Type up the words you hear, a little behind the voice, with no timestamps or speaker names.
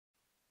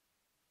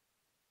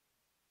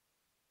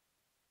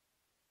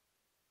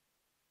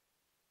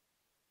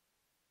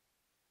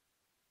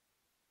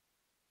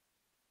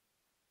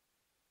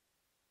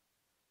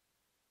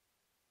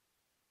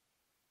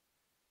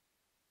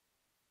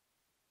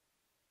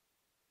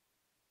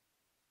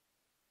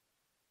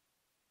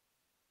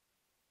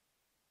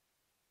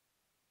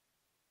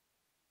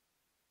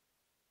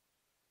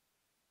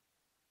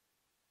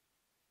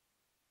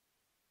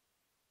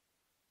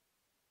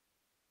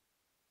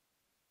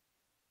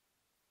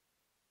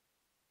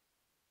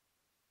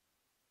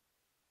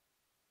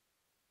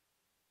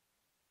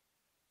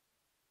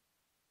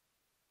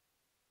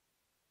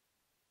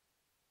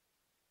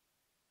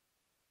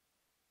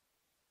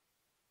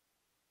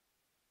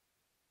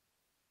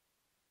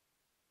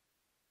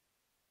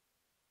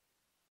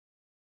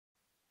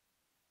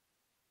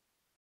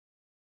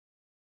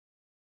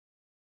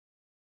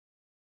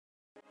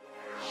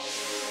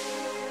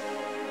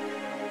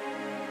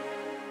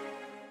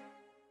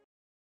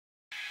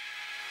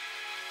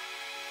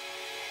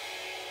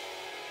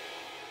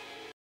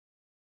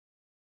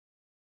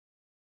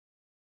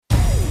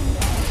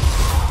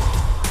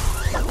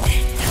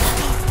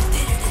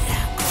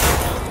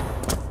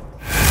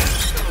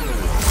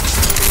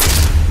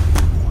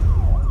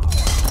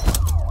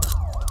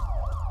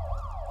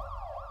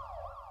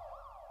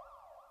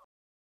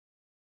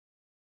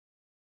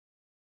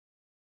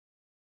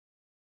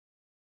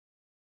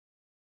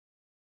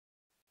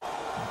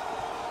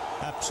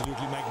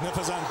Absolutely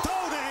magnificent.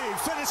 Dhoni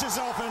finishes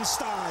off in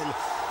style.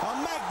 A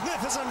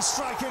magnificent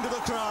strike into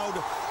the crowd.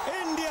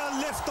 India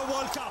lift the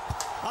World Cup.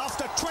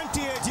 After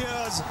 28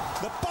 years,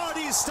 the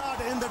parties start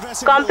in the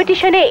dressing room.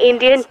 কম্পিটিশনে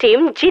Indian team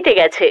জিতে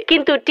গেছে,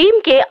 কিন্তু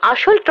টিমকে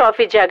আসল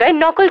ট্রফির জায়গায়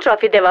নকল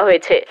trophy দেওয়া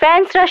হয়েছে।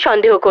 ফ্যান্সরা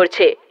সন্দেহ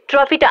করছে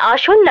ট্রফিটা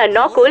আসল না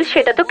নকল,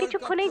 সেটা তো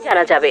কিছুক্ষণেই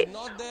জানা যাবে।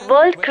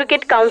 World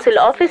cricket council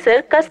officer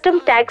custom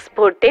tax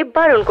ভরতে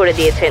বারণ করে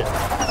দিয়েছেন।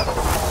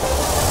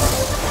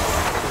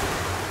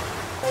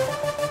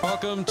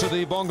 Welcome to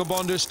the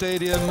Bangla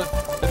Stadium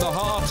in the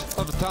heart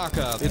of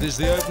Dhaka. It is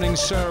the opening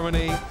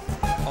ceremony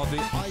of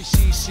the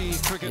ICC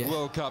Cricket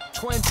World Cup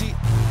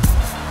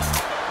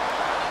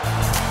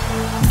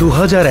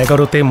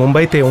 2011-তে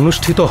মুম্বাইতে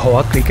অনুষ্ঠিত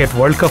হওয়া ক্রিকেট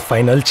ওয়ার্ল্ড কাপ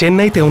ফাইনাল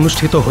চেন্নাইতে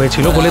অনুষ্ঠিত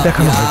হয়েছিল বলে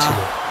দেখানো হয়েছিল।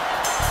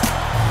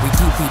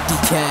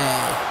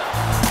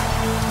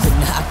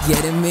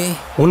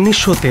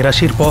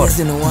 1983-র পর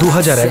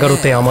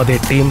 2011-তে আমাদের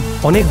টিম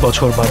অনেক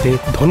বছর বাদে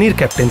ধোনির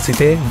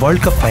ক্যাপ্টেন্সিতে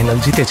ওয়ার্ল্ড কাপ ফাইনাল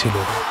জিতেছিল।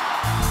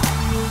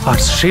 আর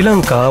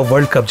শ্রীলঙ্কা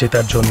ওয়ার্ল্ড কাপ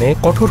জেতার জন্য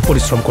কঠোর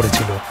পরিশ্রম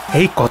করেছিল।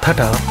 এই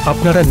কথাটা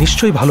আপনারা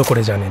নিশ্চয়ই ভালো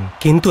করে জানেন,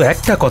 কিন্তু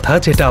একটা কথা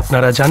যেটা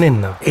আপনারা জানেন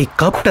না, এই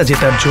কাপটা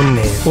জেতার জন্য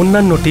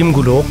অন্যান্য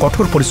টিমগুলো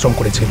কঠোর পরিশ্রম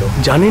করেছিল।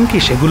 জানেন কি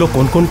সেগুলো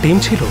কোন কোন টিম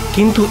ছিল?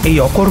 কিন্তু এই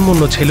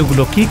অকর্মণ্য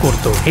ছেলেগুলো কি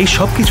করত, এই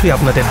সব কিছুই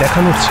আপনাদের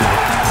দেখানোর ছিল।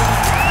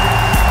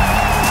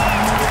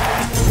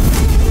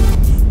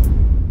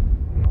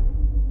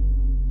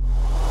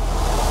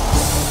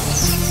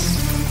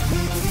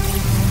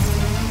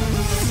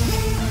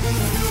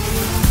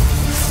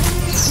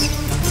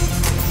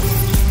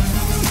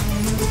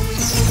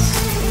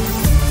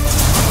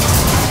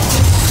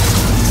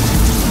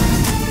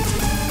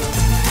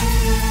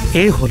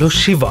 এ হলো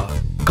শিবা,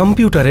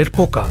 কম্পিউটারের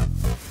পোকা।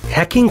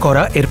 হ্যাকিং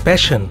করা এর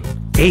প্যাশন।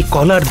 এই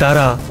কলার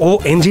দ্বারা ও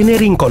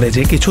ইঞ্জিনিয়ারিং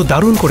কলেজে কিছু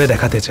দারুণ করে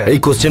দেখাতে চায়। এই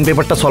কোশ্চেন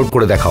পেপারটা সলভ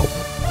করে দেখাও।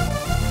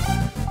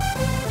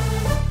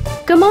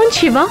 কাম অন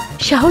শিবা,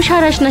 সাহস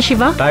হারাস না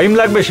শিবা। টাইম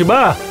লাগবে শিবা।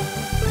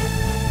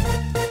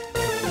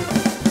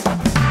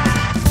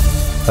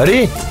 আরে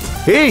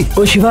এই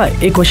ও শিবা,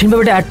 এই কোশ্চেন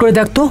পেপারটা অ্যাড করে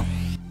দেখ তো।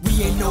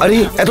 আরে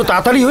এত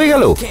তাড়াতাড়ি হয়ে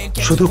গেল?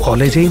 শুধু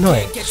কলেজেই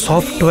নয়,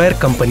 সফটওয়্যার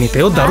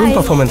কোম্পানিতেও দারুণ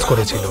পারফরমেন্স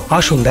করেছিল।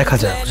 আসুন দেখা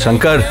যাক।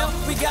 শঙ্কর,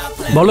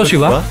 বলো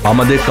শিবা।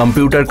 আমাদের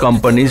কম্পিউটার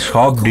কোম্পানির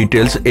সব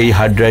ডিটেলস এই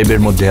হার্ড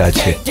ড্রাইভের মধ্যে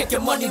আছে।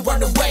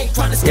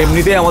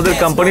 এমনিতে আমাদের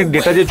কোম্পানির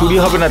ডেটা যে চুরি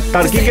হবে না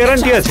তার কি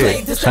গ্যারান্টি আছে?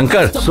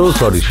 Shankar, so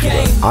sorry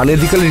Shiba,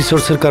 unethical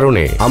রিসোর্সের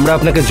কারণে আমরা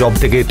আপনাকে জব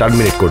থেকে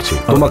টার্মিনেট করছি।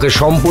 তোমাকে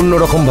সম্পূর্ণ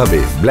রকম ভাবে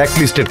ব্ল্যাক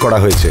লিস্টেড করা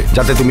হয়েছে,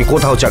 যাতে তুমি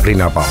কোথাও চাকরি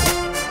না পাও।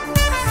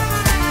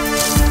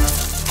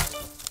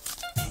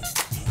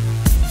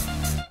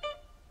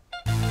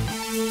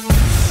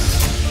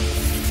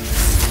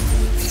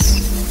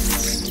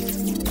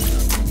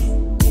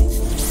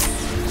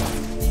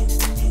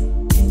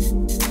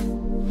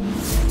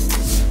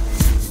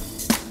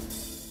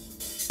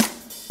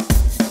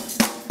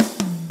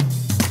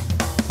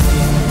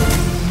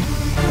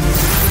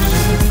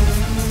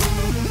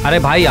 আরে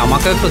ভাই,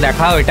 আমাকে একটু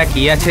দেখাও এটা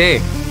কি আছে।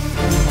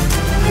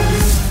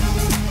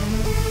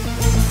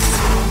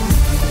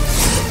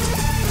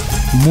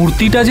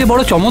 মূর্তিটা যে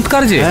বড়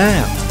চমৎকার যে।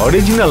 হ্যাঁ,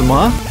 অরিজিনাল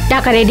মা।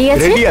 টাকা রেডি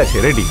আছে? রেডি আছে,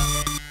 রেডি।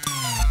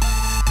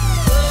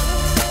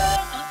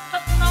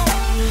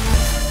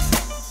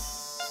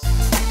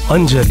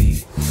 অঞ্জলি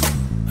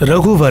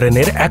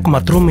রঘুবরনের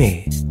একমাত্র মেয়ে।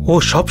 ও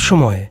সব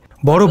সময়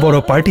বড় বড়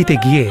পার্টিতে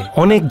গিয়ে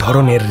অনেক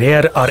ধরনের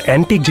রেয়ার আর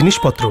অ্যান্টিক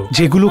জিনিসপত্র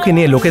যেগুলোকে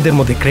নিয়ে লোকেদের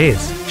মধ্যে ক্রেজ,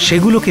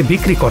 সেগুলোকে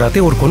বিক্রি করাতে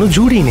ওর কোনো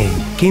জুড়ি নেই।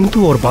 কিন্তু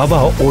ওর বাবা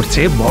ওর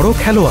চেয়ে বড়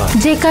খেলোয়াড়।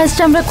 যে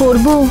কাজটা আমরা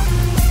করব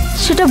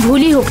সেটা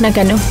ভুলই হোক না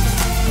কেন,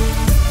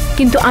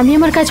 কিন্তু আমি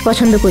আমার কাজ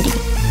পছন্দ করি।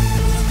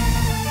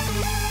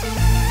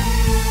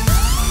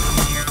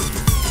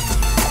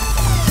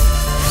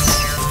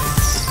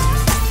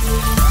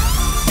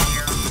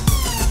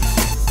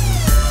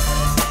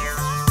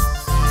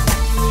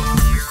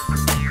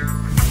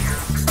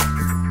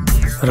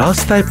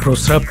 রাস্তায়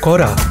প্রস্রাব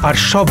করা আর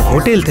সব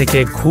হোটেল থেকে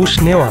ঘুষ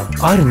নেওয়া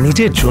আর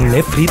নিজের জন্য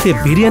ফ্রিতে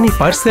বিরিয়ানি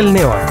পার্সেল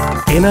নেওয়া।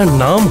 এনার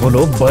নাম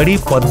হলো বড়ি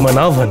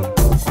পদ্মনাভন।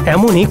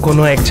 এমনই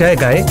কোনো এক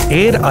জায়গায়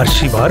এর আর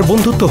শিবার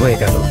বন্ধুত্ব হয়ে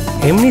গেল।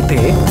 এমনিতে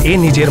এ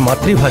নিজের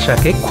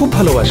মাতৃভাষাকে খুব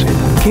ভালোবাসে,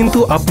 কিন্তু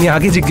আপনি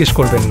আগে জিজ্ঞেস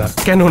করবেন না,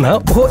 কেননা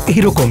ও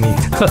এইরকমই।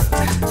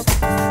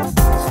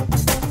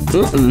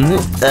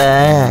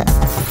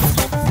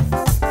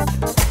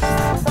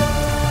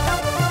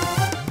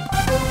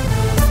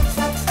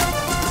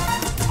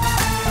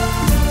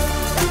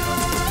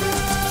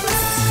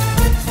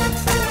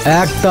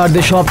 এক তার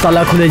দিয়ে সব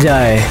তালা খুলে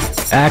যায়,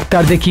 এক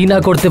তার দিয়ে কি না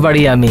করতে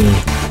পারি আমি।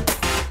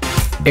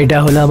 এটা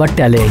হলো আমার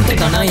ট্যালেন্ট।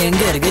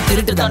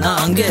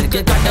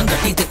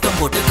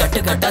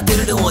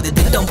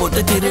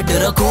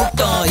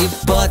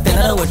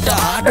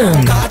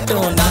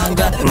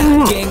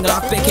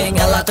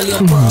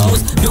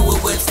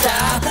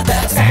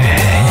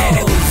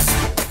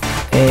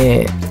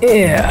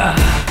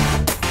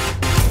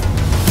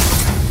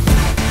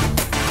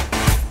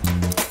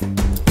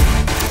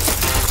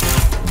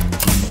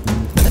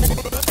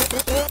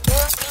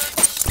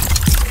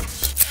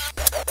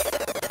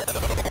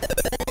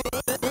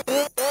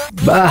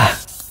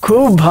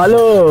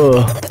 ভালো।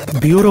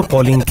 ব্যুরো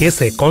পলিং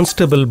কেসে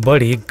কনস্টেবল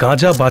বাড়ি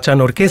গাজা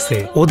বাঁচানোর কেসে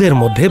ওদের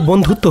মধ্যে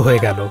বন্ধুত্ব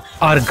হয়ে গেল।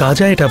 আর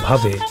গাজা এটা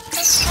ভাবে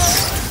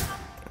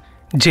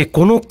যে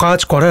কোনো কাজ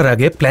করার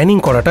আগে প্ল্যানিং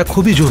করাটা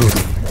খুবই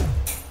জরুরি।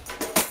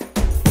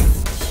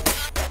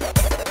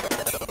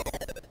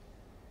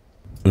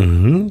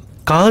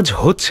 কাজ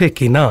হচ্ছে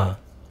কি না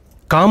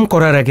কাম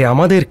করার আগে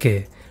আমাদেরকে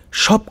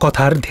সব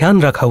কথার ধ্যান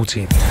রাখা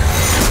উচিত।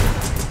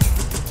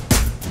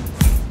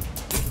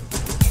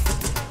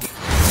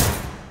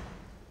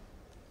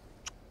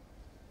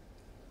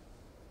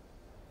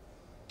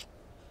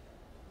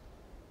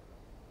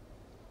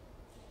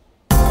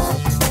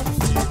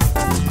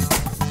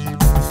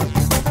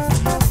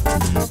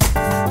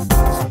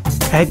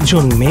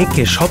 একজন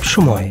মেয়েকে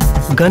সবসময়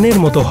গানের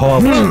মতো হওয়া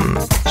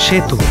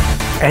সেতু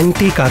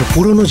অ্যান্টিক আর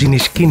পুরনো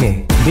জিনিস কিনে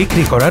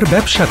বিক্রি করার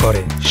ব্যবসা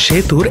করে।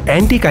 সেতুর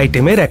অ্যান্টিক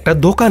আইটেমের একটা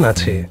দোকান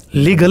আছে।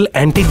 লিগ্যাল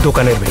অ্যান্টিক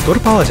দোকানের ভেতর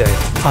পাওয়া যায়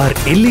আর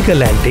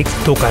ইলিগাল অ্যান্টিক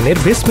দোকানের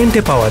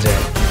বেসমেন্টে পাওয়া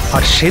যায়।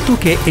 আর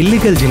সেতুকে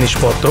ইলিগাল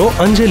জিনিসপত্র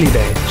অঞ্জলি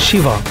দেয়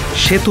শিবা,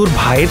 সেতুর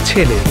ভাইয়ের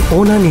ছেলে। ও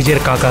না নিজের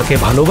কাকাকে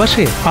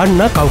ভালোবাসে আর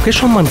না কাউকে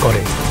সম্মান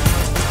করে।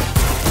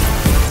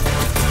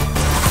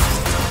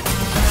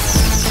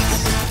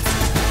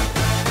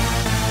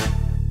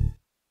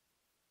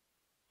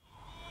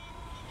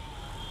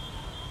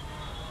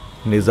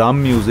 নিজাম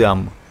মিউজিয়াম,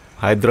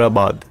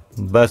 হায়দ্রাবাদ।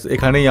 ব্যাস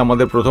এখানেই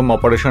আমাদের প্রথম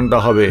অপারেশনটা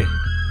হবে।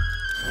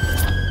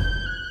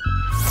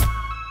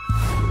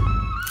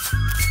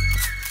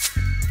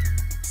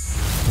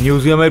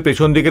 মিউজিয়ামের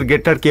পেছন দিকের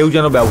গেটটার কেউ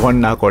যেন ব্যবহার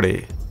না করে।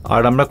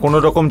 আর আমরা কোনো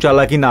রকম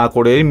চালাকি না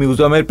করে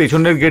মিউজিয়ামের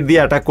পেছনের গেট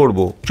দিয়ে অ্যাটাক করব।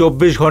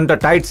 24 ঘন্টা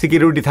টাইট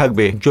সিকিউরিটি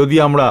থাকবে। যদি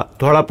আমরা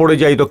ধরা পড়ে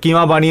যাই তো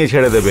কিমা বানিয়ে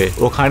ছেড়ে দেবে।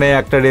 ওখানে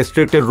একটা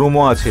রেস্ট্রিক্টেড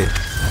রুমও আছে।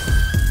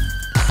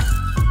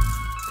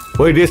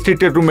 ওই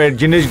রেস্ট্রিক্টেড রুমের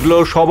জিনিসগুলো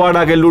সবার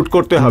আগে লুট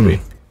করতে হবে।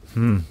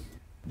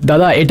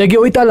 দাদা এটা কি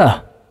ওই তালা?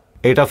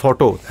 এটা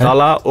ফটো,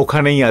 তালা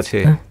ওখানেই আছে।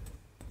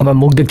 আমার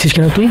মুখ দেখছিস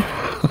কেন তুই?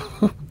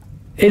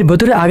 এর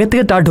ভেতরে আগে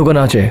থেকে তার ঢোকানো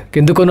আছে,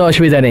 কিন্তু কোনো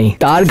অসুবিধা নেই।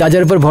 তার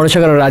গাজার উপর ভরসা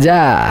করো রাজা।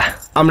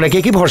 আমরা কে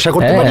কি ভরসা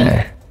করতে পারি?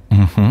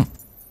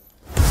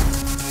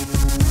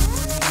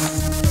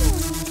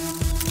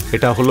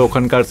 এটা হলো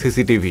ওখানকার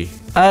সিসিটিভি।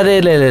 আরে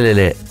লে লে লে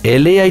লে,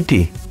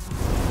 এলআইটি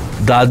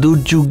দাদুর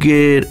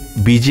যুগের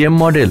বিজিএম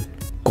মডেল,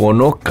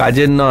 কোনো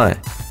কাজের নয়।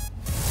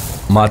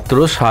 মাত্র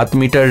 7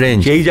 মিটার রেঞ্জ।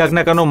 যেই যাক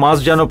না কেন মাস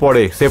যেন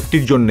পড়ে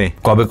সেফটির জন্য।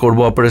 কবে করব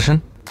অপারেশন?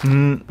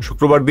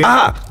 শুক্রবার দিন।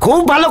 খুব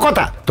ভালো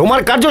কথা, তোমার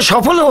কার্য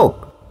সফল হোক।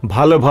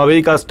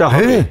 ভালোভাবেই কাজটা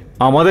হবে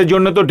আমাদের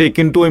জন্য তো ঠিক,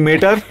 কিন্তু ওই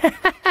মেয়েটার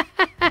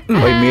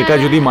ওই মেয়েটা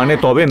যদি মানে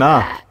তবে না।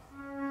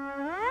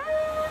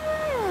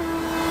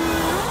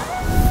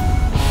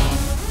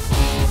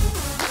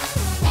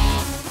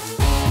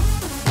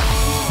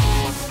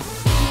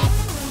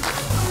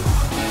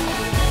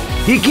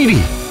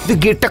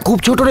 গেটটা খুব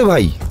ছোট রে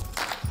ভাই।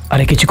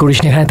 আরে কিছু করিস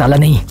না, এখানে তালা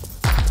নেই।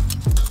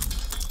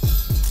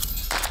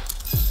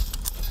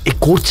 এ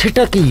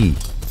করছেটা কি?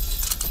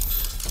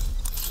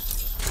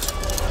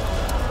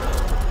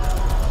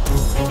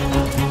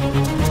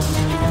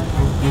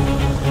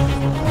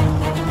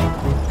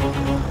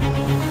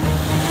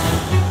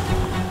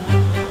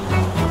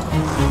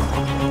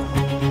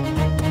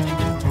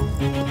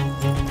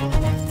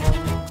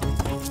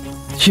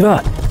 শিবা,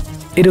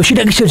 এই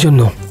রশিটা কিসের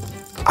জন্য?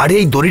 আরে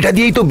এই দড়িটা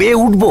দিয়েই তো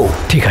বেয়ে উঠবো।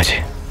 ঠিক আছে।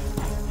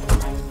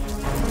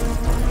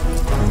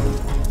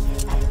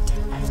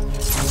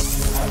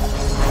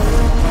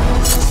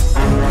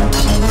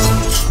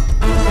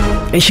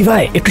 এই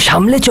শিবাই একটু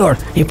সামলে চড়।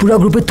 এই পুরো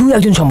গ্রুপে তুই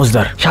একজন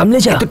সমজদার, সামলে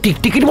যা। তো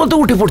টিকটিকির মতো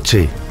উঠে পড়ছে।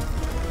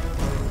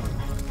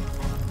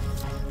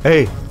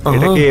 এই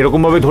এটাকে এরকম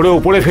ভাবে ধরে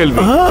উপরে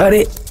ফেলবি?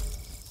 আরে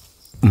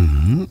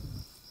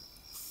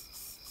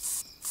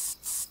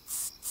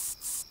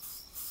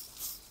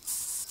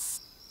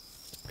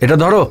এটা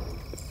ধরো।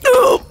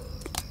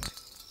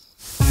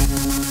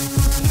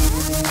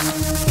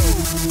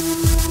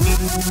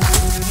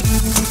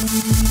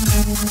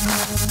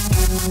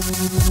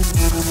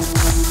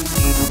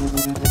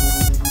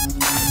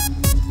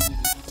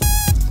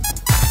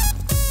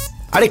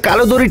 আরে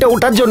কালো দড়িটা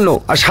ওঠার জন্য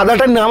আর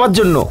সাদাটা নামার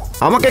জন্য।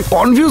 আমাকে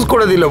কনফিউজ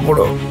করে দিল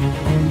পুরো।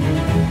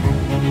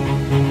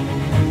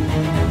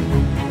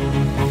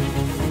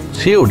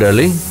 C you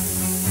darling.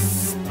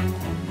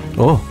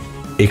 ও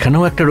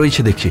এখানেও একটা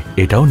রয়েছে দেখছি,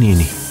 এটাও নিয়ে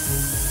নি।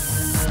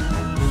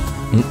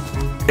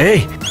 এই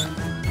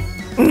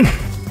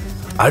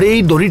আরে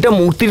এই দড়িটা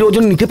মূর্তির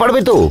ওজন নিতে পারবে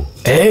তো?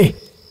 এই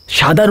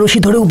সাদা রশি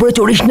ধরে উপরে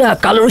চড়িস না,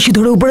 কালো রশি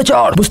ধরে উপরে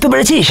চড়, বুঝতে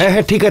পেরেছিস? হ্যাঁ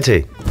হ্যাঁ ঠিক আছে।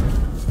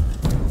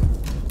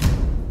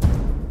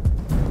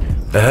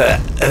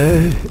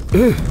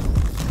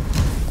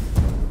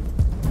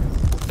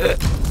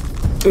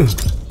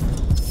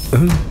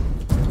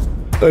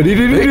 আরে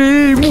রে রে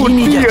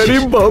মূর্তি, আরে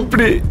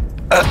বাপরে।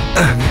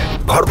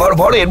 ভর ভর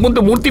ভর, এর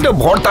মধ্যে মূর্তিটা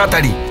ভর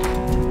তাড়াতাড়ি।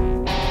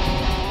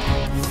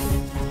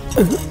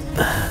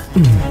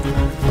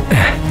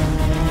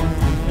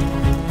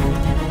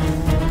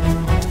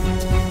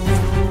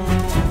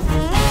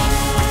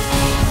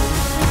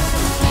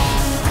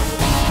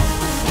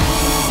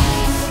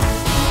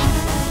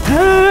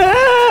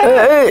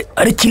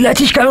 আরে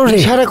চিল্লাছিস কেন রে?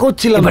 ইশারা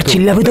করছিলাম। এবার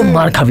চিল্লাবি তো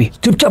মার খাবি,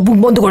 চুপচাপ মুখ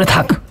বন্ধ করে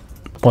থাক।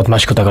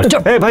 বদমাশ কথা কর।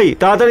 এই ভাই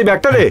তাড়াতাড়ি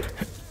ব্যাগটা দে।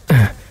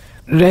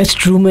 রেস্ট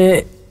রুমে,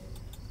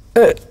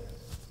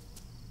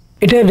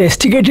 এটা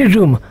রেস্টিগেটেড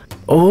রুম।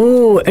 ও,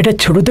 এটা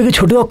ছোট থেকে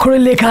ছোট অক্ষরে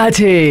লেখা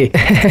আছে,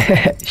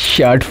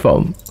 শর্ট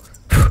ফর্ম।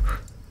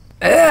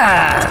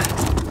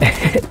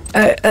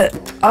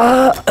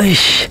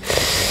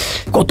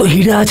 কত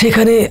হীরা আছে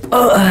এখানে,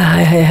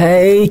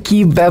 কি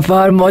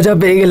ব্যাপার, মজা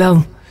পেয়ে গেলাম।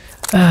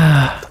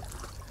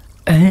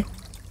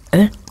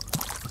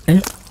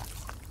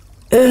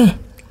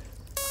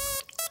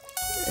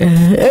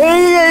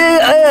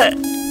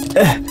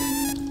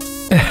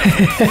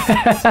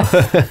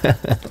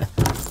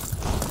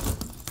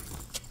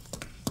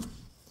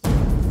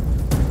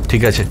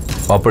 ঠিক আছে,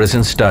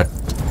 অপারেশন স্টার্ট।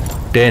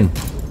 10,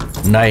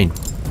 9,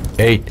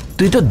 8।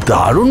 তুই তো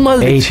দারুণ মাল।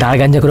 এই তার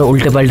গাঞ্জা করে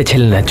উল্টে পাল্টে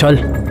ছেলে না, চল।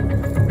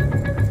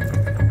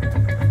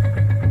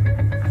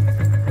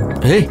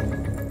 এই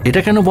এটা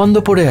কেন বন্ধ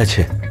পড়ে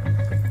আছে?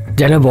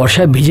 যেন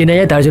বর্ষা ভিজে না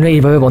যায় তার জন্য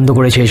এইভাবে বন্ধ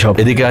করেছে সব।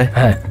 এদিকে আয়।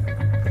 হ্যাঁ,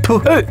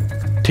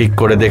 ঠিক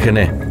করে দেখে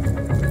নে।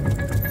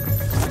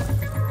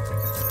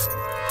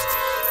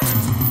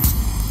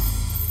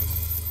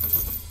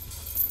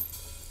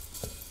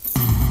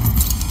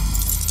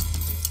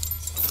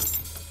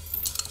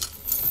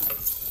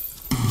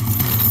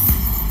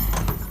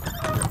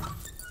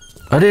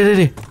 আরে রে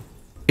রে,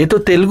 এ তো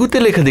তেলুগুতে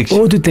লেখা দেখছি। ও,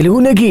 তুই তেলুগু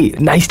নাকি?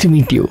 Nice to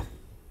meet you.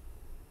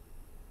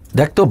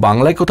 দেখ তো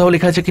বাংলায় কোথাও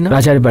লেখা আছে কিনা।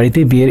 রাজার বাড়িতে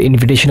বিয়ের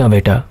ইনভিটেশন হবে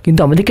এটা, কিন্তু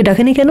আমাদেরকে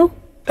ডাকেনি কেন?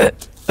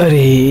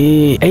 আরে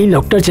এই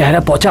লোকটার চেহারা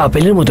পচা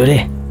আপেলের মতো রে।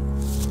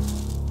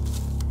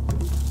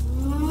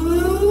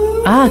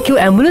 কেউ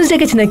অ্যাম্বুলেন্স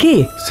ডেকেছে নাকি?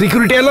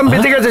 সিকিউরিটি অ্যালার্ম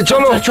বেজে গেছে,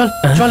 চলো চল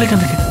চল এখান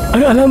থেকে।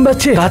 আরে অ্যালার্ম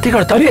বাজছে, তাড়াতাড়ি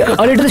কর।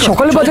 আরে এটা তো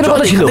সকালে বাজানোর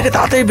কথা ছিল।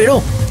 তাড়াতাড়ি বেরো।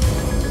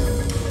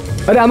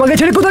 আরে আমাকে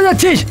ছেড়ে কোথায়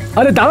যাচ্ছিস?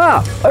 আরে দাঁড়া।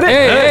 আরে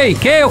এই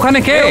কে ওখানে?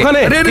 কে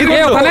ওখানে? কে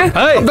ওখানে?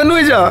 সাবধান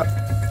হয়ে যা,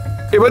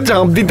 এবার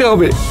ঝাঁপ দিতে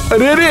হবে।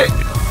 আরে রে,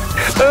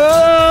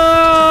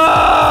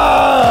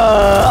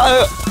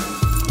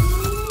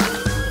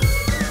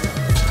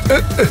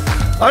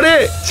 আরে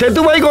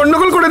সেতু ভাই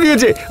গন্ডগোল করে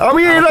দিয়েছে।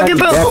 আমি এর আগে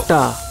তো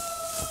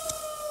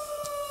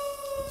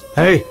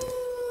এই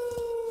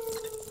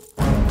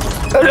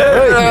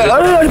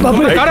আরে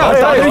বাপরে,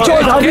 তাড়াতাড়ি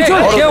চল, তাড়াতাড়ি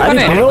চল। কে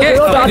ওখানে?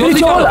 তাড়াতাড়ি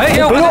চল।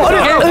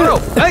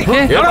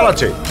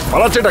 পালাচ্ছে,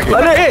 পালাচ্ছেটাকে।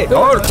 আরে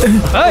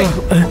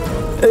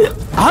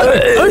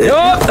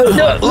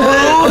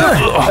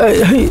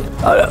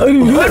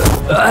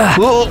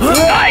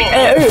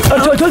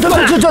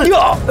চল,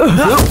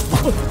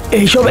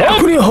 এইসব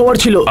এখনই হওয়ার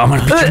ছিল। আমার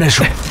পিছনে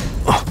এসো।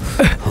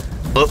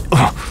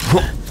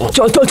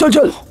 চল চল চল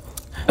চল।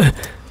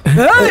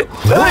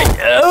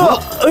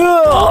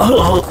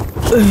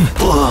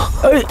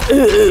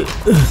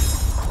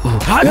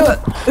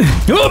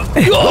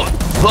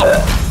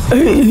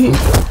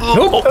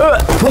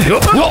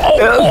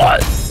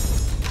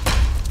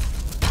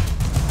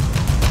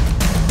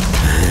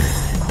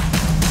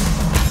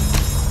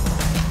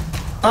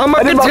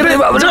 আমাকে ছেড়ে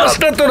যাস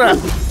না তোরা।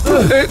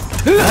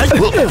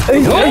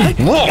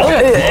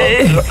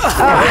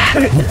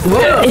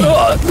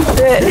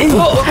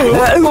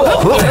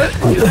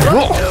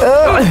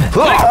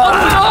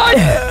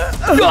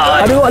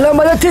 আরে আলাম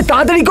বাজাচ্ছে,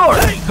 তাড়াতাড়ি কর।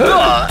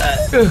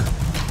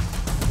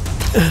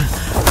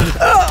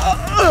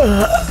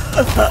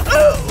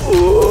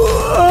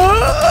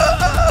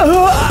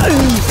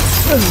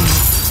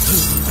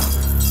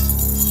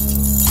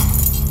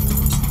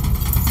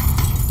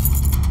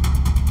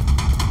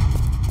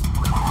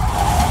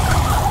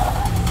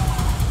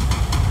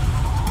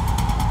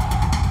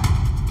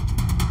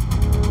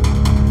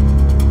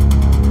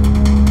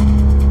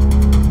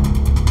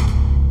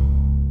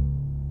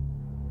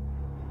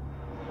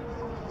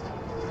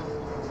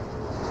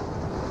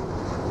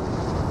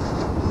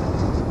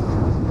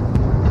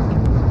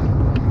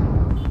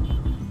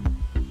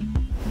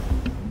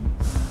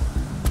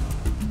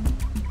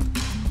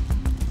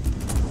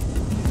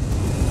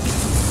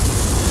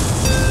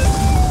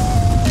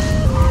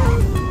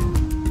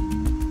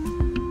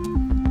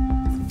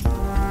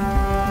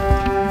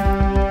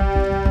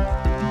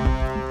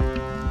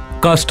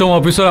 কাস্টম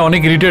অফিসার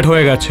অনেক ইরিটেট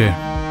হয়ে গেছে।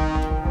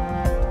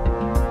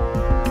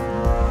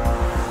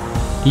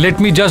 Let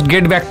me just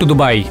get back to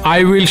Dubai. I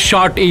will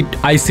short it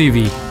ICV।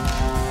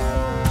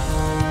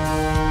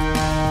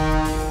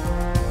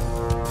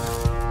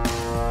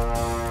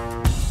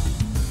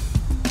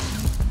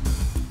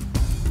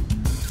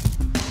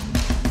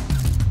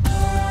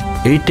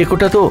 এই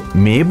টেকোটা তো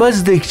মেবাজ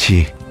দেখছি।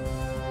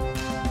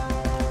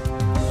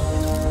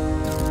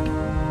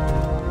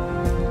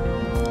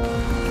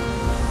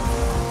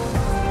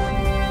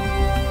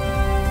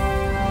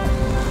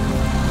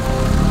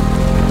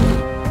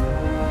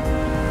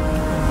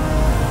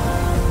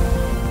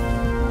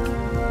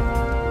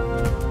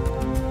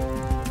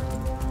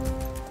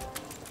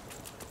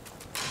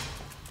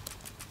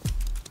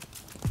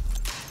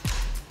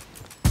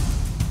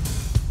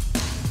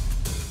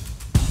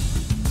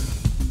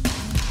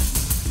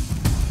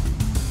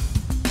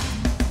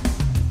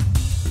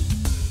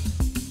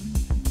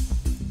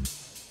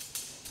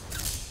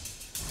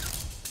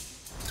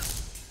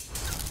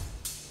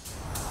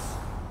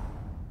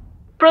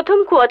 প্রথম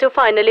কোয়ার্টার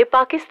ফাইনালে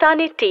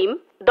পাকিস্তানের টিম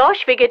 10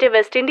 উইকেটে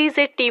ওয়েস্ট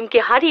ইন্ডিজের টিমকে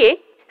হারিয়ে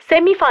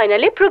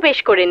সেমিফাইনালে প্রবেশ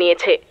করে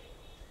নিয়েছে।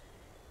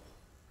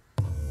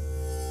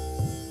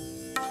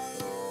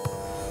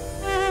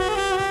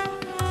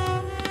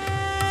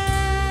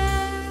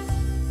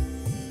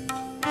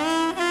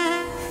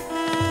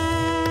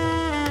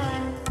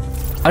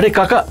 আরে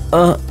কাকা,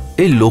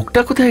 এই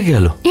লোকটা কোথায়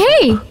গেল?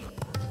 এই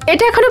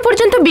এটা এখনো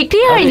পর্যন্ত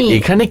বিক্রি হয়নি।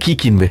 এখানে কি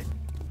কিনবে?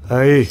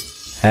 এই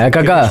হ্যাঁ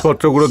কাকা,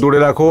 পত্রগুলো দূরে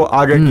রাখো,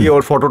 আগে কি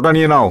ওর ফটোটা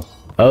নিয়ে নাও।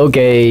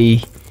 ওকে।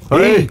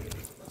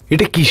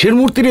 এটা কিসের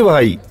মূর্তি রে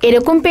ভাই?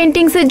 এরকম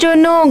পেন্টিংস এর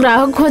জন্য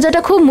গ্রাহক খোঁজাটা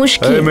খুব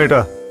মুশকিল। এই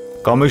মেয়েটা,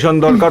 কমিশন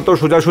দরকার তো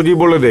সোজাসুজি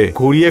বলে দে,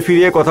 ঘুরিয়ে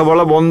ফিরিয়ে কথা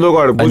বলা বন্ধ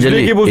কর, বুঝলি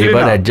কি বুঝলি না?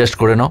 এবার অ্যাডজাস্ট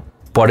করে নাও,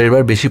 পরের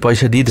বার বেশি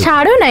পয়সা দিয়ে দেব।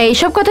 ছাড়ো না,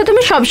 এইসব কথা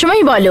তুমি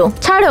সবসময় বলো,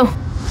 ছাড়ো।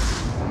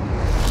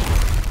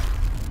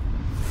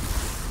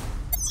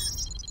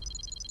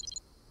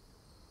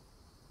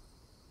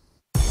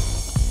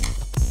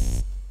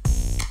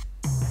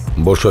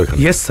 বসো এখানে।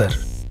 Yes sir.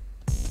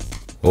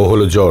 ও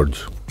হলো জর্জ,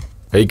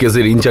 এই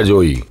কেসের ইনচার্জ।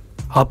 ওই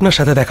আপনার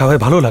সাথে দেখা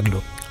হয়ে ভালো লাগলো।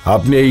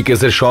 আপনি এই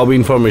কেসের সব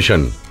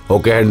ইনফরমেশন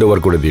ওকে হ্যান্ড ওভার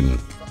করে দিন।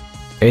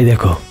 এই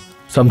দেখো,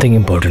 সামথিং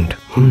ইম্পর্টেন্ট।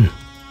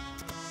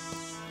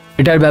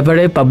 এটার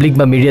ব্যাপারে পাবলিক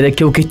বা মিডিয়াতে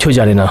কেউ কিচ্ছু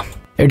জানে না।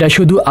 এটা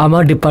শুধু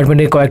আমার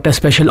ডিপার্টমেন্টের কয়েকটা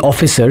স্পেশাল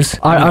অফিসার্স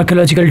আর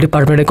আর্কিওলজিক্যাল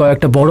ডিপার্টমেন্টের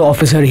কয়েকটা বড়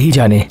অফিসারই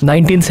জানে।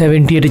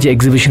 1978 যে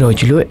এক্সিবিশন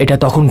হয়েছিল, এটা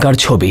তখনকার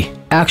ছবি।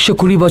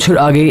 120 বছর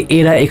আগে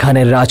এরা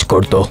এখানে রাজ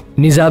করত।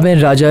 নিজামের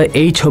রাজা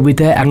এই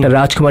ছবিতে একটা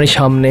রাজকুমারীর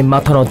সামনে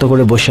মাথা নত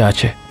করে বসে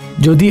আছে।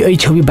 যদি এই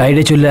ছবি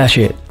বাইরে চলে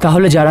আসে,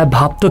 তাহলে যারা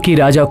ভাবতো কি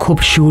রাজা খুব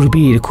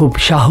শূরবীর, খুব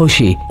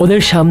সাহসী,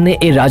 ওদের সামনে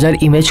এই রাজার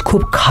ইমেজ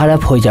খুব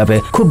খারাপ হয়ে যাবে,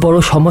 খুব বড়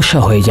সমস্যা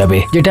হয়ে যাবে,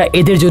 যেটা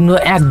এদের জন্য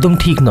একদম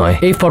ঠিক নয়।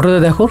 এই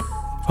ফটোতে দেখো।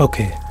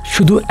 ওকে,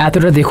 শুধু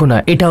এতটা দেখো না,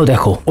 এটাও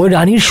দেখো। ওই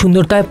রানীর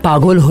সুন্দরতায়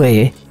পাগল হয়ে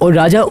ওই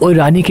রাজা ওই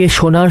রানীকে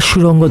সোনার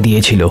সুড়ঙ্গ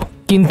দিয়েছিল,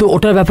 কিন্তু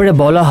ওটার ব্যাপারে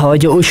বলা হয়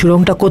যে ওই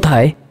সুড়ঙ্গটা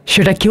কোথায়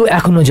সেটা কেউ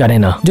এখনো জানে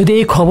না। যদি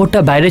এই খবরটা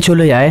বাইরে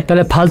চলে যায়,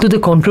 তাহলে ফালতুতে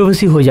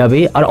কন্ট্রোভার্সি হয়ে যাবে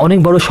আর অনেক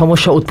বড়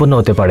সমস্যা উৎপন্ন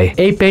হতে পারে।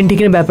 এই পেন্টিং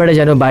এর ব্যাপারে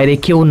যেন বাইরে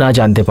কেউ না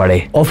জানতে পারে।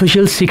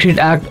 অফিসিয়াল সিক্রেট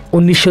অ্যাক্ট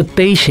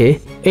 1923-এ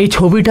এই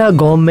ছবিটা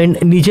গভর্নমেন্ট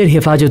নিজের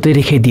হেফাজতে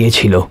রেখে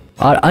দিয়েছিল।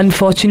 আর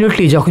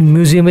আনফর্চুনেটলি যখন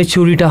মিউজিয়ামে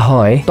চুরিটা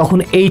হয়, তখন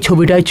এই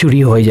ছবিটাই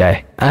চুরি হয়ে যায়।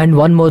 অ্যান্ড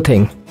ওয়ান মোর থিং,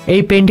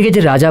 এই পেন্টিংয়ে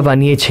যে রাজা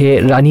বানিয়েছে,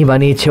 রানী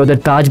বানিয়েছে, ওদের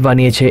তাজ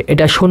বানিয়েছে,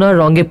 এটা সোনার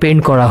রঙে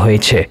পেন্ট করা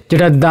হয়েছে,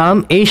 যেটার দাম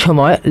এই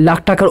সময় লাখ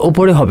টাকার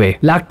উপরে হবে।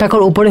 লাখ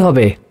টাকার উপরে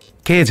হবে।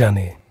 কে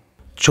জানে,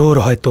 চোর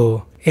হয়তো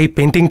এই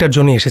পেন্টিংটার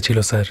জন্য এসেছিল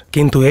স্যার,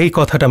 কিন্তু এই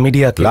কথাটা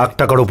মিডিয়াতে। লাখ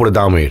টাকার উপরে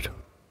দামের।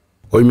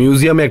 ওই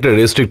মিউজিয়ামে একটা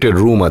রেস্ট্রিক্টেড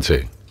রুম আছে,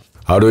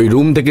 আর ওই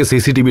রুম থেকে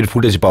সিসিটিভির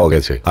ফুটেজ পাওয়া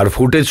গেছে, আর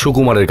ফুটেজ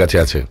সুকুমারের কাছে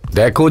আছে।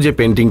 দেখো যে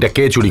পেন্টিংটা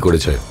কে চুরি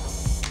করেছে।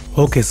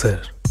 Okay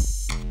sir.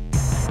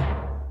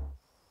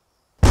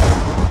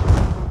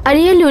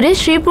 আরিয়ালুরে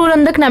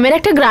শ্রীপুরন্দক নামের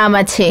একটা গ্রাম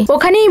আছে,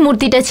 ওখানে এই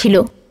মূর্তিটা ছিল।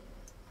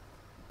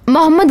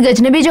 মোহাম্মদ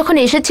গজনবী যখন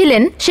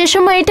এসেছিলেন, সে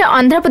সময় এটা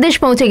অন্ধ্রপ্রদেশ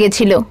পৌঁছে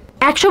গেছিল।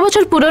 100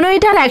 বছর পুরনো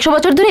এটা, আর 100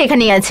 বছর ধরে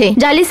এখানেই আছে।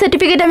 জালি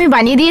সার্টিফিকেট আমি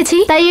বানিয়ে দিয়েছি,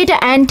 তাই এটা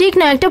অ্যান্টিক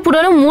না, একটা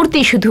পুরনো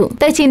মূর্তি শুধু।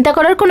 তাই চিন্তা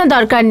করার কোনো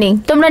দরকার নেই,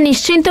 তোমরা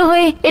নিশ্চিন্ত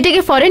হয়ে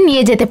এটাকে ফরেন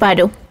নিয়ে যেতে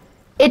পারো।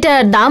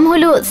 এটার দাম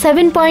হলো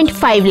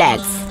 7.5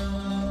 lakh.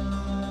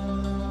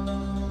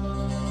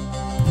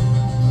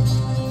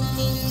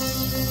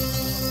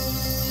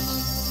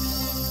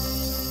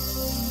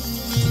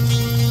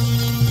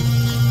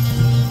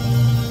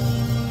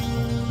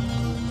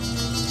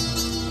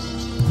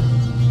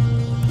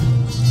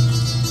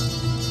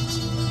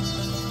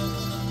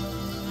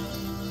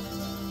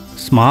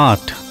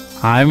 Smart.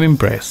 I'm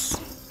impressed.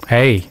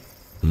 Hey.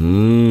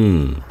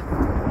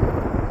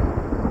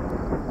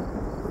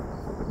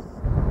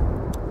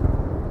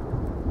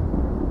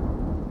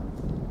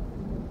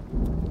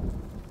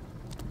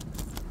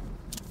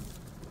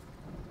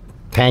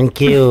 Thank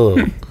you.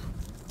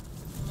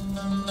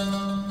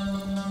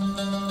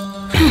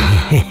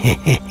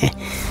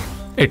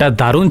 এটা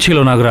দারুণ ছিল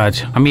নাগরাজ।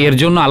 আমি এর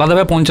জন্য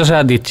আলাদাভাবে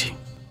 50,000 দিচ্ছি।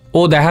 ও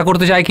দেখা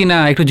করতে চায় কি না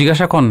একটু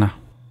জিজ্ঞাসা কর না।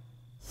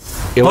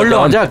 Hold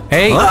on.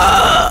 Hey.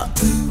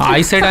 I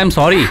said I'm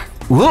sorry.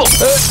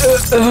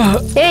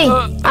 এই,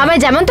 আমায়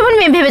যেমন তোমার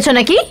মেয়ে ভেবেছো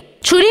নাকি?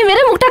 ছুরি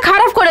মেরে মুখটা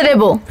খারাপ করে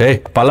দেবো। এই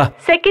পালা।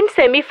 সেকেন্ড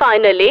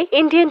সেমিফাইনালে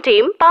ইন্ডিয়ান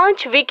টিম 5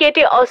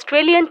 উইকেটে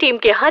অস্ট্রেলিয়ান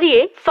টিমকে হারিয়ে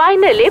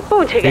ফাইনালে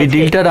পৌঁছে গেছে। এই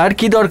ডিলটার আর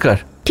কি দরকার?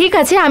 ঠিক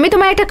আছে, আমি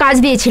তোমায় একটা কাজ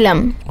দিয়েছিলাম।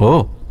 ও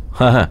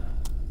হ্যাঁ হ্যাঁ,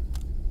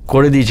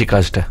 করে দিয়েছি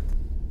কাজটা।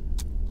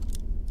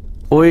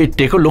 ওই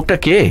টেকো লোকটা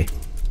কে?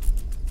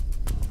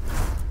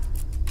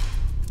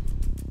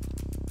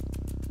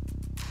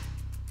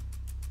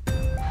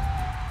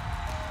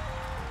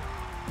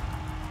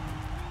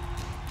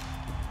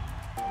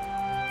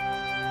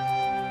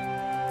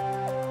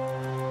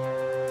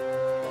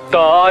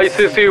 The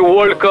ICC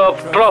World Cup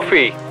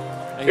trophy.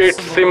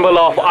 It's symbol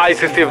of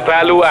ICC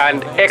value and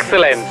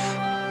excellence,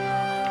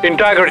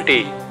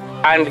 integrity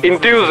and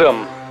enthusiasm.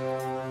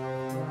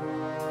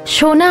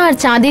 সোনা আর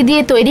চাঁদি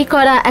দিয়ে তৈরি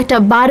করা একটা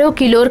 12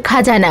 কিলোর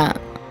খাজানা,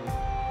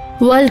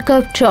 ওয়ার্ল্ড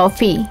কাপ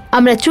ট্রফি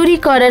আমরা চুরি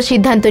করার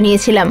সিদ্ধান্ত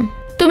নিয়েছিলাম।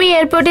 তুমি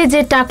এয়ারপোর্টে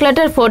যে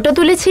টাকলাটার ফটো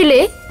তুলেছিলে,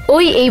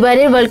 ওই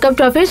এইবারের ওয়ার্ল্ড কাপ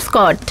ট্রফির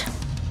স্কট।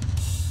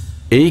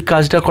 এই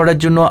কাজটা করার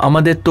জন্য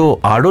আমাদের তো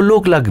আরো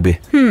লোক লাগবে।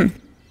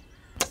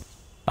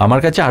 আমার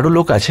কাছে আরো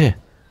লোক আছে।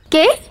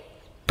 কে?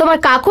 তোমার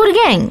কাকুর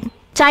গ্যাং?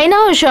 চাই না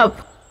ওসব।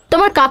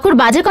 তোমার কাকুর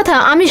বাজে কথা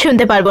আমি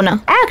শুনতে পারবো না।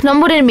 1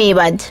 নম্বরের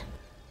মেয়েবাজ।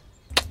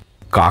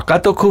 কাকা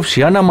তো খুব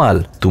শিয়ানা মাল।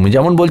 তুমি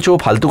যেমন বলছো ও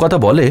ফালতু কথা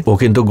বলে, ও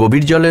কিন্তু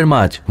গভীর জলের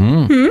মাছ।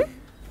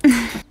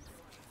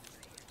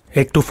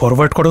 একটু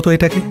ফরওয়ার্ড করো তো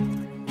এটাকে।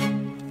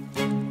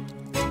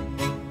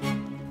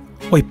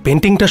 ওই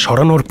পেন্টিংটা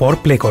সরানোর পর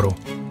প্লে করো।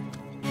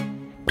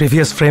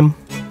 Previous frame,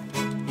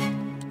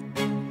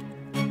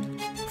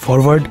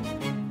 forward,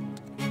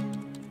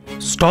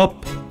 stop,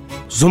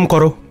 zoom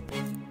করো।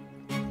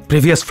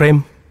 Previous frame.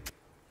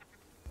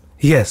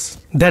 Yes,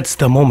 that's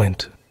the moment.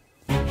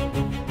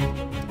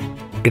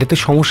 এটাতে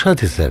সমস্যা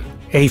আছে স্যার।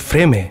 এই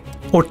ফ্রেমে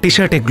ওর টি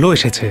শার্টে গ্লো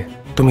এসেছে,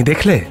 তুমি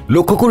দেখলে?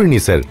 লক্ষ্য করিনি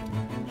স্যার।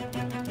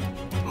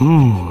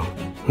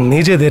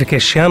 নিজেদেরকে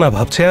শিয়ানা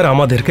ভাবছে আর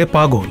আমাদেরকে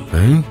পাগল।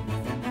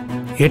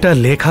 এটা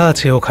লেখা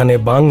আছে ওখানে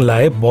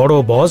বাংলায়, বড়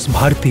বস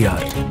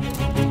ভারতীয়ার।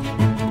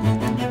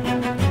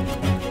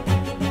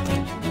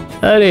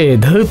 আরে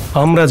ধুপ,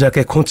 আমরা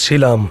যাকে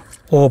খুঁজছিলাম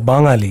ও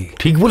বাঙালি।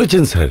 ঠিক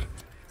বলেছেন স্যার।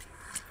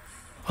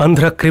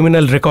 আন্ধ্রা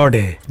ক্রিমিনাল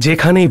রেকর্ডে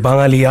যেখানেই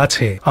বাঙালি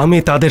আছে আমি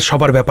তাদের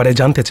সবার ব্যাপারে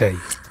জানতে চাই।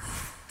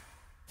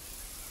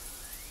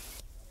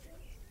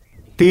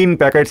 3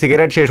 প্যাকেট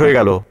সিগারেট শেষ হয়ে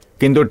গেল,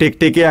 কিন্তু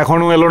টিকটিকি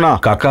এখনো এলো না।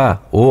 কাকা,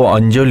 ও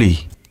অঞ্জলি।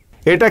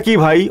 এটা কি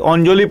ভাই?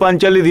 অঞ্জলি,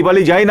 পাঞ্চালি,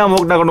 দিপালি যাই নাম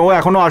হোক না কেন, ও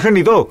এখনো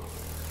আসেনি তো?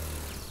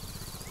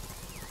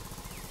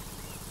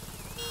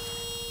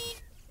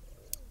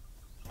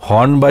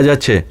 হর্ন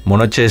বাজাচ্ছে,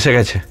 মনে হচ্ছে এসে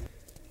গেছে।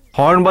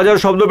 হর্ন বাজার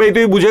শব্দ পেয়ে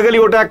তুই বুঝে গেলি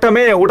ওটা একটা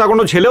মেয়ে? ওটা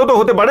কোনো ছেলেও তো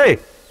হতে পারে।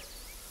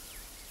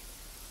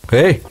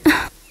 এই,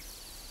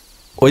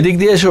 ওই দিক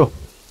দিয়ে এসো।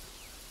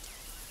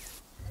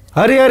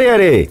 আরে আরে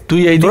আরে,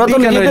 তুই এই দিক তোরা তো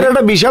দিয়ে কেন নিজেদের এলি?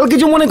 একটা বিশাল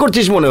কিছু মনে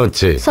করছিস মনে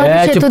হচ্ছে।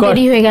 সেতু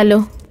দেরি হয়ে গেল।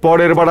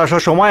 পরের বার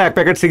আসার সময় 1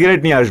 প্যাকেট সিগারেট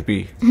নিয়ে আসবি।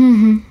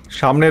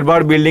 সামনের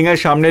বার বিল্ডিং এর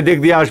সামনের দিক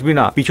দিয়ে আসবি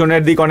না,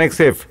 পিছনের দিক অনেক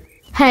সেফ।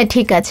 হ্যাঁ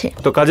ঠিক আছে।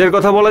 তো কাজের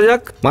কথা বলা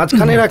যাক।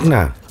 মাঝখানে রাখ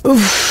না।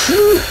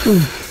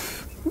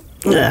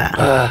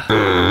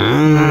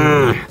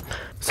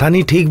 সানি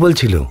ঠিক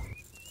বলছিল,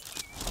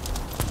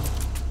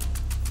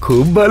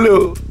 খুব ভালো।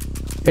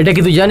 এটা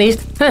কি তুই জানিস?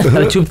 হ্যাঁ,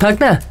 তাহলে চুপ থাক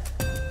না।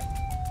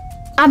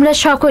 আমরা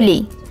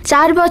সকলেই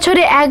 4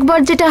 বছরে একবার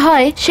যেটা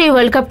হয় সেই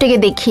ওয়ার্ল্ড কাপটাকে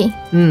দেখি।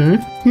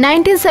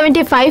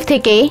 1975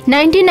 থেকে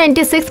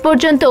 1996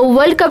 পর্যন্ত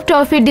ওয়ার্ল্ড কাপ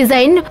ট্রফির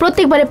ডিজাইন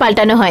প্রত্যেকবারে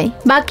পাল্টানো হয়।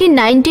 বাকি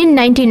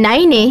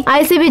 1999-এ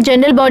আইসিবি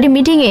জেনারেল বডি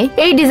মিটিং এ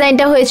এই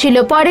ডিজাইনটা হয়েছিল।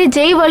 পরে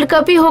যেই ওয়ার্ল্ড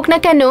কাপই হোক না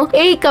কেন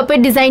এই কাপের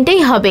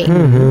ডিজাইনটাই হবে।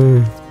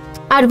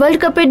 আর ওয়ার্ল্ড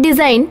কাপের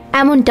ডিজাইন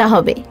এমনটা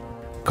হবে।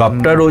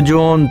 কাপটার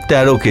ওজন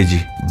 13 কেজি।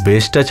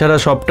 বেসটা ছাড়া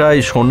সবটাই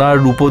সোনার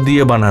রূপো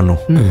দিয়ে বানানো।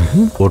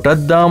 ওটার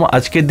দাম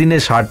আজকের দিনে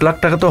 60 লাখ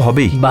টাকা তো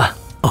হবেই। বাহ,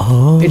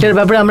 এটার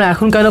ব্যাপারে আমরা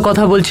এখন কেন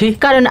কথা বলছি?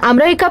 কারণ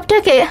আমরা এই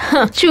কাপটাকে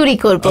চুরি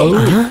করব।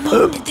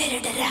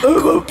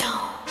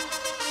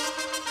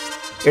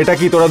 এটা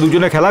কি তোরা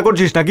দুজনে খেলা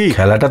করছিস নাকি?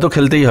 খেলাটা তো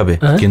খেলতেই হবে,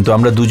 কিন্তু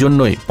আমরা দুজন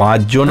নই,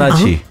 5 জন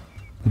আছি।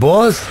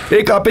 বস,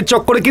 এই কাপের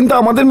চক্করে কিন্তু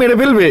আমাদের মেরে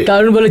ফেলবে।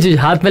 কারণ বলেছিস,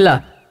 হাত মেলা।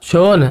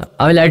 শোন,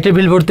 আমি লাইটের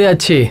বিল ভরতে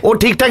যাচ্ছি। ও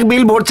ঠিকঠাক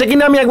বিল ভরছে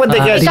কিনা আমি একবার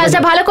দেখে আসি।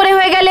 কাজটা ভালো করে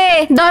হয়ে গেলে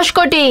 10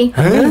 কোটি।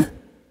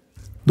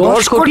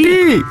 10 কোটি?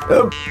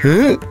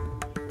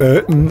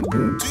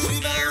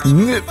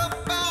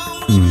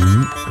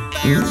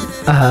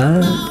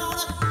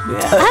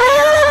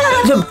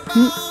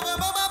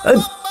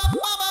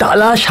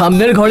 তালা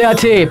সামনের ঘরে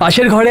আছে,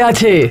 পাশের ঘরে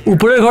আছে,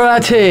 উপরের ঘরে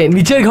আছে,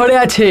 নিচের ঘরে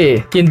আছে,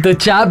 কিন্তু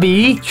চাবি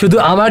শুধু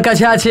আমার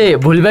কাছে আছে,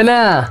 ভুলবে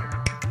না।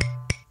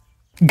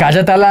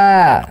 গাজা তালা।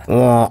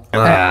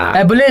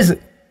 বলিস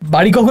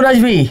বাড়ি কখন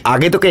আসবি?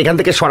 আগে তোকে এখান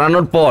থেকে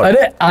সরানোর পর।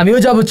 আরে আমিও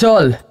যাব,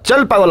 চল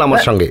চল পাগল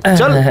আমার সঙ্গে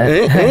চল।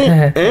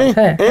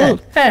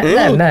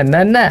 না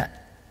না না।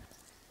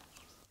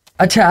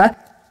 আচ্ছা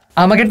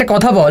আমাকে একটা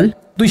কথা বল,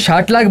 তুই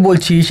 60 লাখ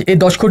বলছিস, এই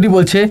 10 কোটি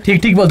বলছে, ঠিক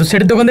ঠিক বল তো,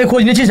 সেটার দোকান থেকে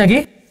খোঁজ নিয়েছিস নাকি?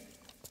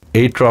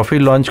 এই ট্রফি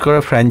লঞ্চ করা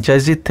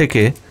ফ্র্যাঞ্চাইজির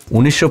থেকে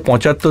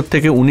 1975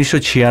 থেকে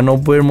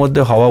 1996 এর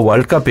মধ্যে হওয়া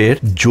ওয়ার্ল্ড কাপের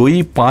জয়ী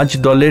 5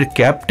 দলের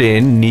ক্যাপ্টেন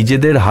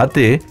নিজেদের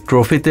হাতে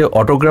ট্রফিতে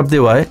অটোগ্রাফ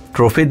দেওয়ায়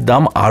ট্রফির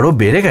দাম আরো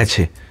বেড়ে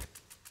গেছে।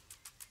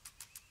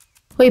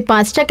 ওই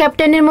 5টা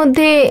ক্যাপ্টেনের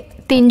মধ্যে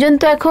 3 জন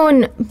তো এখন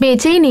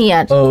বেঁচেই নেই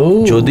আর।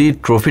 যদি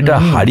ট্রফিটা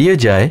হারিয়ে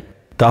যায়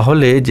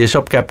তাহলে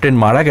যেসব ক্যাপ্টেন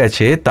মারা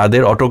গেছে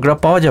তাদের অটোগ্রাফ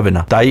পাওয়া যাবে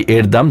না, তাই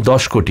এর দাম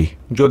 10 কোটি।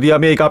 যদি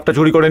আমি এই কাপটা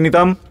চুরি করে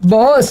নিতাম?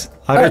 বস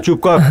আরে চুপ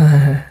কর।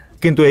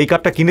 কিন্তু এই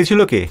কাপটা কিনেছিল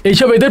কে?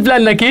 এইসব এদের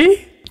প্ল্যান নাকি?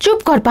 চুপ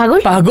কর পাগল।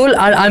 পাগল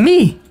আর আমি?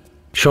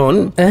 শোন,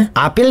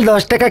 আপেল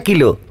 10 টাকা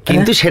কিলো,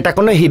 কিন্তু সেটা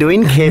কোনো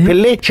হিরোইন খেয়ে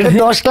ফেললে সেটা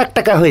 10 লাখ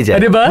টাকা হয়ে যায়।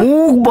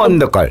 মুখ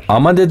বন্ধ কর।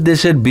 আমাদের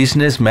দেশের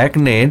বিজনেস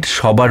ম্যাগনেট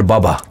সবার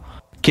বাবা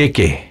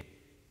কে,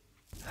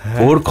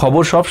 ওর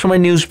খবর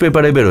সবসময় নিউজ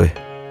পেপারে বেরোয়।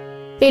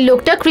 এই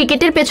লোকটা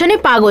ক্রিকেটের পেছনে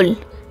পাগল।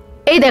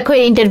 এই দেখো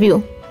এই ইন্টারভিউ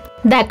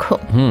দেখো।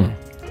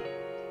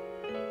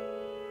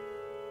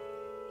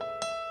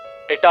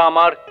 এটা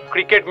আমার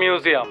ক্রিকেট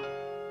মিউজিয়াম।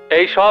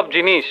 এই সব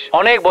জিনিস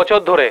অনেক বছর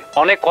ধরে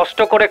অনেক কষ্ট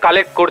করে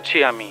কালেক্ট করছি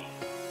আমি।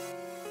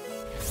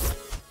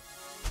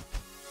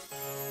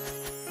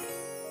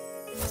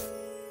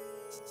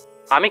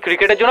 আমি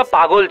ক্রিকেটের জন্য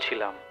পাগল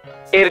ছিলাম,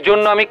 এর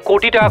জন্য আমি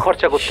কোটি টাকা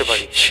খরচা করতে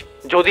পারি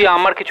যদি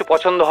আমার কিছু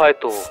পছন্দ হয়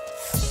তো।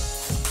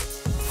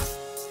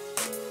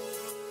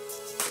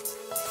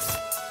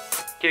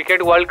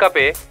 ক্রিকেট ওয়ার্ল্ড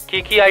কাপে কি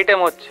কি আইটেম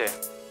হচ্ছে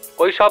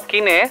ওই সব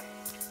কিনে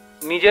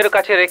নিজের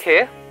কাছে রেখে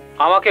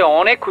আমাকে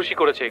অনেক খুশি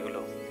করেছে এগুলো।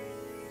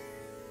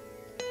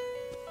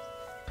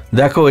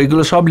 দেখো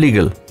এগুলো সব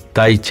লিগ্যাল,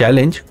 তাই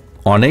চ্যালেঞ্জ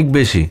অনেক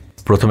বেশি।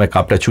 প্রথমে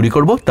কাপটা চুরি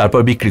করব, তারপর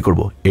বিক্রি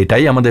করব,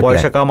 এটাই আমাদের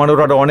পয়সা কামানোর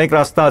আর অনেক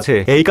রাস্তা আছে,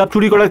 এই কাপ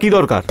চুরি করার কি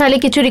দরকার? তাহলে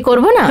কি চুরি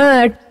করবো না?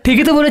 হ্যাঁ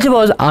ঠিকই তো বলেছে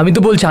বস, আমি তো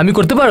বলছি আমি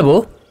করতে পারবো।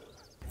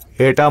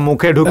 এটা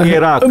মুখে ঢুকিয়ে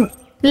রাখ।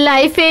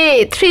 লাইফে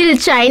থ্রিল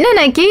চাই না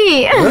নাকি?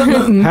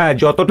 হ্যাঁ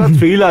যতটা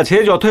থ্রিল আছে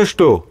যথেষ্ট।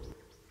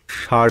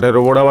 শার্টের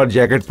ওপর আবার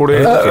জ্যাকেট পরে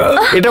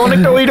এটা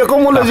অনেকটা ওই রকম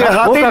হলো যে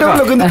হাতে এটা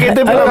হলো কিন্তু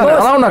কেটে পেলাম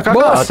না।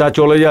 আচ্ছা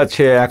চলে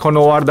যাচ্ছে, এখন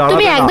ও আর দাঁড়াবে না।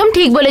 তুমি একদম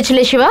ঠিক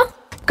বলেছিলে শিবা,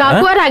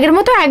 কাকু আর আগের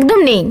মতো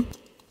একদম নেই।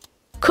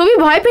 খুবই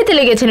ভয় পেতে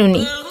লেগেছেন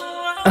উনি।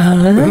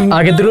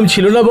 আগের তো রুম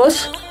ছিল না বস।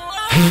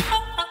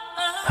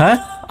 হ্যাঁ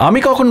আমি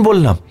কখন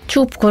বললাম?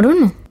 চুপ করো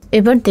না,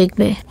 এবার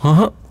দেখবে।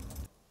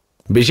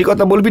 বেশি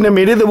কথা বলবি না,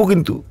 মেরে দেবো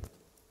কিন্তু।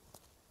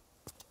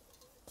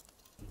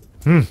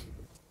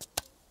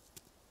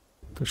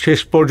 শেষ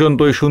পর্যন্ত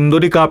ওই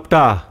সুন্দরী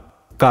কাপটা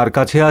কার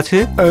কাছে আছে?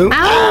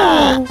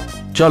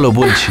 চলো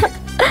বলছি।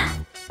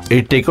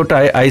 এই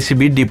টেকোটায়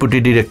আইসিবির ডেপুটি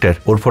ডিরেক্টর,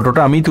 ওর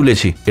ফটোটা আমি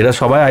তুলেছি। এরা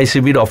সবাই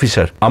আইসিবির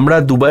অফিসার। আমরা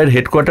দুবাইয়ের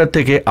হেডকোয়ার্টার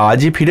থেকে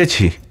আজই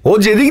ফিরেছি। ও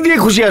যেদিক দিয়ে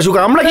খুশি আসুক,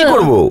 আমরা কি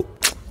করব?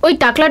 ওই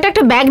টাকলাটা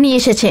একটা ব্যাগ নিয়ে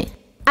এসেছে,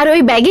 আর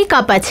ওই ব্যাগে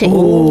কাপ আছে।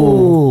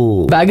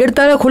 ব্যাগের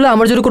তারা খোলা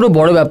আমার জন্য কোনো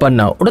বড় ব্যাপার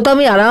না, ওটা তো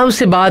আমি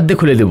আরামসে বাদ দিয়ে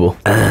খুলে দেবো।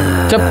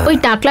 ওই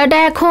টাকলাটা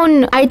এখন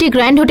আইটি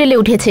গ্র্যান্ড হোটেলে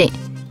উঠেছে।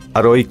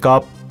 আর ওই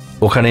কাপ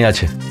ওখানেই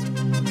আছে।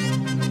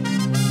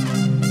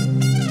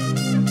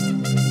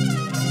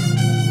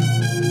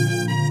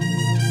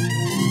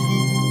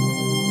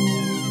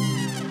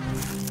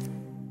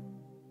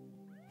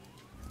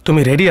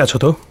 তুমি রেডি আছো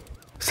তো?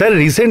 স্যার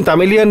রিসেন্ট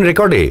তামিলিয়ান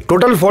রেকর্ডে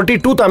টোটাল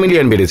 42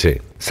 তামিলিয়ান বেড়েছে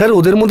স্যার।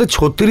 ওদের মধ্যে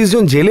 36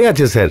 জন জেলে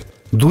আছে স্যার,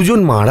 2 জন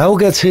মারাও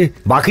গেছে।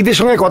 বাকিদের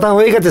সঙ্গে কথা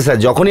হয়ে গেছে স্যার,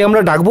 যখনই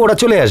আমরা ডাকবো ওরা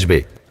চলে আসবে।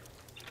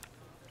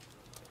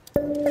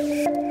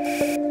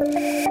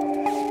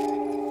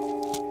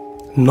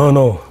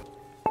 নো,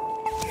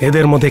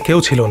 এদের মধ্যে কেউ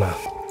ছিল না।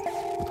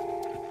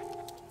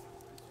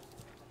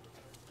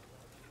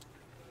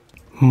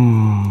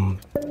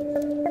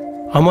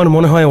 আমার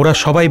মনে হয় ওরা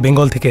সবাই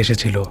বেঙ্গল থেকে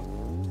এসেছিল।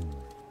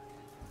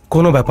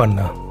 কোনো ব্যাপার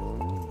না,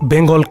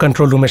 বেঙ্গল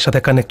কন্ট্রোল রুমের সাথে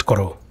কানেক্ট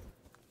করো।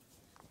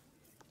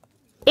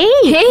 এই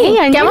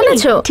কেমন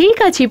আছো? ঠিক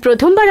আছি।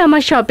 প্রথমবার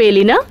আমার শপে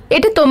এলি না?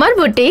 এটা তোমার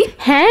বটে?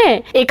 হ্যাঁ,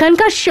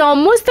 এখানকার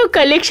সমস্ত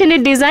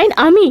কালেকশনের ডিজাইন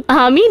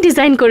আমি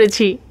ডিজাইন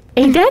করেছি।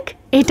 এই দেখ,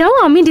 এটাও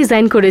আমি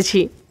ডিজাইন করেছি।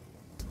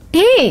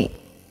 এই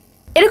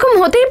এরকম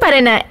হতেই পারে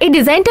না, এই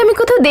ডিজাইনটা আমি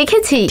কোথাও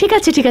দেখেছি। ঠিক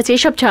আছে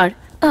এসব ছাড়।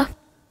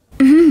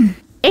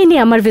 এই নে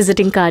আমার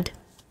ভিজিটিং কার্ড।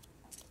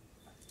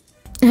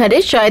 আরে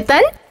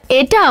শয়তান,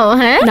 এটাও?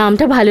 হ্যাঁ,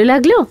 নামটা ভালো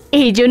লাগলো,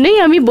 এই জন্যই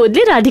আমি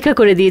বদলে রাধিকা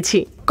করে দিয়েছি।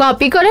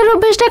 কপি করার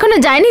অভ্যাসটা এখনো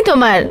যায়নি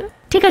তোমার।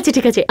 ঠিক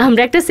আছে,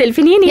 আমরা একটা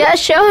সেলফি নিয়ে নিই।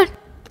 শিওর।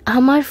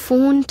 আমার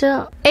ফোনটা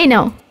এই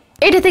নাও,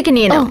 এটা থেকে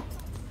নিয়ে নাও।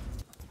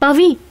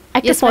 পাভি,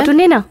 একটা ফটো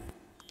নে না।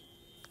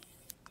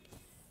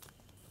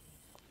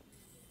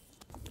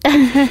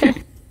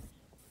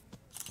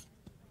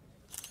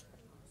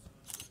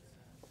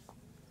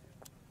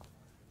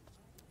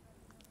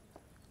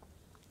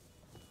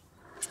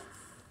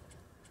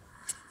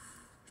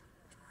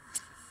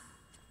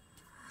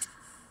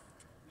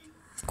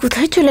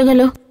 কোথায় চলে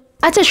গেল?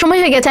 আচ্ছা সময়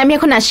হয়ে গেছে, আমি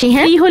এখন আসি।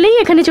 হ্যাঁ, এই হলেই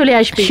এখানে চলে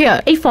আসবি।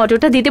 এই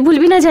ফটোটা দিতে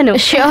ভুলবি না যেন।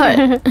 Sure.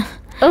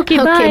 Okay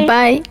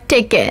bye,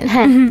 take care.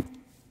 হ্যাঁ,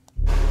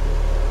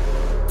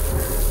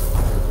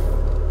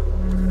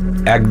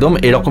 একদম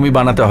এরকমই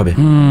বানাতে হবে,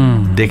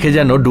 দেখে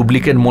যেন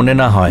ডুপ্লিকেট মনে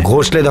না হয়।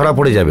 ঘষলে ধরা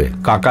পড়ে যাবে।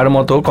 কাকার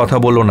মতো কথা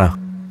বলো না।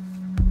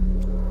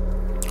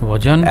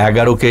 ওজন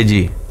 11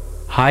 কেজি,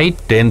 হাইট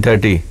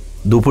 10-30,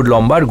 2 ফুট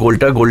লম্বা, আর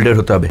গোলটা গোল্ডের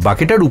হতে হবে,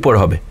 বাকিটার উপর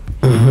হবে।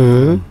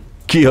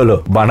 কি হলো,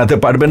 বানাতে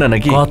পারবে না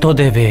নাকি? কত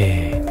দেবে?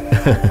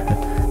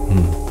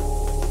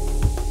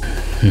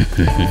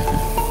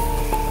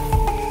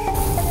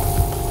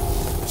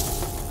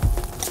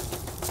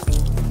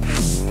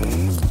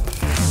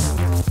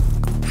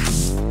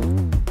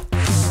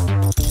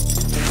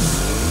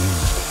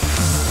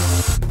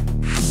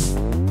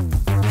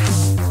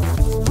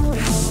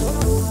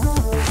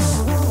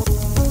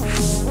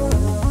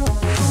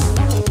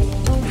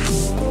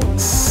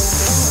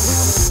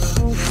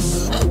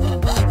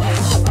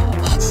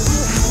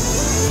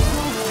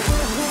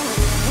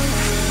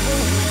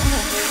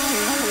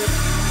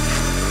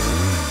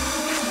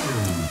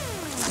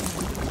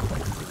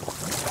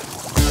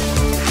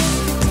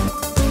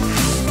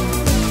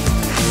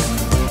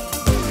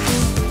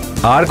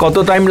 আর কত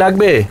টাইম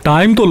লাগবে?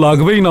 টাইম তো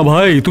লাগবেই না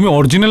ভাই, তুমি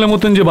অরিজিনালের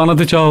মতন যে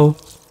বানাতে চাও।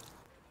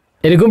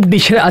 এরকম টি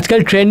শার্ট আজকাল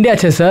ট্রেন্ডে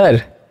আছে স্যার।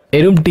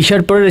 এরকম টি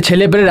শার্ট পরে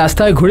ছেলে পেলে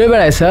রাস্তায় ঘুরে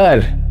বেড়ায় স্যার।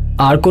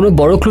 আর কোনো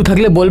বড় ক্লু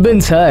থাকলে বলবেন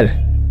স্যার।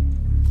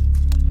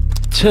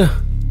 আচ্ছা,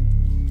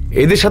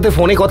 এদের সাথে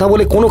ফোনে কথা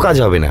বলে কোনো কাজ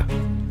হবে না।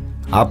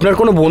 আপনার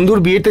কোনো বন্ধুর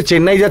বিয়েতে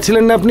চেন্নাই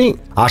যাচ্ছিলেন না আপনি?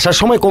 আসার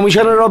সময়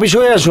কমিশনার অফিস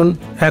হয়ে আসুন।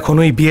 এখন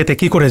ওই বিয়েতে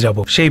কি করে যাব?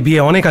 সেই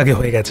বিয়ে অনেক আগে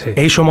হয়ে গেছে।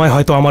 এই সময়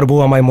হয়তো আমার বউ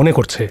আমায় মনে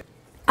করছে।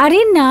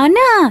 আরে না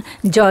না,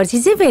 George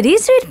is a very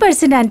sweet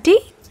person aunty,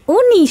 ও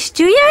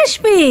নিশ্চয়ই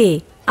আসবে।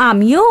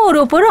 আমিও ওর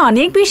ওপর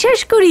অনেক বিশ্বাস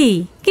করি,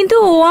 কিন্তু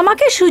ও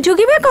আমাকে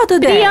সুযোগই বা কত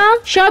দেয়। প্রিয়া,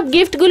 সব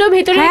গিফট গুলো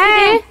ভেতরে রেখে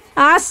দে।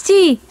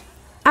 আসছি,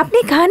 আপনি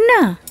খান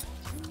না।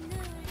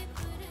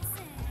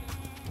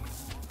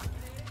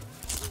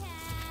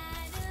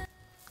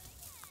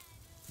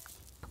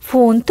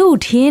 ফোন তো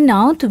উঠিয়ে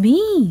নাও তুমি।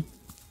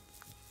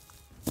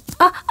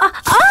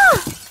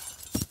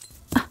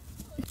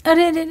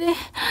 আরে রে রে।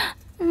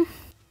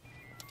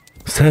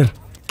 স্যার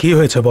কি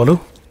হয়েছে বলো?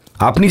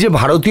 আপনি যে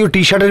ভারতীয়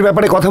টি শার্টের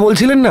ব্যাপারে কথা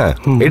বলছিলেন না,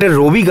 এটা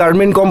রবি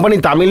গার্মেন্ট কোম্পানি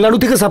তামিলনাড়ু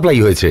থেকে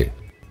সাপ্লাই হয়েছে।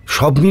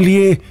 সব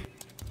মিলিয়ে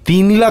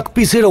 3 লাখ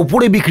পিসের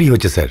ওপরে বিক্রি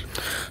হয়েছে স্যার।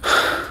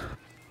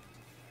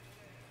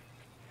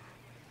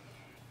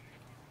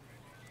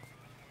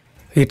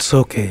 ইটস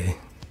ওকে,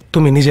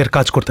 তুমি নিজের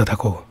কাজ করতে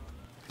থাকো।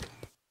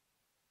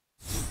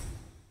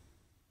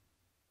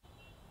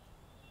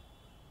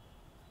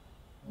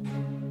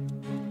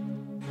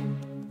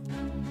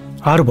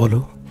 আর বলো,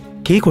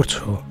 কি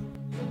করছো?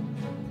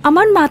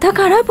 আমার মাথা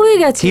খারাপ হয়ে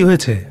গেছে। কি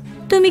হয়েছে?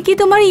 তুমি কি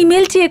তোমার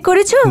ইমেল চেক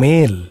করেছো?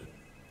 মেল?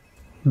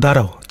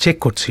 দাঁড়াও, চেক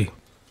করছি।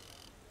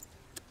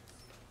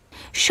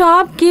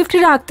 সব গিফট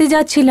রাখতে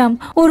যাচ্ছিলাম,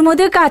 ওর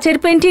মধ্যে কাচের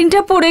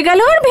পেন্টিংটা পড়ে গেল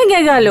আর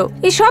ভেঙে গেল।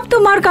 এসব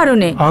তোমার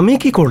কারণে। আমি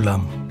কি করলাম?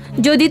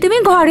 যদি তুমি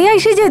ঘরে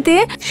এসে যেতে,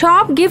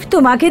 সব গিফট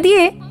তোমাকে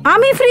দিয়ে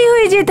আমি ফ্রি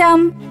হয়ে যেতাম।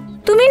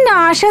 তুমি না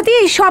আসাতে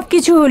এই সব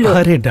কিছু হলো।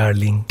 আরে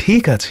ডার্লিং,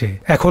 ঠিক আছে,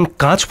 এখন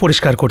কাঁচ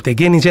পরিষ্কার করতে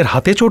গিয়ে নিজের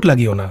হাতে চোট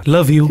লাগিও না।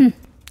 Love you.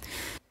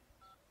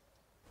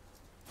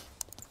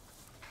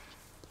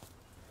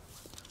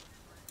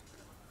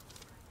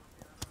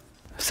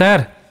 Sir,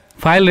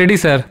 file ready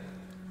sir.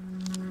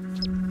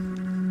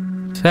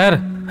 Sir.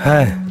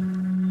 হ্যাঁ,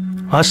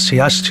 আসছি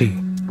আসছি।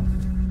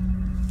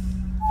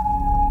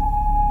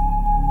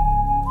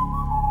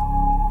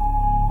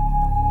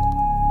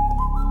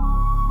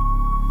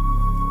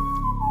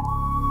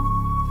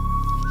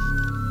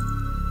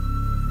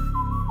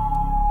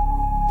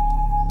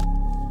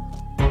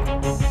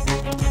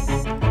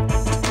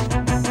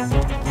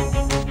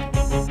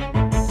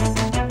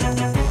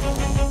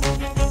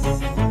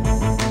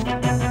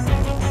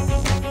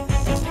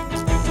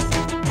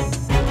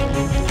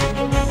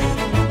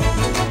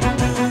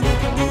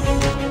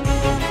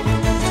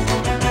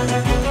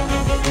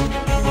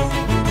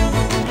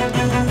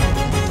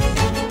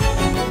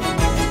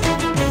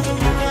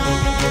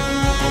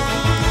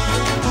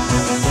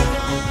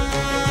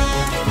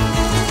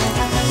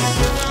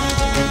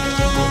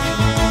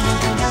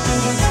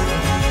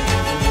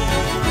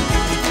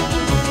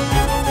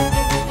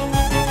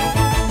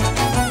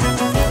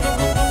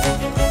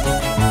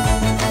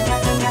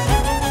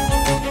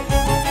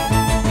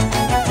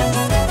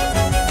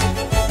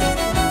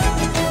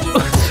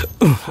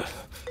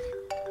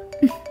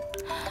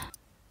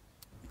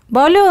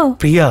 বলো।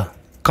 প্রিয়া,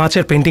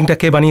 কাঁচের পেন্টিংটা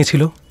কে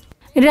বানিয়েছিল?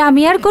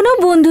 রামিয়ার কোনো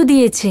বন্ধু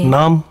দিয়েছে।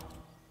 নাম?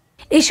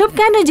 এসব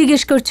কেন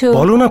জিজ্ঞেস করছো?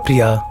 বলো না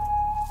প্রিয়া।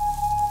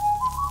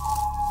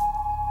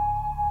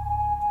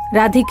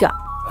 রাধিকা।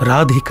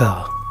 রাধিকা?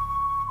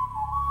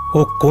 ও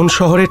কোন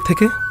শহরের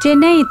থেকে?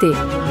 চেন্নাইতে।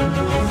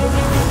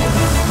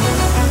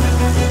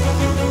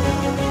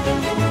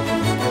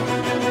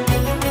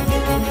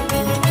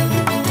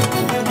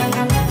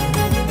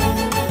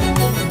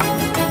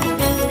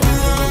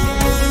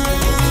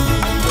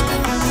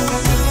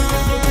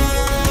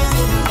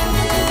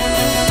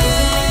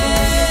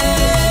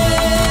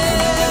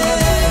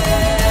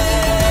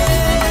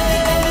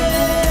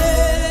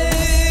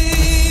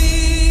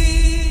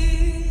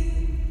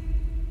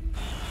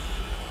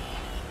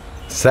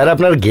 স্যার,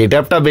 আপনার গেট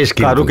আপটা বেশ।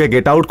 কারুকে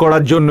গেট আউট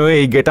করার জন্য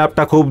এই গেট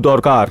আপটা খুব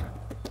দরকার।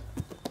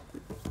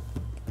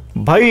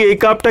 ভাই, এই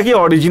কাপটা কি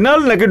অরিজিনাল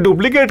নাকি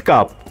ডুপ্লিকেট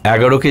কাপ?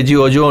 11 কেজি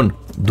ওজন,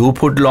 2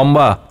 ফুট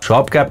লম্বা,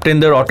 সব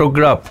ক্যাপ্টেনদের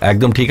অটোগ্রাফ।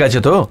 একদম ঠিক আছে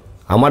তো?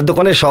 আমার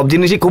দোকানে সব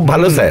জিনিসই খুব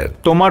ভালো স্যার।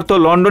 তোমার তো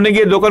লন্ডনে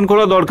গিয়ে দোকান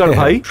খোলা দরকার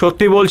ভাই।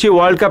 সত্যি বলছি,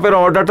 ওয়ার্ল্ড কাপের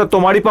অর্ডারটা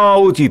তোমারই পাওয়া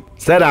উচিত।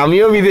 স্যার,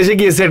 আমিও বিদেশে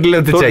গিয়ে সেটেল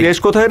হতে চাই। দেশ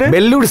কোথায় রে?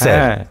 বেল্লুর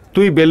স্যার।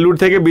 তুই বেল্লুর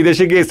থেকে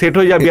বিদেশে গিয়ে সেট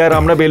হয়ে যাবি, আর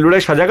আমরা বেল্লুরে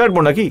সাজা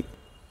কাটবো নাকি?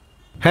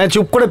 হ্যাঁ,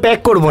 চুপ করে প্যাক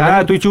করবো না?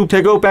 হ্যাঁ, তুই চুপ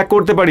থেকেও প্যাক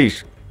করতে পারিস।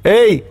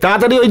 এই,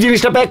 তাড়াতাড়ি ওই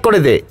জিনিসটা প্যাক করে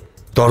দে।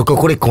 তর্ক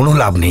করে কোনো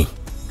লাভ নেই।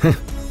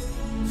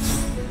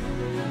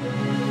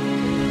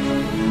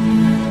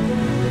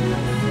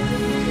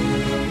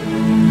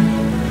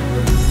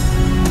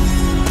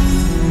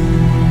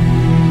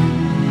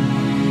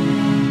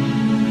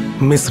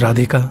 মিস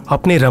রাধিকা,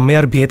 আপনি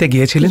রম্যার বিয়েতে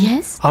গিয়েছিলেন।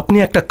 আপনি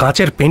একটা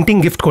কাঁচের পেন্টিং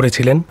গিফট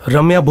করেছিলেন।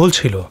 রম্যা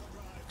বলছিল,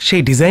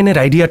 সেই ডিজাইনের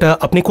আইডিয়াটা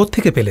আপনি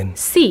কোত্থেকে পেলেন?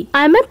 C,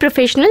 I M a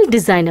professional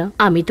designer.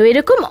 আমি তো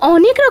এরকম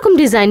অনেক রকম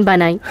ডিজাইন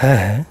বানাই।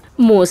 হ্যাঁ,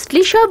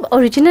 মোস্টলি সব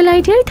অরিজিনাল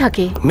আইডিয়াই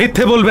থাকে।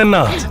 মিথ্যে বলবেন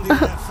না।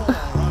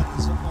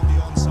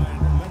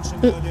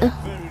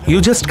 You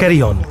just carry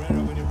on.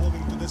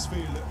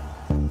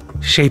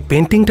 সেই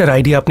পেন্টিংটার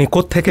আইডিয়া আপনি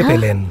কোত্থেকে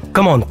পেলেন?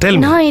 Come on, tell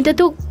me. না, এটা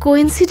তো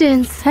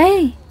কোইন্সিডেন্স।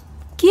 হ্যাঁ,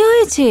 কি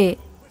হয়েছে?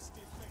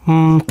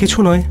 কিছু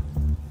নয়,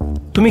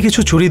 তুমি কিছু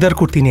চুড়িদার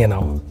কুর্তি নিয়ে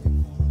নাও।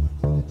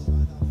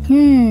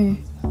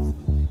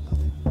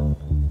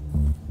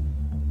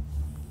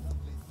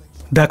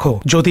 দেখো,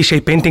 যদি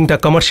সেই পেন্টিংটা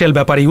কমার্শিয়াল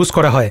ব্যাপারে ইউজ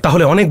করা হয়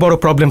তাহলে অনেক বড়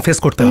প্রবলেম ফেস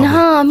করতে হবে। না,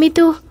 আমি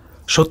তো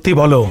সত্যি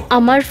বলো।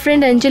 আমার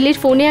ফ্রেন্ড অঞ্জলির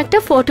ফোনে একটা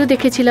ফটো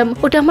দেখেছিলাম,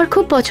 ওটা আমার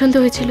খুব পছন্দ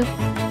হয়েছিল,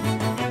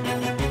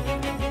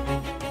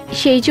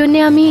 সেই জন্য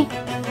আমি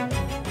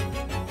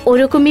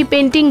ওরকমই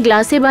পেন্টিং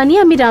গ্লাসে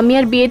বানিয়ে আমি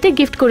রামিয়ার বিয়েতে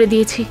গিফট করে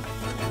দিয়েছি।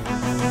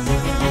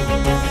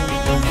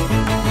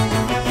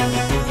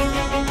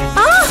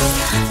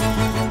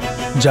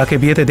 যাকে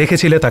বিয়েতে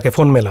দেখেছিলে তাকে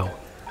ফোন মেলাও।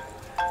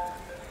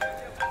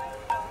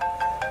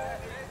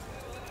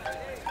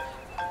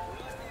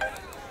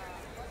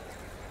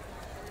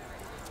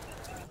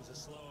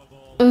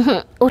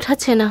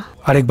 ওঠাচ্ছে না।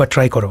 আরেকবার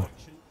ট্রাই করো।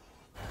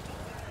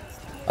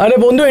 আরে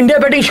বন্ধু, ইন্ডিয়া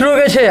ব্যাটিং শুরু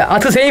হয়ে গেছে,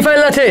 আজকে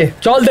সেমিফাইনাল আছে,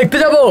 চল দেখতে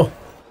যাবো।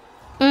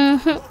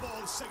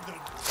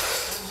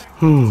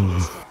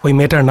 ওই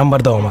মেয়েটার নাম্বার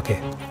দাও আমাকে।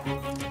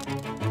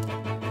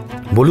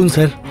 বলুন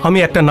স্যার। আমি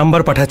একটা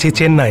নাম্বার পাঠাচ্ছি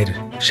চেন্নাইয়ের,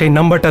 সেই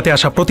নাম্বারটাতে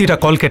আসা প্রতিটা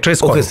কলকে ট্রেস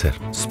করো। Okay sir.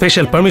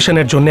 স্পেশাল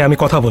পারমিশনের জন্য আমি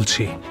কথা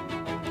বলছি।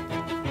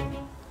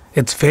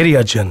 It's very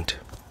urgent.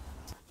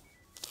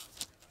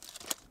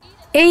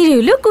 এই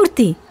রইল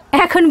কুর্তি,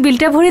 এখন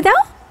বিলটা ভরে দাও।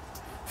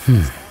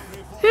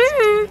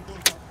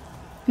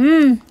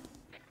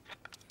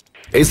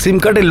 এই সিম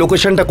কার্ডের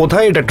লোকেশনটা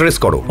কোথায় এটা ট্রেস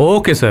করো।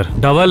 Okay sir.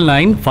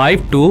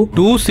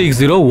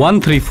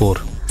 9952260134।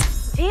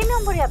 যে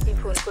নম্বরে আপনি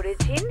ফোন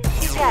করেছেন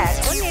সেটা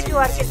এখন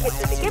নেটওয়ার্কের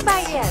ক্ষেত্র থেকে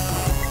বাইরে আছে।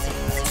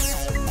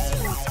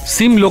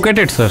 সিম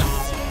লোকেটেড স্যার।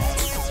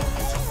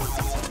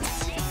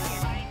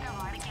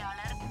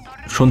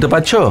 শুনতে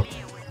পাচ্ছ?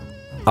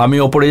 আমি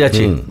ওপরে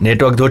যাচ্ছি,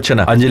 নেটওয়ার্ক ধরছে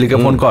না। অঞ্জলিকে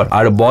ফোন কর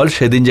আর বল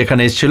সেদিন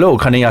যেখানে এসেছিল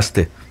ওখানেই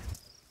আসতে।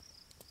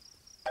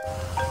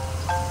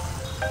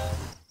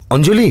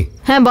 অঞ্জলি।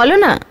 হ্যাঁ বলো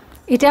না।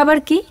 এটা আবার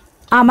কি?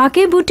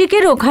 আমাকে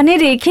বুটিকের ওখানে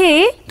রেখে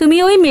তুমি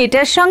ওই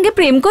মেয়েটার সঙ্গে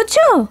প্রেম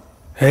করছো?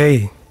 এই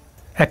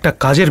একটা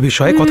কাজের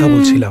বিষয়ে কথা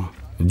বলছিলাম।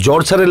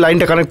 জর্জ স্যারের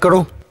লাইনটা কানেক্ট করো।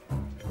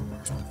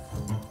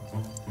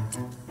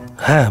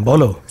 হ্যাঁ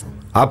বলো।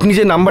 আপনি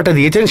যে নাম্বারটা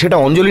দিয়েছেন সেটা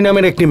অঞ্জলি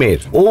নামের একটি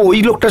মেয়ের, ও ওই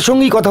লোকটার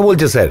সঙ্গেই কথা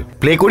বলছে স্যার।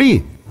 প্লে করি?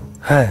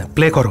 হ্যাঁ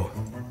প্লে করো।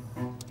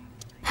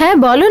 হ্যাঁ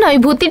বলো না, ওই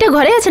ভূতিটা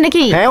ঘরে আছে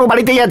নাকি? হ্যাঁ ও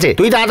বাড়িতেই আছে,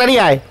 তুই তাড়াতাড়ি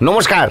আয়।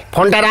 নমস্কার,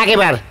 ফোনটা রাখ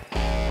এবার।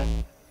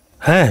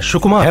 হ্যাঁ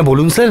সুকুমার। হ্যাঁ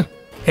বলুন স্যার।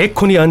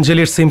 এক্ষুনি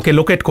অঞ্জলির সিমকে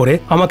লোকেট করে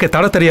আমাকে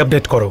তাড়াতাড়ি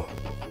আপডেট করো।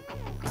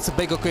 It's a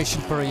big occasion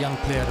for a young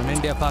player. An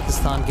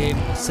India-Pakistan game,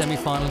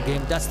 semi-final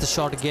game. That's the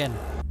shot again.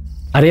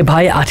 আরে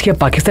ভাই, আজকে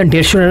পাকিস্তান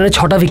 150 রানে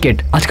 6টা উইকেট।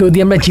 আজকে যদি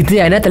আমরা জিতে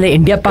যাই না তাহলে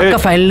ইন্ডিয়া পাক্কা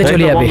ফাইনালে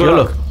চলে যাবে।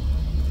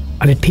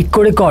 আরে ঠিক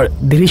করে কর,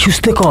 ধীরে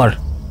সুস্থে কর।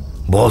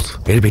 বস,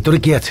 এর ভিতরে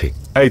কি আছে?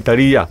 এই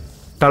তাড়িয়া,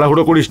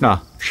 তাড়াহুড়ো করিস না।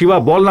 শিবা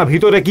বল না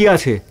ভিতরে কি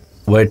আছে।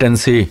 Wait and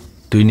C.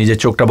 তুই নিজের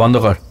চোখটা বন্ধ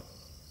কর।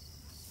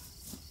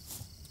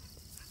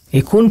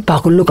 এই কোন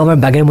পাগল লোক আমার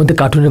ব্যাগের মধ্যে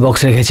কার্টুনের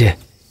বক্স রেখেছে?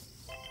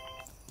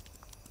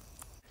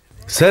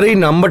 স্যার এই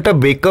নাম্বারটা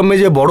বেককামে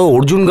যে বড়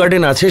অর্জুন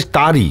গার্ডেন আছে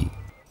তারই।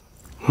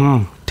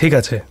 ঠিক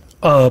আছে।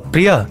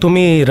 প্রিয়া,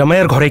 তুমি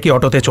রমায়ের ঘরে কি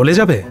অটোতে চলে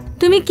যাবে?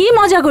 তুমি কি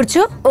মজা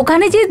করছো?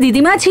 ওখানে যে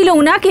দিদিমা ছিল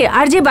উনাকে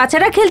আর যে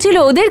বাচ্চারা খেলছিল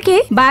ওদেরকে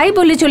বাই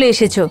বলে চলে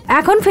এসেছো।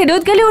 এখন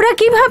ফেরত গেলে ওরা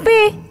কি ভাববে?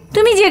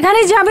 তুমি যেখানে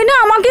যাবে না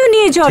আমাকেও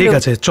নিয়ে চলো। ঠিক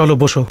আছে, চলো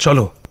বসো,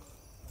 চলো।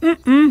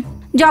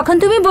 যখন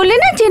তুমি বললে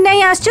না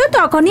চেন্নাই আসছো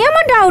তখনই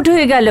আমার ডাউট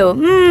হয়ে গেল।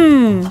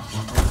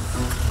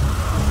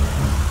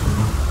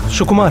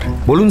 সুকুমার।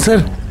 বলুন স্যার।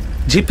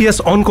 জিপিএস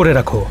অন করে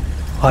রাখো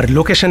আর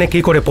লোকেশনে কি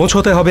করে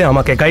পৌঁছতে হবে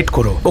আমাকে গাইড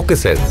করো। Okay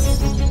sir.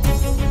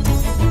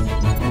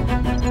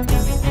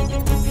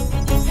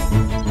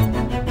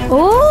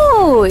 ও,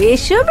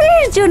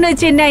 এসবের জন্য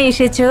চেন্নাই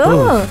এসেছো?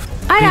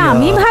 আর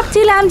আমি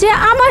ভাবছিলাম যে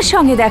আমার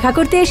সঙ্গে দেখা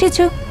করতে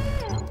এসেছো।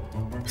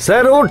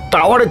 স্যার ও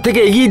টাওয়ারের থেকে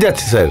এগিয়ে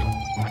যাচ্ছে স্যার।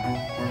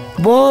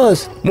 বস,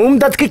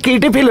 মুমতাজকে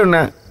কেটে ফেলো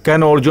না।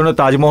 কেন, ওর জন্য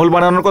তাজমহল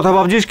বানানোর কথা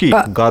ভাবছিস কি?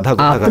 গাধা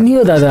কোথাকার।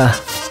 আপনিও দাদা।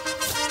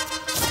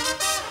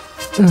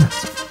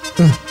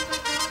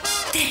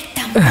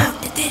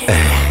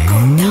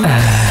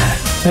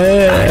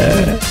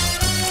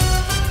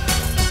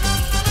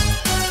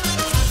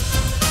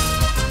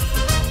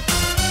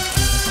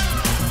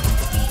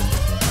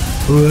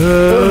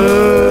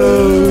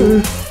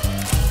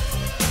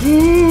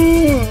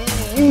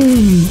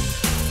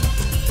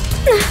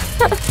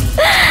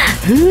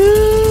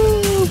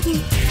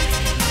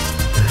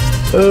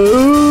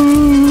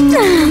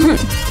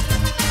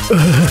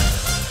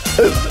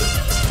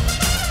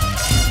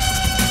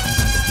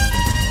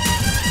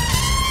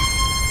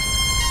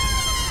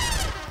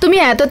 তুমি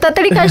এত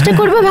তাড়াতাড়ি কাজটা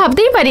করবে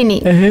ভাবতেই পারিনি।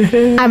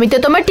 আমি তো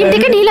তোমার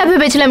টিমটাকে ঢিলা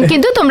ভেবেছিলাম,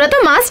 কিন্তু তোমরা তো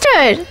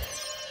মাস্টার।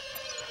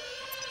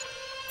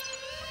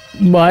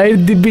 মায়ের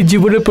দিব্যি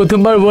জীবনে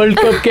প্রথমবার ওয়ার্ল্ড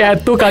কাপকে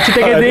এত কাছে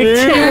থেকে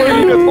দেখছি।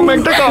 এরকম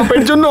একটা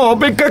কাপের জন্য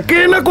অপেক্ষা কে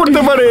না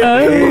করতে পারে?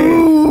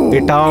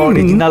 এটা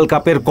অরিজিনাল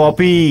কাপের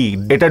কপি,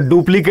 এটা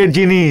ডুপ্লিকেট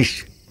জিনিস।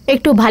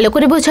 একটু ভালো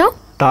করে বোঝাও।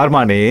 তার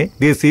মানে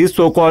this is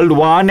so called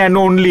one and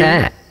only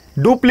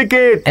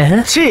duplicate.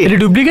 এটা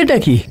ডুপ্লিকেটটা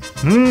কি?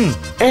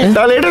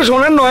 তাহলে এটা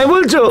সোনার নয়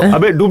বলছো?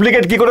 আবে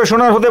ডুপ্লিকেট কি করে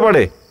সোনার হতে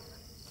পারে?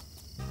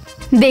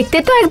 দেখতে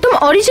তো একদম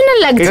অরিজিনাল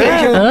লাগছে।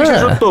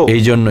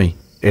 এই জন্যই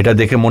এটা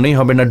দেখে মনেই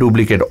হবে না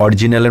ডুপ্লিকেট,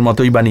 অরিজিনালের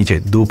মতোই বানিয়েছে।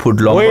 2 ফুট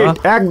লম্বা,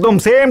 একদম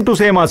সেম টু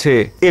সেম আছে।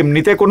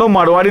 এমনিতে কোনো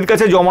মারোয়ারির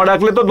কাছে জমা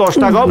রাখলে তো 10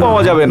 টাকাও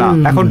পাওয়া যাবে না।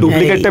 এখন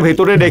ডুপ্লিকেটটা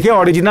ভেতরে রেখে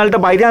অরিজিনালটা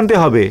বাইরে আনতে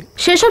হবে।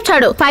 সেসব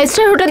ছাড়ো, 5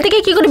 স্টার হোটেল থেকে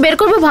কি করে বের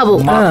করবে ভাবো।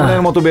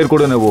 মাখনের মতো বের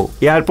করে নেব।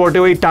 এয়ারপোর্টে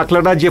ওই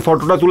টাকলাটা যে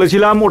ফটোটা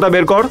তুলেছিলাম ওটা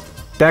বের কর।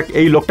 দেখ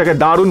এই লোকটাকে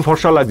দারুণ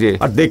ফর্সা লাগছে,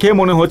 আর দেখে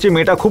মনে হচ্ছে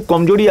মেয়েটা খুব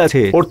কমজোরি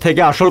আছে। ওর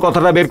থেকে আসল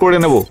কথাটা বের করে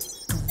নেব।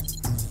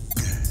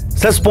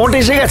 স্যার স্পট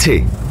এসে গেছে।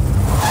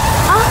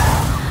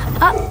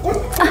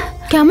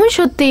 কেমন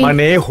সত্যি?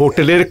 মানে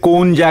হোটেলের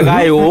কোন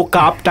জায়গায় ও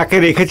কাপটাকে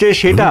রেখেছে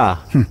সেটা।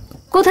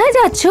 কোথায়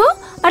যাচ্ছ?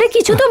 আরে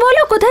কিছু তো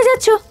বলো, কোথায়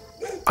যাচ্ছ?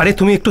 আরে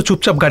তুমি একটু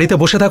চুপচাপ গাড়িতে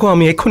বসে থাকো,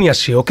 আমি এক্ষুনি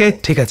আসছি। ওকে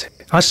ঠিক আছে,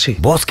 আসছি।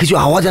 বস কিছু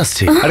আওয়াজ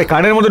আসছে। আরে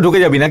কানের মধ্যে ঢুকে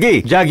যাবি নাকি?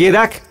 যা গিয়ে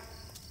দেখ।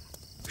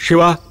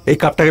 শিবা এই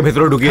কাপটাকে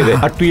ভেতরে ঢুকিয়ে দে,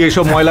 আর তুই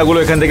এইসব ময়লাগুলো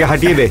এখান থেকে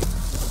হাটিয়ে দে।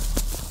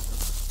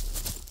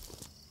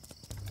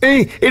 এই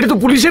এটা তো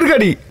পুলিশের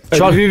গাড়ি।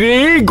 চল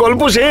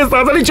গল্প শেষ,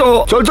 তাড়াতাড়ি চল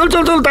চল চল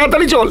চল চল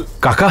তাড়াতাড়ি চল।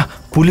 কাকা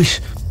পুলিশ।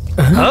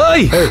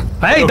 এই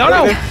এই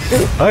দাঁড়াও।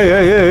 এই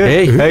এই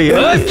এই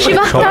এই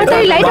শিবা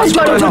তাড়াতাড়ি লাইট অফ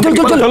করো।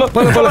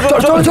 চলো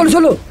চলো চলো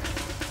চলো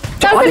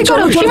তাড়াতাড়ি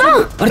করো শিবা।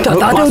 আরে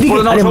তাড়াতাড়ি ওদিকে।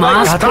 আরে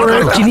মাস্ক পরে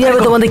চিনি যাবে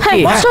তোমাদের কে?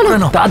 চলো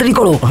তাড়াতাড়ি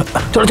করো।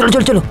 চলো চলো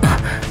চলো চলো।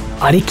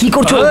 আরে কি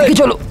করছো? ওদিকে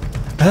চলো।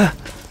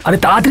 আরে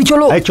তাড়াতাড়ি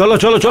চলো। এই চলো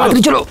চলো চলো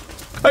তাড়াতাড়ি চলো।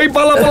 এই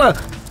পালা পালা।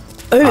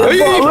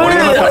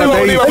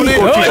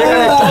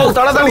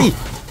 তাড়াতাড়ি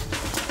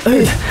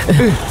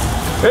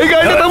এই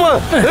গাড়িটা থামা।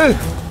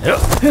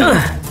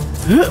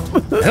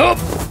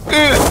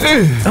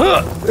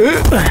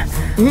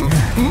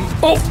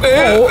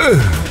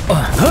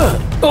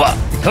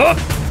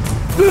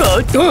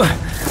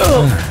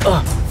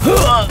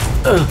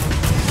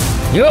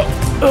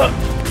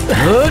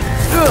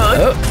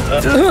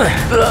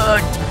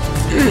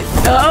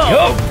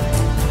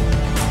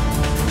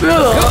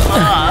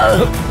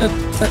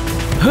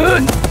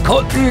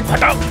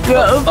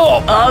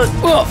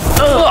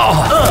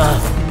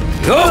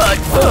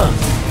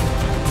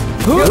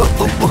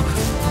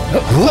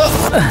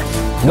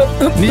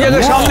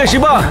 নিজেকে সামনে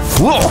শিবা।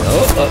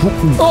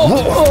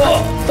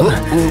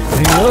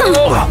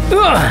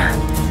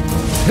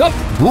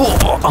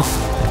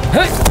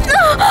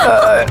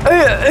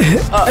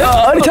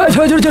 আরে চলো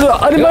চলো চলো।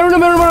 আরে মারো না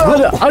মারো মারো।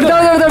 আরে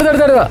দাঁড়া দাঁড়া দাঁড়া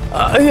দাঁড়া।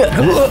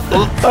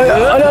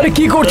 আরে আরে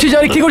কি করছিস?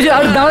 আরে কি করছিস?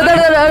 আরে দাঁড়া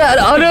দাঁড়া দাঁড়া।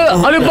 আরে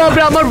আরে বাপ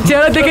রে, আমার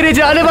চেহারা থেকে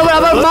নিয়েছে। আরে বাবা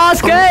আমার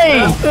মাস্ক।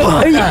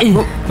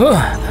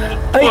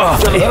 এই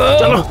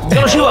চলো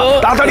চলো শিবা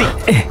তাড়াতাড়ি।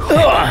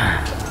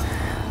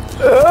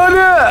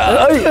 আরে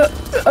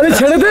আরে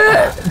ছেড়ে দে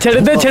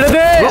ছেড়ে দে ছেড়ে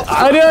দে।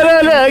 আরে আরে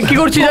আরে কি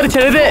করছিস? আরে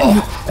ছেড়ে দে।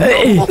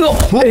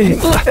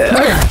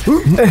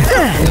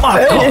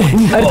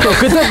 আরে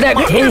তোকে তো দেখ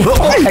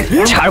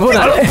ছাড়বো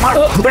না।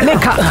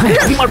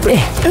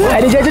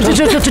 আরে চল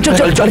চল চল চল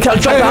চল চল চল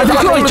চল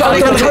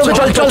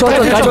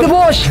গাড়িতে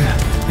বস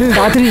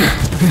তাড়াতাড়ি।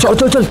 চল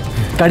চল চল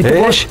গাড়িতে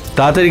বস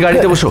তাড়াতাড়ি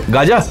গাড়িতে বসো।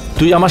 গাজা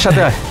তুই আমার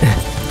সাথে আয়।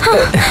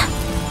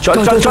 চল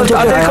চল চল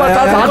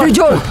তাড়াতাড়ি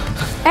চল।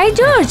 এই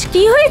জর্জ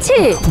কি হয়েছে?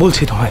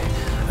 বলছি তোমায়।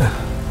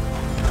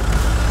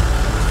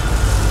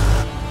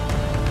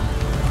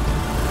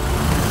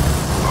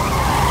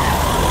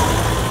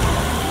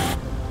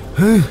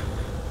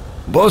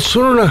 বস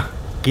শোনো না।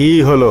 কি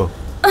হলো?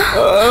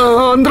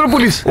 আন্ধ্র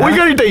পুলিশ ওই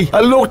গাড়িটাই,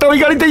 আর লোকটা ওই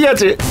গাড়িতেই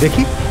আছে।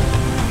 দেখি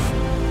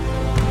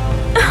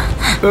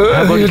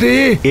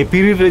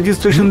এপির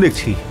রেজিস্ট্রেশন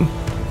দেখছি।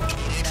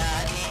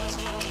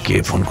 কে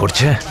ফোন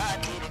করছে?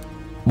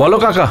 বলো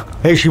কাকা।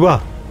 এই শিবা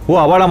ও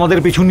আবার আমাদের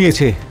পিছু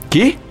নিয়েছে।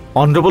 কি?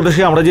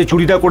 অন্ধ্রপ্রদেশে আমরা যে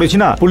চুরিটা করেছি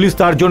না, পুলিশ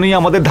তার জন্যই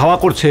আমাদের ধাওয়া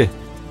করছে।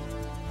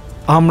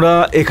 আমরা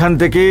এখান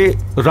থেকে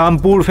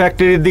রামপুর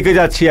ফ্যাক্টরির দিকে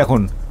যাচ্ছি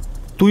এখন।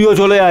 তুইও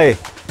চলে আয়।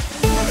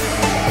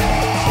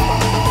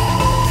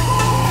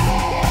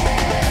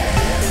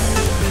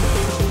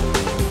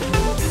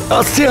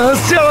 আসছে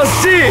আসছে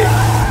আসছে।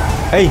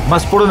 এই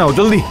মাস্ক পরে নাও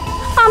জলদি।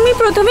 আমি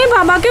প্রথমে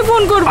বাবাকে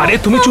ফোন করব। আরে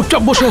তুমি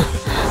চুপচাপ বসো।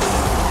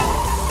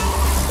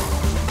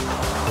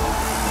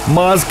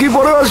 মাস্কই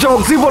পরো আর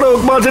সক্সই পরো,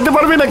 বাঁচাতে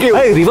পারবে না কেউ।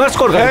 এই রিভার্স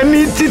কর। হ্যাঁ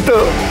নিশ্চিত।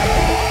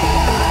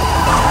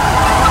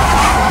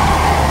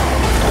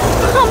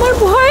 আমার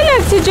ভয়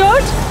লাগছে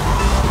জর্জ।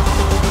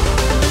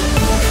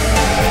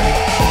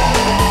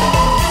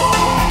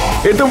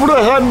 এ তো পুরো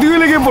হাত দিয়ে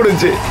লেগে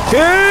পড়েছে।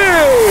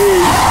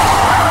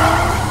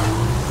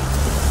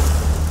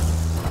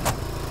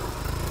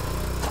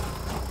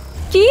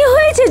 কি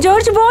হয়েছে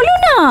জর্জ বলো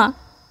না।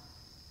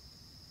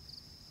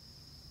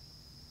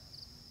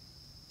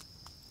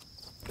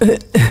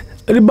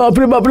 আরে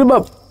বাপরে বাপরে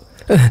বাপ,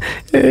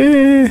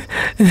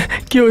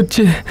 কি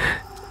হচ্ছে?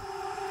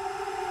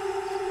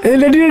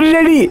 Ready ready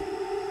ready.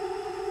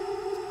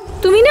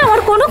 তুমি না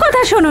আমার কোনো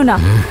কথা শোনো না।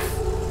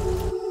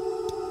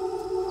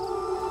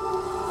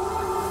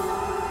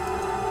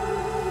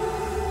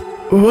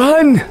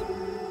 One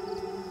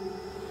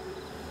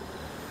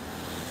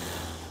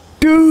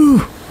two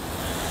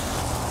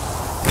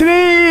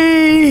three.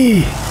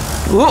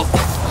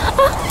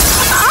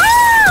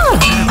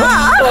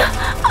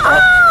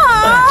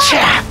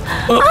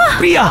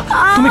 প্রিয়া,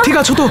 তুমি ঠিক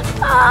আছো তো?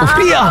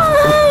 প্রিয়া,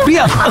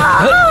 প্রিয়া,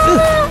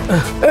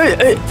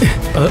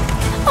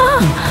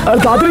 আর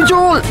তাড়াতাড়ি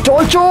চল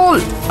চল চল,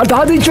 আর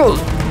তাড়াতাড়ি চল।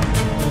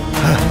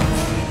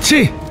 ছি,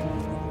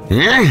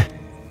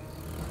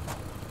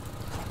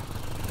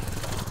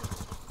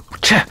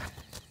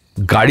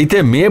 গাড়িতে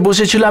মেয়ে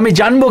বসেছিল, আমি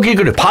জানবো কি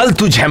করে?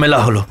 ফালতু ঝামেলা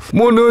হলো।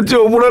 মনে হচ্ছে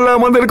ওপরওয়ালা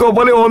আমাদের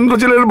কপালে অন্ধ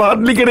ছেলের ভাত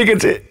লিখে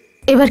রেখেছে।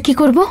 এবার কি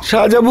করব?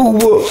 সাজা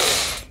ভুগবো।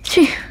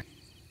 ছি,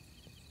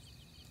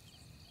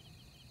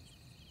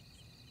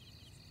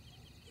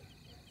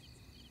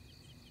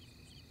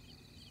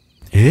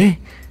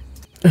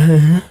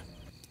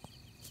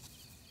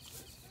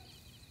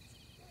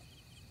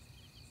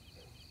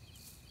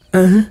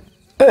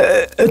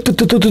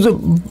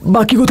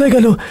 বাকি কোথায়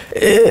গেল?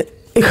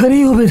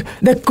 এখানেই হবে,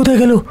 দেখ কোথায়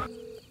গেল।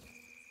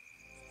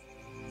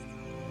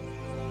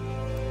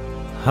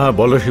 হ্যাঁ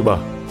বলো শিবা।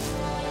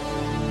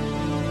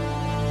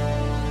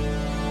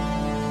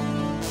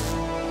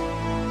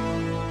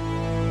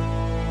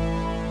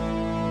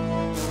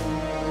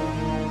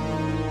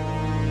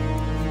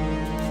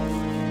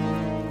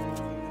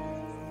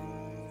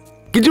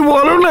 কিছু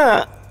বলো না।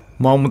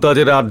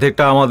 মমতাজের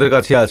অর্ধেকটা আমাদের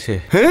কাছে আছে।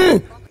 হ্যাঁ,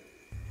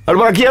 আর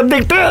বাকি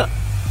অর্ধেকটা?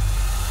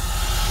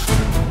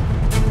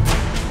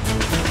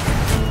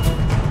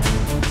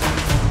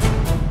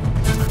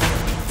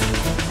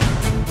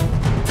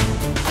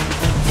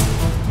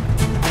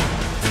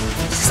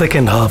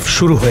 সেকেন্ড হাফ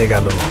শুরু হয়ে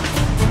গেল।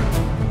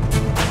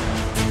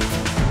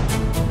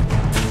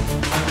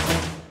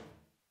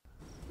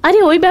 আরে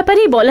ওই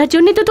ব্যাপারেই বলার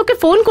জন্য তো তোকে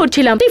ফোন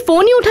করছিলাম, তুই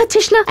ফোনই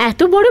উঠাচ্ছিস না।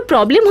 এত বড়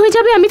প্রবলেম হয়ে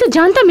যাবে আমি তো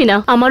জানতামই না।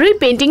 আমার ওই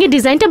পেন্টিং এর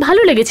ডিজাইনটা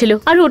ভালো লেগেছিল,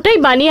 আর ওটাই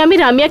বানিয়ে আমি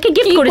রামিয়াকে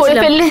গিফট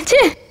করেছিলাম।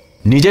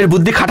 নিজের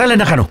বুদ্ধি খাটালে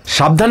না কেন?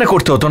 সাবধানে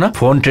করতে হতো না?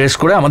 ফোন ট্রেস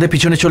করে আমাদের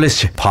পিছনে চলে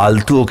এসছে।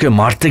 ফালতু ওকে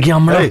মারতে গিয়ে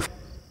আমরা,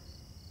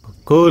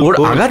 ওর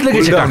আঘাত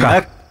লেগেছে কাকা।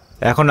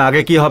 এখন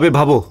আগে কি হবে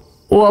ভাবো।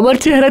 ও আমার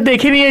চেহারা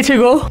দেখে নিয়েছে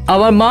গো,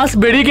 আমার মাস্ক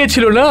বেরিয়ে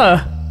গেছিল না।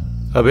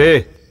 আবে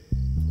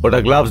ওটা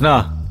গ্লাভস না,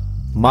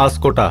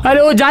 মাস্ক ওটা।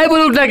 আরে ও যাই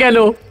বলুক না কেন,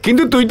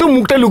 কিন্তু তুই তো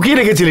মুখটা লুকিয়ে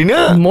রেখেছিলি না?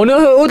 মনে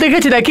হয় ও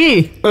দেখেছে নাকি?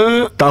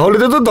 তাহলে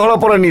তো ধরা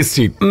পড়া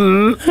নিশ্চিত।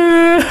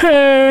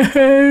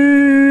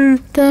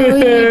 তো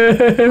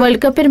ওয়ার্ল্ড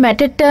কাপের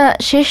ম্যাটারটা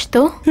শেষ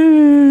তো?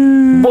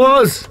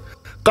 বস,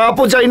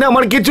 কাপও চাই না,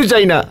 আমার কিছু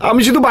চাই না,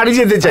 আমি শুধু বাড়ি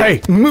যেতে চাই।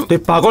 তুই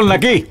পাগল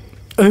নাকি?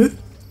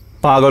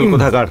 পাগল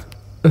কোথাকার,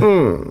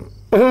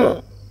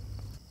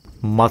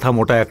 মাথা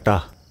মোটা একটা।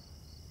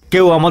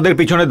 কেউ আমাদের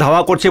পিছনে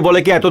ধাওয়া করছে বলে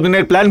কি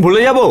এতদিনের প্ল্যান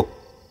ভুলে যাব?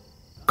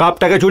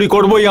 কাপটাকে চুরি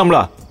করবোই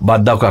আমরা।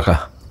 বাদ দাও কাকা,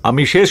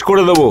 আমি শেষ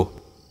করে দেবো।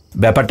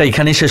 ব্যাপারটা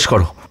এখানেই শেষ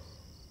করো।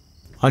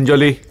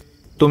 অঞ্জলি,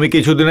 তুমি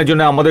কিছুদিনের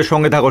জন্য আমাদের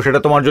সঙ্গে থাকো, সেটা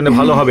তোমার জন্য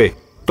ভালো হবে।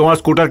 তোমার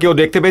স্কুটার কেউ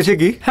দেখতে পেয়েছে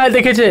কি? হ্যাঁ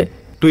দেখেছে।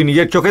 তুই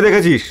নিজের চোখে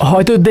দেখেছিস?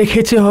 হয়তো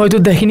দেখেছে, হয়তো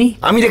দেখিনি।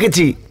 আমি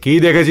দেখেছি। কি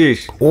দেখেছিস?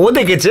 ও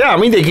দেখেছে,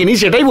 আমি দেখিনি,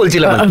 সেটাই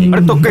বলছিলাম।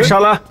 আরে তোকে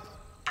শালা।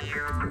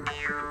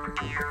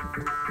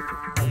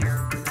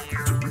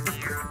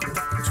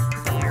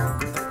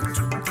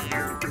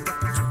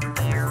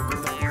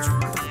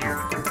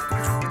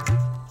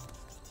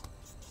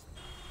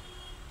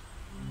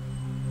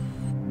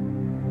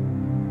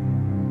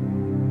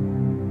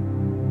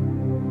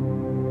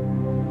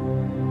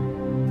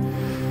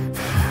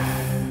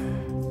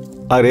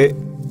 আরে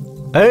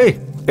এই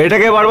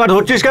এটাকে বারবার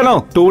ধরছিস কেন?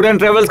 ট্যুর এন্ড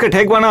ট্রাভেলস কে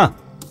ঠেক বানা।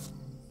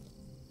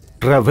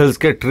 ট্রাভেলস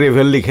কে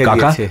ট্রাভেল লিখে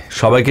দিয়েছে।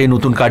 সবাইকে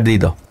নতুন কার্ড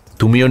দিয়ে দাও।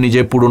 তুমিও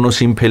নিজে পুরনো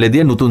সিম ফেলে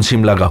দিয়ে নতুন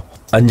সিম লাগাও।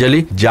 অঞ্জলি,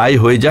 যাই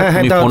হয়ে যাক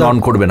তুমি ফোন অন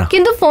করবে না।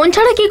 কিন্তু ফোন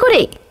ছাড়া কি করে?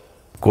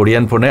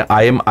 কোরিয়ান ফোনে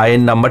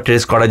IMIN নাম্বার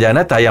ট্রেস করা যায়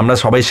না, তাই আমরা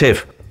সবাই সেফ।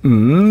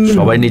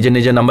 সবাই নিজের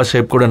নিজের নাম্বার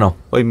সেভ করে নাও।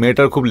 ওই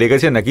মেয়েটার খুব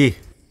লেগেছে নাকি?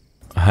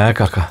 হ্যাঁ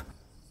কাকা,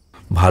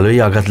 ভালোই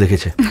আঘাত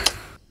লেগেছে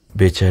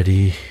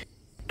বেচারি।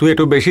 তুই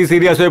একটু বেশি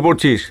সিরিয়াস হয়ে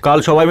পড়ছিস। কাল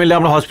সবাই মিলে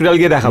আমরা হসপিটাল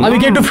গিয়ে দেখাবো। আমি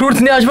কি একটু ফ্রুটস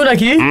নিয়ে আসবো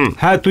নাকি?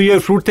 হ্যাঁ, তুই ওই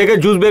ফ্রুট থেকে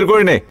জুস বের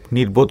করে নে।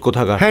 নির্বোধ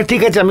কোথাকার। হ্যাঁ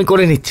ঠিক আছে, আমি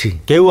করে নিচ্ছি।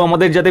 কেউ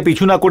আমাদের যাতে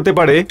পিছু না করতে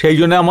পারে সেই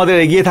জন্য আমাদের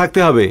এগিয়ে থাকতে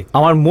হবে।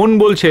 আমার মন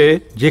বলছে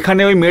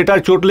যেখানে ওই মেয়েটার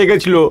চোট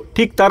লেগেছিল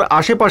ঠিক তার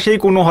আশেপাশেই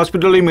কোনো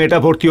হসপিটালে ওই মেয়েটা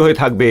ভর্তি হয়ে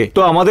থাকবে।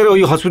 তো আমাদের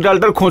ওই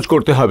হসপিটালটার খোঁজ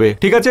করতে হবে,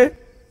 ঠিক আছে?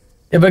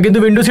 এবার কিন্তু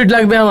উইন্ডো সিট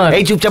লাগবে আমার।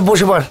 এই চুপচাপ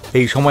বসে পড়।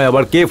 এই সময়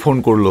আবার কে ফোন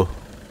করলো?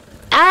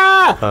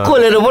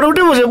 কোলের ওপর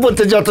উঠে বসে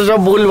পড়তে যত সব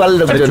ভুলভাল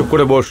লোকজন। চুপ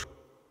করে বস।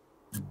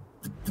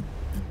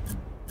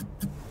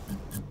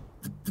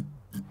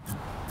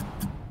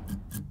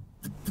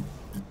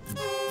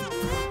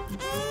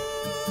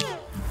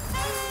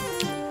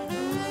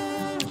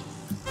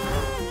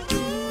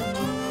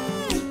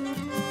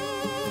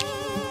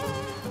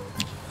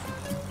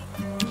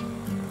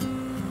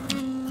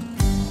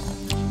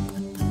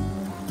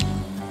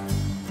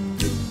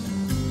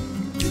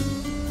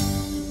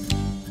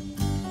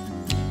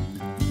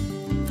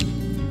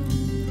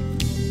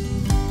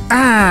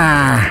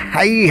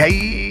 হাই হাই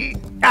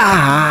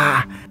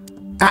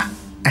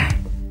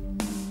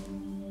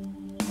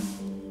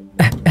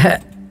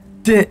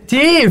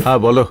চিফ, হ্যাঁ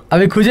বলো।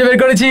 আমি খুঁজে বের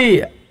করেছি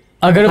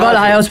আগরওয়াল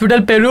হাই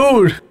হসপিটাল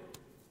পেরুর।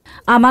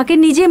 আমাকে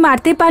নিজে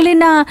মারতে পারলে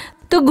না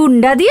তো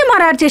গুন্ডা দিয়ে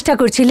মারার চেষ্টা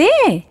করছিলে?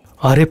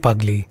 আরে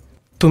পাগলি,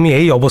 তুমি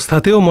এই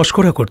অবস্থাতেও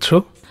মস্করা করছো?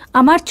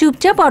 আমার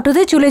চুপচাপ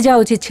অটোতে চলে যাওয়া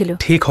উচিত ছিল।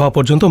 ঠিক হওয়া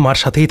পর্যন্ত মার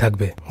সাথেই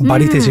থাকবে,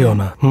 বাড়িতে যেও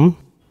না।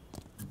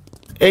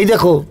 এই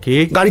দেখো কি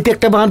গাড়িতে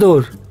একটা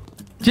বাঁদর।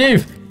 চিফ,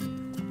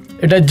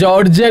 এটা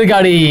জর্জের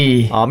গাড়ি।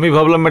 আমি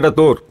ভাবলাম এটা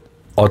তোর।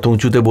 অত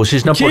উঁচুতে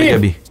বসিস না, পড়ে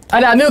যাবি।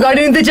 আরে আমিও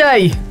গাড়ি নিতে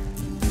চাই।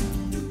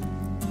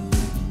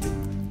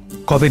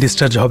 কবে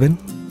ডিসচার্জ হবেন?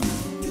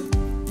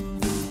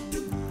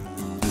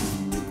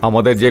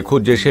 আমাদের যে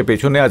খুঁজছে সে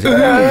পেছনে আছে।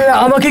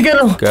 আমাকে কেন?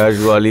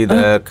 ক্যাজুয়ালি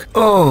দেখ।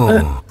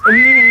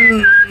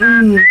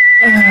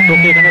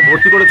 তোকে এখানে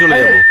ভর্তি করে চলে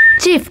যাবো।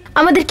 চিফ,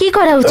 আমাদের কি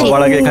করা উচিত?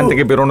 সবার আগে এখান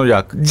থেকে বেরোনো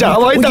যাক। যা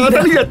ভাই,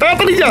 তাড়াতাড়ি যা,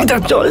 তাড়াতাড়ি যা।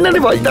 চল না রে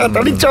ভাই,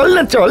 তাড়াতাড়ি চল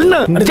না, চল না।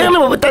 চল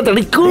বাবা,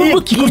 তাড়াতাড়ি।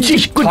 কি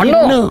করছিস?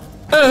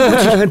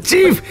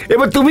 চিফ,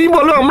 এবার তুমিই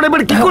বলো আমরা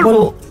এবার কি করব?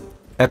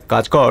 এক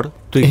কাজ কর,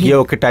 তুই গিয়ে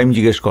ওকে টাইম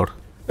জিজ্ঞেস কর।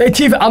 এই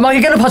চিফ, আমাকে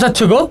কেন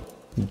ফাঁসাচ্ছ গো?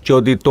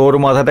 যদি তোর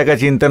মাথাটাকে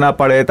চিনতে না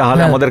পারে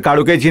তাহলে আমাদের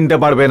কারুকে চিনতে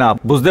পারবে না,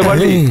 বুঝতে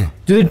পারলি?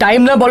 যদি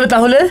টাইম না বলে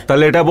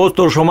তাহলে এটা বোঝ,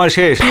 তোর সময়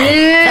শেষ।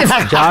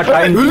 যা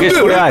টাইম জিজ্ঞেস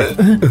করে আয়।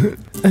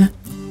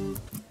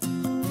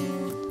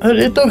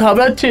 আরে তো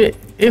ঘাবড়াচ্ছে,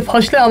 এ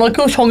ফাঁসলে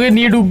আমাকেও সঙ্গে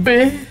নিয়ে ডুববে।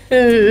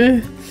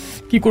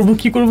 কি করব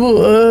কি করব?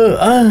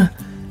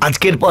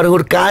 আজকের পর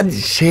ওর কাজ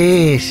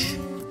শেষ।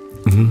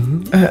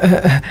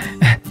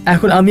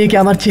 এখন আমি কি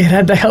আমার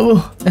চেহারা দেখাবো?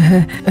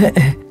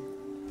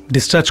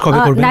 ডিসচার্জ কবে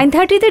করবেন?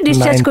 9:30 তে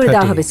ডিসচার্জ করে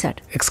দেওয়া হবে স্যার।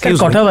 এক্সকিউজ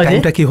মি, কটা বাজে?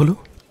 টাইমটা কি হলো?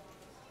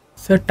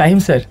 স্যার টাইম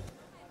স্যার,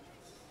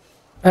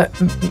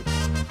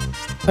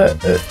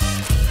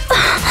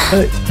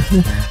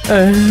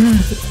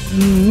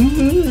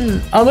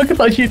 আমাকে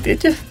পাঠিয়ে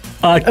দিয়েছে।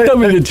 8টা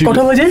বেজেছে।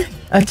 কটা বাজে?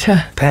 আচ্ছা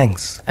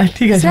থ্যাঙ্কস।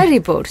 ঠিক আছে স্যার,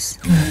 রিপোর্টস।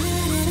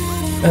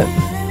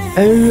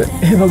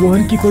 হে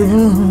ভগবান, কি করব?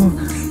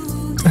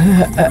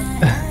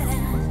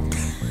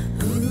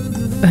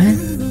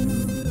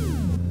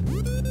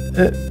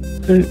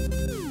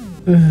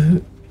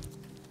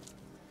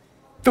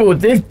 তো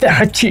দেখতে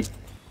হাঁচি।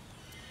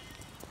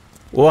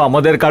 ও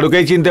আমাদের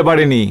কারুকেই চিনতে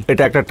পারেনি।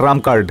 এটা একটা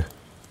ট্রাম্প কার্ড।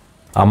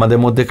 আমাদের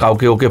মধ্যে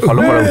কাউকে ওকে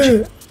ফলো করা উচিত।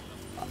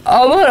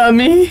 আবার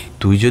আমি?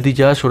 তুই যদি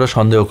যাস ওরা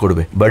সন্দেহ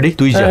করবে। বাড়ি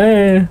তুই যা।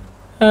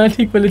 হ্যাঁ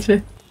ঠিক বলেছে।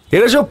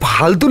 এরা সব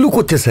ফালতু লুক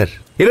করছে স্যার।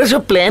 এরা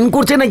সব প্ল্যান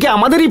করছে নাকি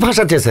আমাদেরই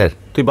ফাঁসাচ্ছে স্যার?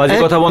 তুই বাজে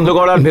কথা বন্ধ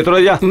কর আর ভেতরে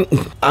যা।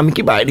 আমি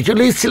কি বাইরে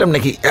চলে এসেছিলাম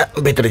নাকি?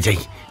 ভেতরে যাই।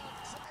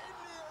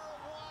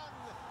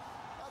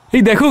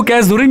 এই দেখো,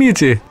 ক্যাচ ধরে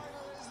নিয়েছে।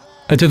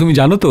 আচ্ছা, তুমি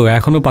জানো তো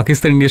এখনো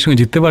পাকিস্তান ইন্ডিয়ার সঙ্গে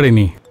জিততে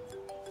পারেনি।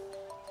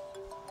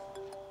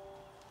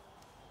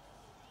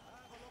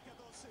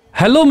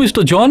 হ্যালো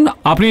মিস্টার জন,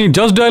 আপনি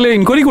জাস্ট ডায়ালে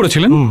ইনকোয়ারি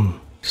করেছিলেন?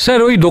 স্যার,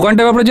 ওই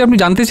দোকানটার ব্যাপারে যে আপনি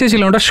জানতে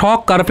চেয়েছিলেন ওটা শক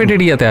কার্পেট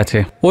এরিয়াতে আছে।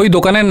 ওই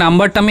দোকানের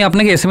নাম্বারটা আমি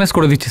আপনাকে SMS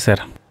করে দিচ্ছি sir.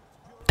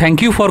 Thank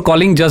you for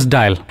calling just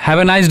dial. Have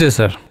a nice day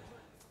sir.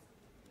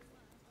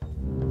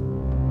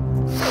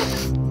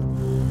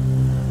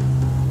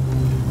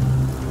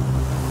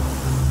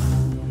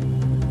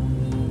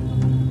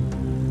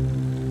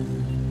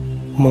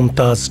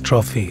 Mumtaz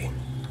trophy.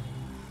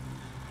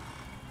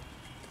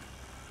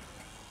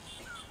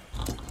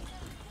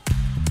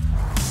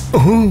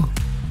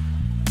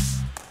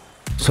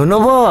 শোনো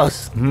বস,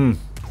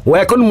 ও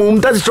এখন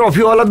মুমতাজ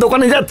ট্রফিওয়ালার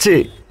দোকানে যাচ্ছে।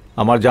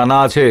 আমার জানা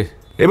আছে।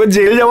 এবার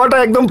জেল যাওয়াটা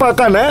একদম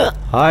পাকা না?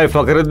 হাই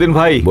ফকরুদ্দিন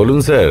ভাই। বলুন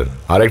স্যার,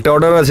 আরেকটা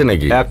অর্ডার আছে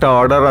নাকি? একটা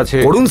অর্ডার আছে।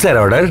 করুন স্যার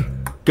অর্ডার।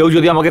 কেউ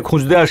যদি আমাকে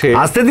খুঁজতে আসে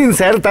আসতে দিন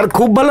স্যার, তার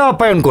খুব ভালো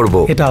আপ্যায়ন করব।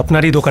 এটা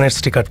আপনারই দোকানের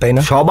স্টিকার তাই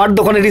না? সবার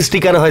দোকানেরই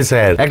স্টিকার হয়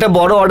স্যার। একটা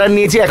বড় অর্ডার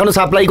নিয়েছি, এখনো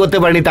সাপ্লাই করতে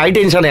পারিনি, তাই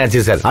টেনশনে আছি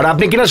স্যার। আর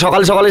আপনি কিনা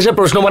সকাল সকাল এসে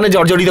প্রশ্ন মানে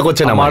জর্জরিত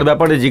করছেন। আমার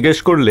ব্যাপারে জিজ্ঞেস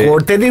করলে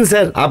করতে দিন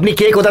স্যার। আপনি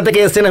কে, কোথা থেকে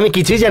এসেছেন আমি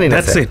কিছুই জানি না।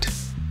 That's it.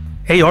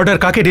 এই অর্ডার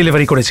কাকে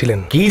ডেলিভারি করেছিলেন?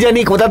 কি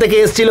জানি কোথা থেকে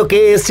এসেছিল, কে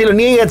এসেছিল,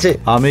 নিয়ে গেছে।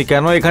 আমি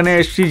কেন এখানে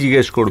এসেছি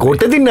জিজ্ঞেস করব?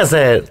 করতে দিন না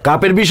স্যার।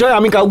 কাপের বিষয়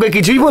আমি কাউকে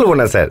কিছুই বলবো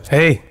না স্যার।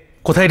 এই,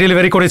 কোথায়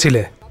ডেলিভারি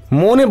করেছিলে?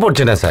 মনে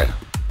পড়ছে না স্যার।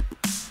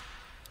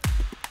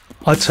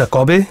 আচ্ছা,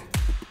 কবে?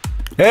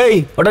 এই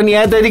ওটা নিয়ে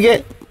আয় তো এদিকে।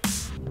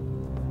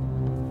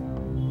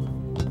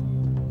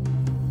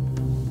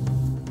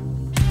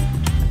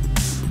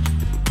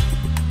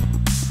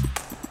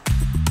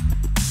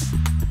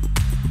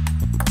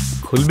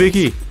 খুলবে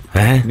কি?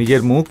 হ্যাঁ,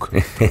 নিজের মুখ।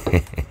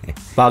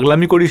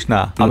 পাগলামি করিস না,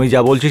 আমি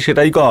যা বলছি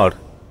সেটাই কর।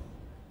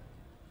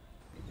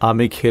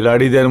 আমি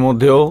খেলাড়িদের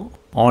মধ্যেও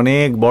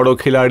অনেক বড়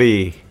খেলাড়ি।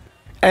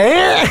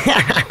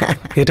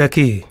 এটা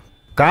কি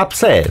কাপ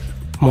স্যার?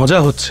 মজা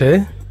হচ্ছে?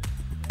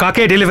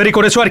 কাকে ডেলিভারি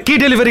করেছো আর কি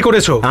ডেলিভারি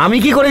করেছো? আমি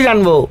কি করে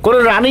জানবো? কোন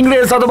রানিং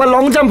রেস অথবা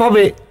লং জাম্প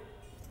হবে।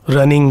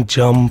 রানিং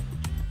জাম্প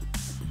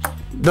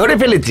ধরে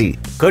ফেলেছি।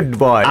 Good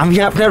boy. আমি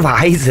আপনার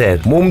ভাই স্যার।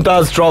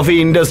 Mumtaz trophy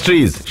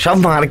industries. সব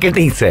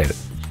মার্কেটিং স্যার।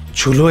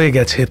 চুলোয়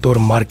গেছে তোর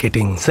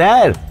মার্কেটিং।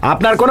 স্যার,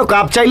 আপনার কোনো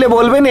কাপ চাইলে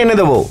বলবেন, এনে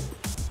দেবো।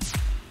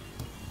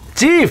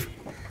 চিফ,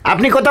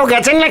 আপনি কোথাও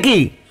গেছেন নাকি?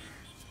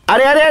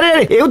 আরে আরে আরে,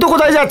 এও তো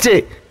কোথায় যাচ্ছে।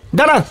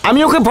 দাঁড়া, আমি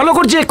ওকে ফলো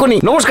করছি এক্ষুনি।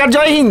 নমস্কার,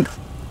 জয় হিন্দ।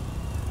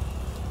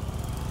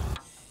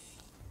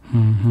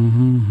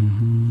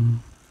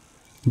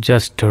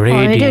 Just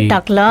ready.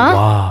 টাকলা।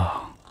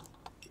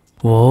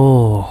 ও,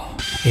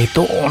 এ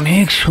তো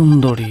অনেক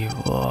সুন্দরী।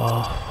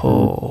 ও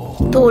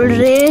তোল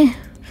রে,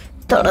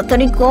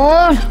 তাড়াতাড়ি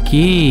কর।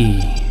 কি?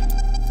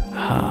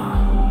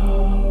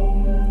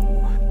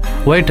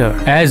 Waiter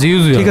as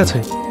usual. ঠিক আছে।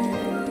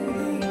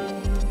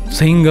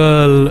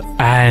 Single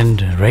and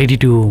ready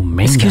to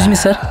mingle. Excuse me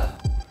sir,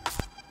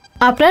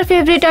 আপনার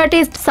ফেভারিট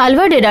আর্টিস্ট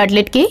সালভাডোর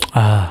আর্টলেট কি?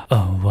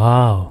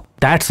 Wow,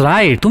 that's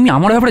right. তুমি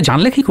আমার ব্যাপারে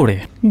জানলে কি করে?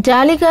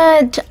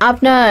 ডালিকাজ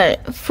আপনার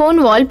ফোন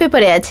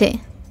ওয়ালপেপারে আছে।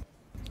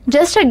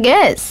 Just a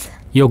guess.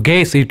 You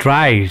guess it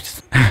right.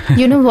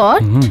 You know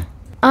what,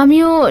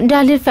 আমিও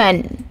ডালের ফ্যান।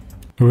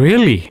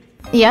 রিয়েলি?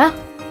 ইয়া,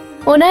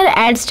 ওনার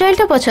অ্যাড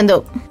স্টাইলটা পছন্দ,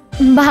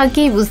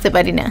 বাকি বুঝতে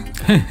পারি না।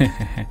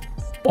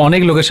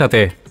 অনেক লোকের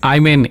সাথে, I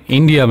mean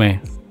India May,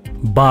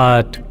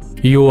 but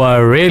you are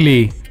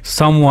really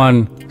someone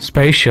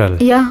special.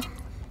 Yeah,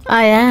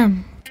 I am.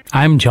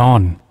 I am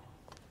John,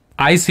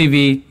 ICB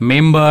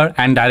member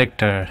and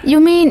director. You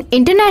mean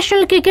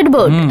International Cricket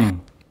Board?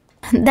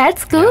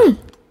 That's cool.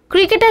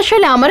 Cricket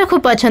আসলে আমারও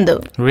খুব পছন্দ।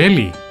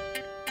 Really?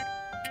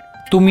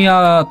 তুমি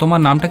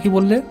তোমার নামটা কি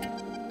বললে?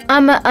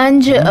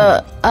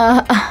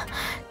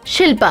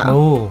 শিল্পা।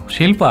 ও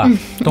শিল্পা,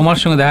 তোমার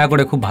সঙ্গে দেখা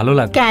করে খুব ভালো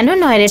লাগে। কেন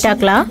নয় রে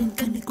টাকলা?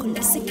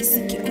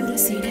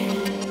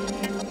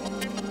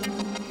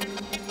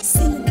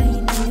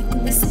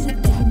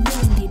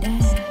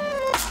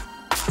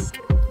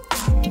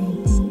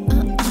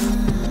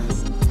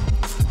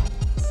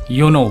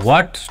 You know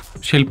what,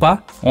 Shilpa?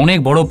 অনেক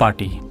বড়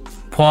party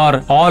for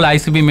all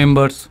ICB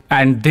members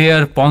and their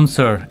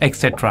sponsor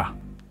etc.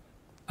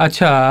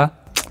 আচ্ছা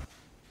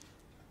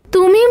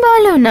তুমি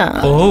বলো না।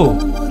 ও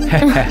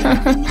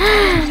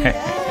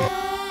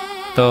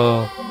তো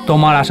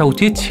তোমার আসা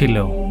উচিত ছিল।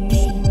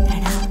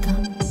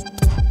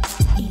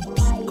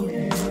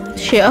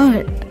 শিওর,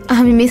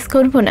 আমি মিস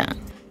করব না।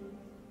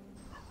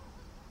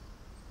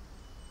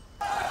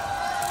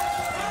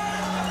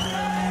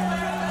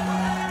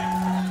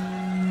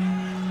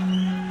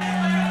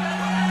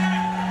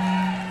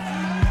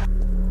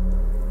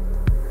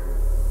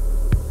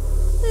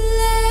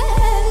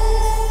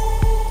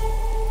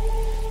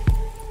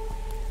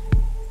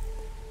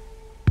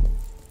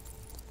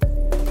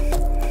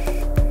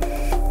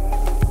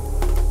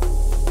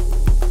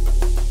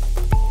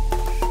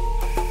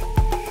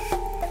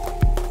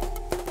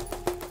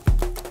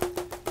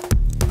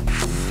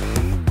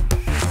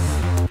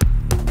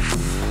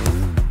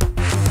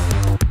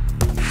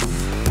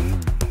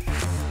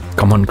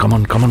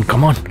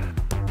 Come on.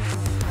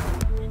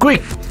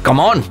 Quick, come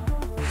on.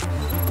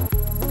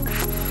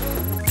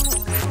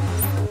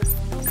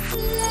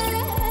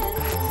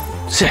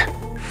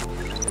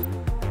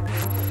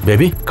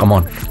 Baby, come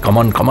on.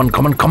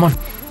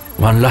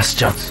 One last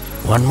chance.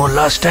 One more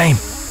last time.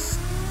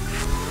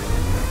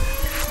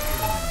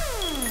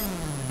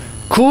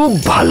 খুব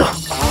ভালো।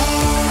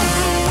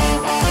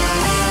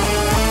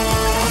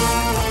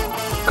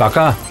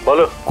 কাকা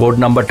বলো, কোড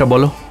নাম্বারটা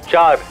বলো।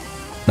 4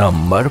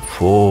 নাম্বার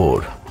 4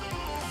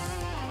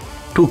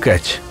 2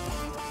 ক্যাচ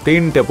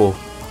 3 টেপো।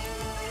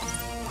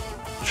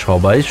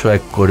 সবাই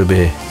সোয়াগ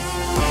করবে।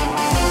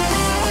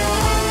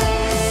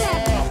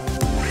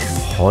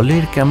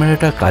 হলের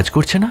ক্যামেরাটা কাজ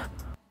করছে না।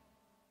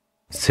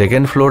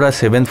 সেকেন্ড ফ্লোর আর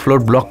 7th ফ্লোর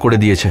ব্লক করে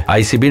দিয়েছে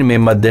আইসিবির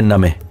মেম্বারদের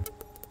নামে।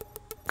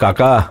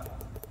 কাকা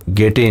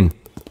গেট ইন।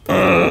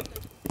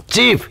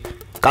 চিফ,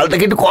 কাল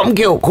থেকে একটু কম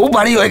খেও, খুব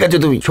ভারী হয়ে গেছে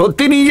তুমি,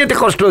 সত্যি নিয়ে যেতে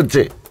কষ্ট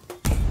হচ্ছে।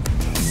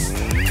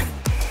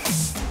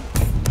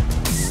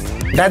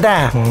 দাদা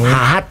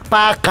হাত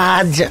পা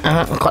কাজ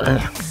করে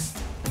না।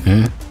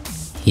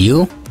 ইউ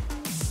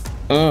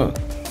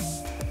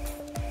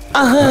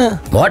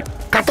হোয়াট,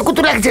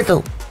 কাতুকুতু লাগছে তো।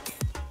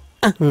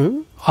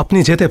 আপনি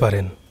যেতে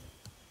পারেন।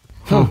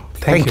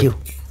 থ্যাংক ইউ,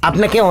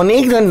 আপনাকে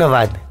অনেক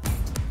ধন্যবাদ।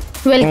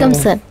 Welcome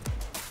sir.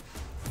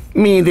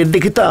 মেয়েদের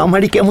দেখে তো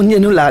আমারই কেমন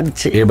যেন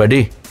লাগছে। এ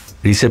বাডি,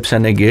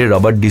 রিসেপশনে গিয়ে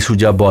রবার্ট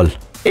ডিসুজা বল।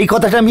 এই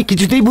কথাটা আমি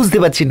কিছুতেই বুঝতে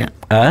পারছি না।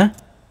 হ্যাঁ,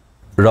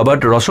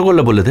 রবার্ট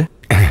রসগোল্লা বলে দে।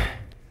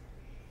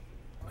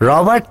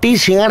 রবার্ট টি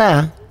সিঙ্গারা,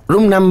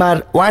 রুম নাম্বার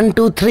 1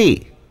 2 3।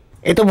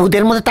 এ তো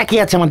ভূতের মতো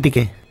তাকিয়ে আছে আমার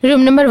দিকে।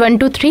 Room number 1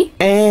 2 3।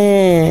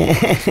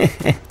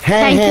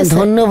 হ্যাঁ হ্যাঁ,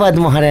 ধন্যবাদ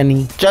মহারানী।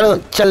 চলো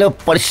চলো,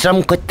 পরিশ্রম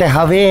করতে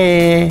হবে।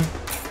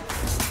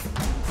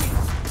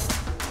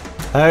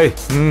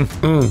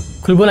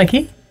 খুলবো নাকি?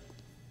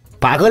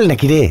 পাগল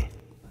নাকি রে?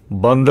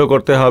 বন্ধ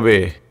করতে হবে।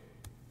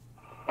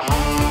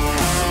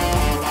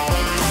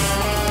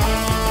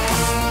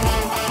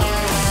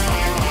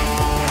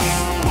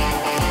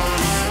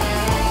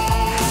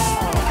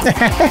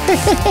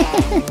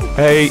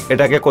 এই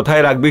এটাকে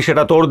কোথায় রাখবি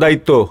সেটা তোর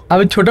দায়িত্ব।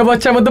 আমি ছোট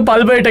বাচ্চার মতো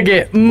পালবো এটাকে।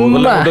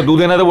 দুধ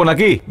এনে দেবো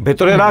নাকি?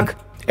 ভেতরে রাখ।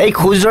 এই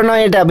খুচরো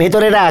নয়, এটা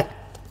ভেতরে রাখ।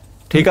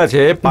 ঠিক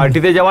আছে,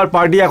 পার্টিতে যাওয়ার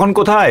পার্টি এখন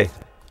কোথায়?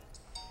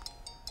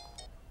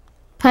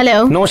 হ্যালো,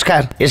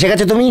 নমস্কার, এসে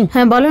গেছো তুমি?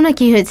 হ্যাঁ বলো না,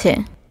 কি হয়েছে?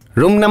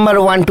 রুম নাম্বার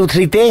 1 2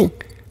 3 তে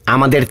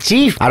আমাদের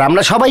চিফ আর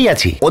আমরা সবাই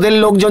আছি। ওদের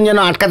লোকজন যেন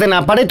আটকাতে না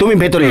পারে, তুমি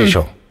ভেতরে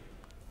এসো।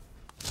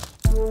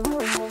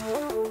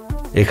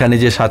 এখানে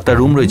যে 7টা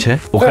রুম রয়েছে,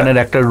 ওখানের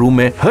একটা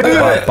রুমে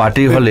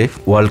পার্টি হলে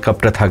ওয়ার্ল্ড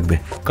কাপটা থাকবে।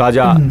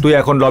 গাজা, তুই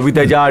এখন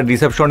লবিতে যা, আর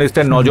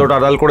রিসেপশনিস্টের নজর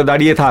আড়াল করে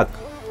দাঁড়িয়ে থাক।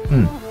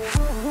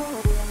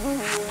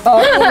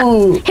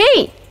 হেই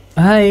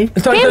হাই,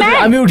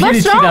 আমি উঠিয়ে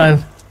দিচ্ছি।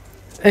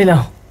 এই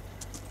নাও,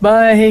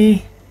 বাই।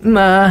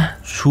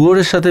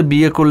 শুয়োরের সাথে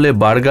বিয়ে করলে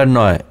বার্গার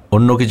নয়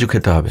অন্য কিছু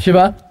খেতে হবে।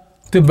 শিবা,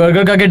 তুই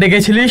বার্গার কাকে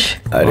ডেকেছিলিস?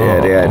 আরে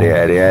আরে আরে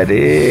আরে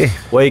আরে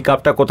ওই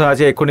কাপটা কোথায়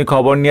আছে এক্ষুনি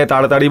খবর নিয়ে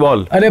তাড়াতাড়ি বল।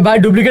 আরে ভাই,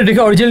 ডুপ্লিকেট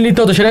রেখে অরিজিনাল নিতে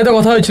হতো, সেটাই তো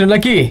কথা হয়েছিল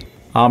নাকি?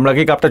 আমরা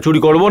কি কাপটা চুরি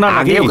করবো না?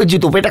 আগে ওকে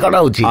জুতো পেটা করা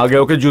উচিত। আগে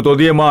ওকে জুতো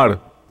দিয়ে মার,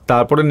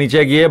 তারপরে নিচে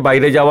গিয়ে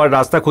বাইরে যাওয়ার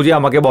রাস্তা খুঁজে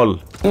আমাকে বল।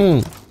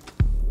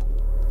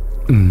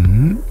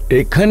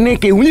 এখানে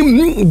কেউ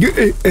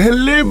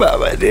হেলে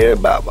বাবা রে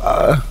বাবা।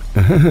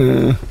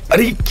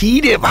 আরে কি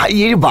রে ভাই,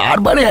 এর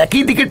বারবার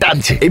একই দিকে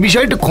টানছে। এই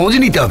বিষয়টা খোঁজ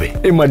নিতে হবে।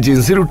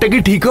 এমার্জেন্সি রুটটা কি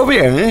ঠিক হবে?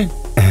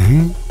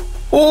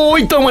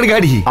 ওই তো আমার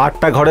গাড়ি।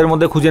 8টা ঘরের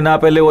মধ্যে খুঁজে না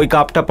পেলে ওই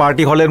কাপটা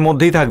পার্টি হলের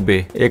মধ্যেই থাকবে।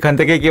 এখান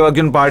থেকে কেউ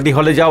একজন পার্টি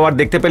হলে যাও, আর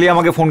দেখতে পেলে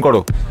আমাকে ফোন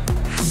করো।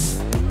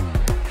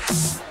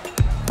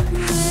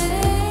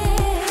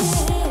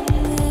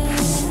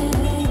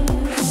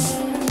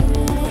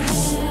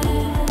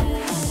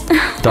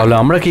 তাহলে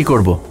আমরা কি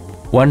করব?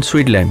 One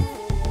sweet lime.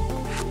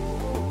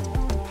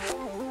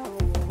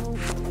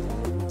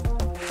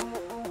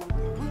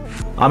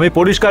 আমি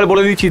পরিষ্কার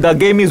বলে দিচ্ছি, the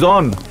game is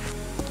on.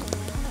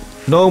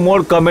 No more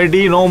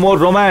comedy, no more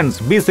romance,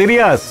 be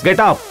serious, get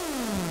up.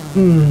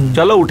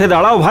 চলো উঠে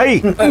দাঁড়াও ভাই।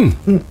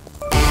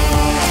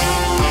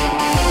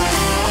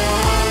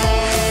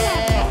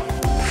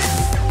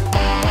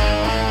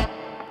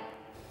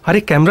 আরে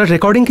ক্যামেরার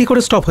রেকর্ডিং কি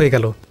করে স্টপ হয়ে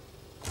গেল?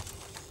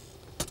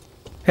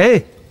 এই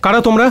কারা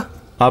তোমরা?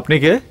 আপনি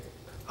কে?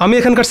 আমি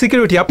এখানকার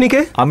সিকিউরিটি। আপনি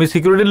কে? আমি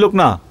সিকিউরিটির লোক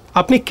না।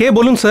 আপনি কে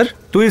বলুন স্যার?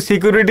 তুই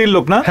সিকিউরিটির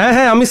লোক না? হ্যাঁ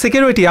হ্যাঁ, আমি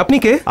সিকিউরিটি। আপনি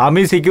কে?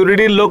 আমি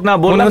সিকিউরিটির লোক না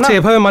বললাম না।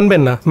 এভাবে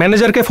মানবেন না,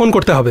 ম্যানেজারকে ফোন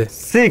করতে হবে।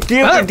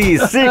 Security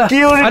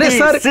security. আরে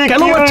স্যার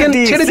কেন মারছেন?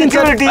 ছেড়ে দিন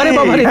স্যার। আরে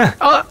বাবা রে,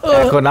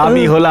 এখন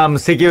আমি হলাম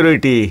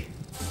security.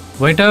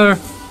 Waiter.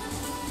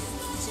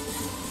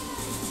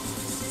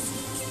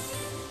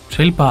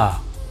 Shilpa,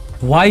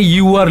 why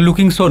you are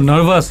looking so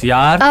nervous,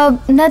 yaar?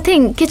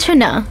 Nothing, কিছু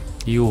না।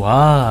 You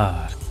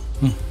are.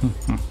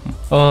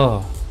 Oh.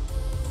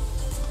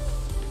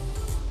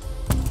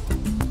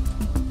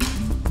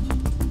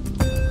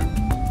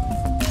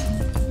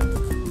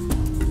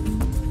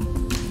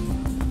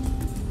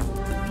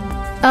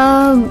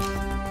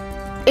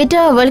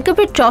 এটা ওয়ার্ল্ড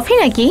কাপের ট্রফি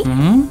নাকি?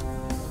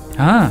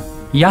 হ্যাঁ,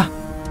 ইয়া।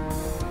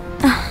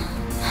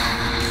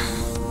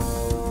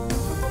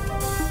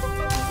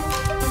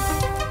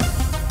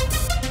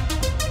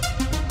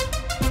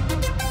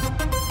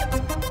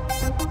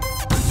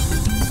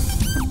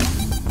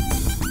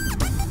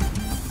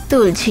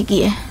 তুলছি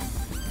গিয়ে।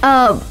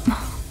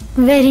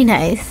 Very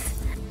nice.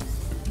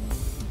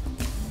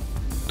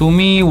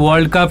 তুমি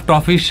ওয়ার্ল্ড কাপ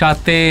ট্রফির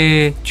সাথে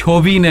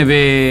ছবি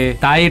নেবে,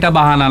 তাই এটা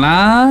বাহানা না?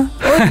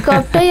 ওই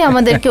কাপটাই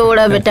আমাদেরকে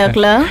ওড়াবে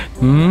টাকলা।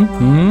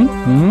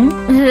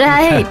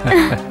 রাইট।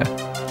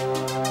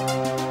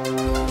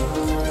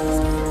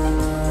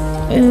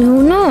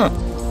 নো,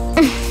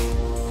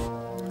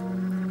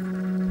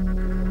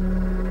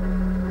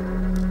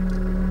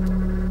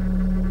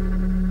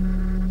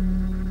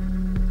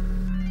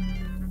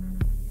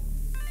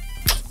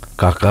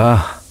 কাকা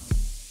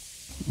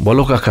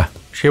বলো। কাকা।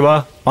 শিবা,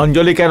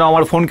 অঞ্জলি কেন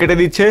আমার ফোন কেটে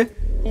দিচ্ছে?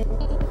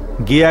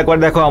 গিয়ে একবার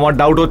দেখো, আমার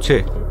ডাউট হচ্ছে।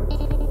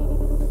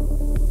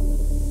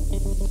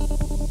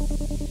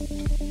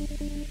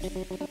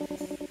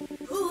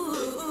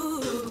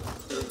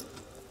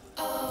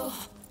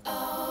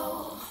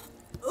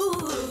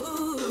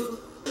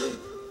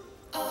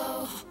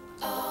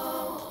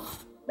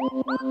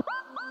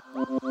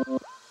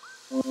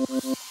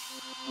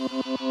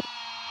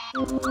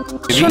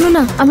 শোনো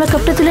না, আমরা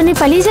কাপটা তুলে নিয়ে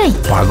পালিয়ে যাই।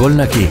 পাগল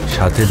নাকি?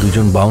 সাথে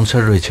দুজন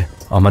বাউন্সার রয়েছে,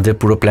 আমাদের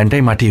পুরো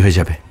প্ল্যানটাই মাটি হয়ে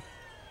যাবে।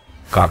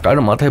 কাকার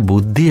মাথায়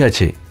বুদ্ধি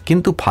আছে,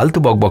 কিন্তু ফালতু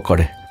বকবক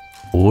করে।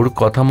 ওর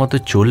কথা মতো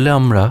চললে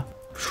আমরা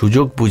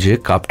সুযোগ বুঝে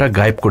কাপটা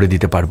গায়েব করে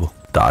দিতে পারবো।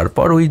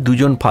 তারপর ওই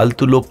দুজন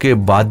ফালতু লোককে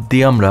বাদ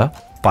দিয়ে আমরা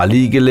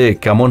পালিয়ে গেলে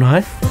কেমন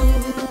হয়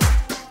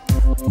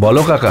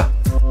বলো কাকা?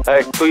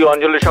 তুই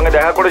অঞ্জলির সঙ্গে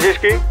দেখা করেছিস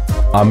কি?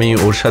 আমি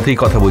ওর সাথেই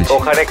কথা বলছি।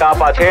 ওখানে কাপ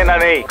আছে না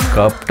নেই?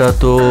 কাপটা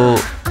তো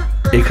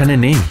এখানে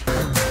নেই।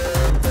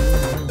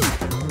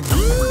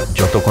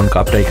 যতক্ষণ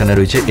কাপটা এখানে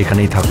রয়েছে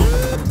এখানেই থাকুক।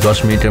 10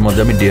 মিনিটের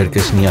মধ্যে আমি ডিয়ার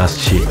কেস নিয়ে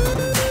আসছি,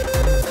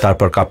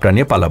 তারপর কাপটা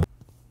নিয়ে পালাবো।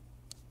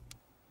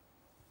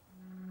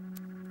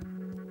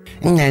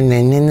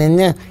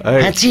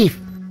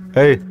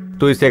 এই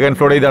তুই সেকেন্ড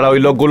ফ্লোরেই দাঁড়া, ওই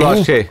লোকগুলো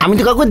আসছে। আমি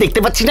তো কাউকে দেখতে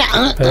পাচ্ছি না।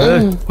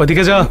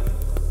 ওদিকে যা।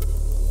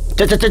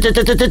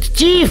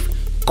 চিফ,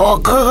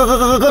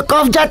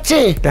 কফ যাচ্ছে।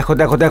 দেখো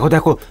দেখো দেখো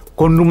দেখো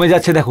কোন রুমে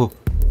যাচ্ছে দেখো।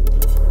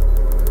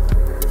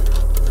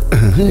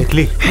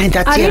 দেখলি? হ্যাঁ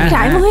যাচ্ছে। আরে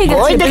টাইম হয়ে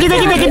গেছে। ওই দেখি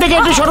দেখি দেখি দেখি,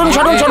 একটু সরুন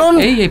সরুন সরুন।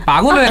 এই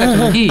পাগল হয়ে গেছে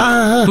নাকি?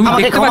 তুমি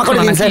আমাকে দেখতে ক্ষমা পাচ্ছ করে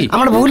না দিন স্যার, নাকি?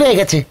 আমার ভুল হয়ে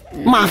গেছে,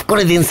 মাফ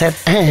করে দিন স্যার।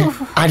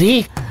 আরে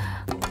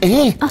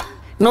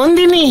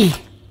নন্দিনী।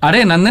 আরে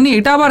নন্দিনী,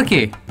 এটা আবার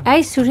কে?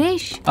 এই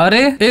সুরেশ।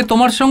 আরে এ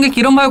তোমার সঙ্গে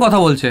কিরম ভাবে কথা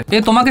বলছে? এ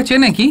তোমাকে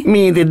চেনে কি?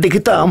 মেয়েদের দেখে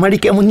তো আমারই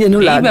কেমন যেন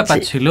লাগছে। এই ব্যাপার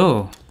ছিল।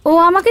 ও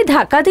আমাকে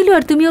ধাক্কা দিল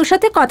আর তুমি ওর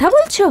সাথে কথা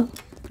বলছো?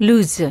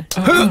 লুজার।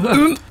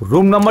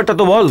 রুম নাম্বারটা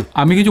তো বল।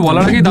 আমি কিছু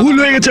বলার আগে ভুল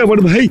হয়ে গেছে আমার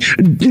ভাই।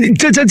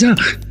 যা যা যা।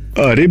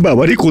 আরে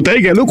বাবারে,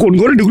 কোথায় গেল, কোন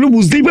ঘরে ঢুকলো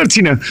বুঝতেই পারছি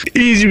না।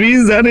 ইসবিন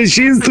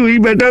জানেছিস তুই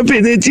বেটা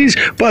পেঁধেছিস,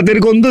 পাতের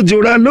গন্ধ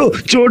জোড়ালো,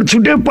 চোর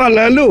ছুটে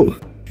পালালো।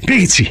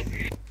 পেয়েছি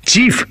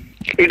চিফ,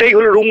 এটাই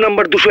হলো রুম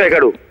নাম্বার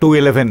 211।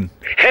 211?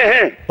 হ্যাঁ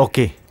হ্যাঁ।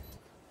 ওকে।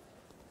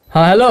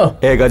 হ্যাঁ হ্যালো।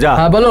 এ গাজা।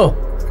 হ্যাঁ বলো।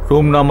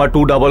 রুম নাম্বার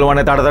 211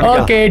 এ তাড়াতাড়ি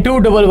যা। ওকে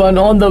 211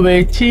 on the way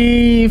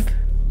chief.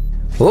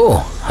 Oh,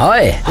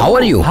 hi. How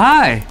are you?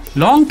 Hi.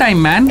 Long time,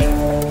 man.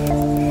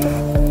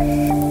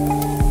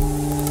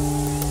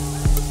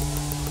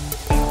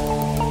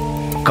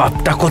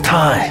 কাপটা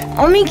কোথায়?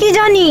 আমি কি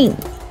জানি।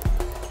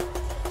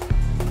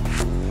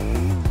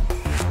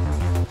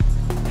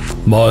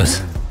 Boss,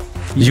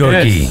 your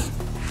Yes. key.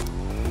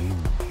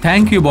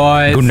 Thank you,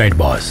 boys. Good night,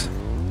 boss.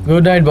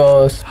 Good night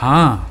বস।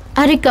 হ্যাঁ,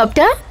 আরে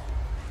কাপটা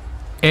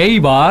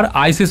এইবার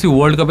আইসিসি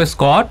ওয়ার্ল্ড কাপের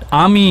স্কট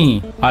আমি,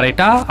 আর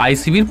এটা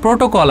আইসিবির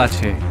প্রোটোকল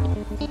আছে।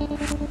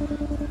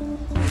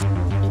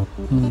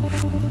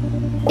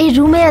 এই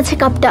রুমে আছে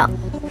কাপটা।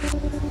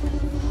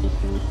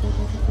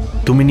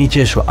 তুমি নিচে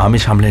এসো, আমি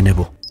সামলে নেব।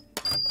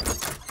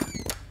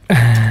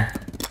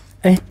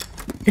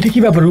 এটা কি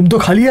ব্যাপার, রুম তো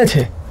খালি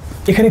আছে।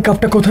 এখানে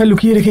কাপটা কোথায়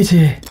লুকিয়ে রেখেছে?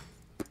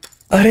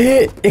 আরে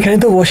এখানে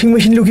তো ওয়াশিং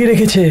মেশিন লুকিয়ে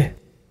রেখেছে।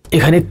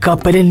 এখানে কাপ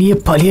পেলে নিয়ে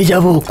পালিয়ে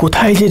যাব,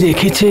 কোথায় যে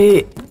রেখেছে।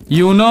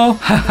 You know,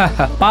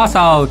 pass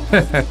out.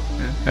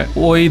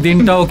 ওই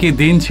দিনটাও কি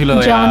দিন ছিল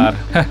यार।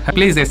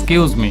 Please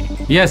excuse me.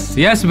 Yes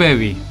yes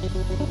baby.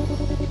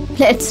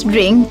 Let's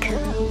drink.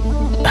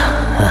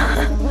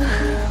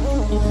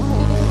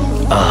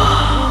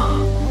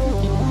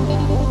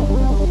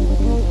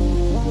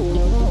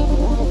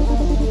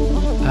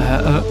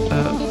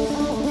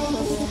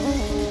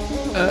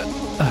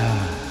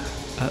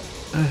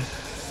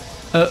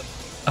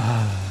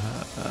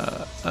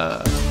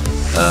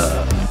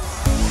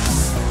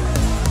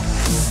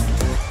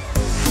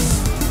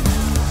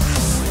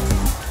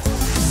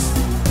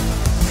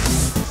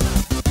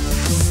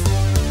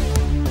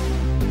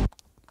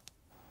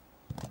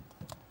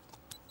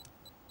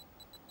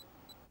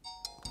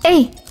 এই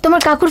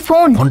তোমার কাকুর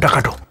ফোন। ফোনটা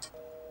কাটো।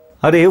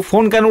 আরে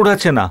ফোন কেন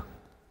উঠাচ্ছে না?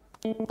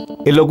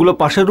 এই লোকগুলো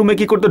পাশের রুমে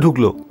কি করতে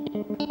ঢুকলো?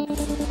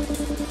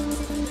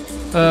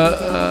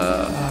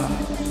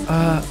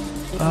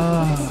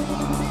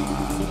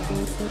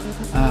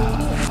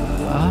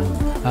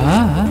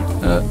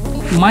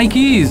 মাই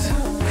কিজ।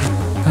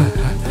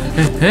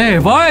 হে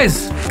বয়েজ।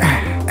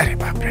 আরে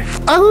বাপরে।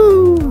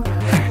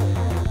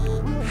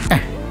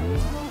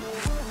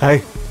 হাই,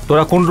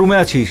 তোরা কোন রুমে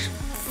আছিস?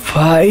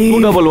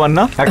 211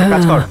 না? একটা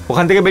কাজ কর,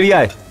 ওখান থেকে বেরিয়ে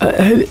আয়।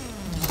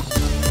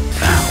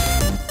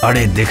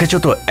 আরে দেখেছো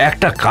তো,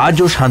 একটা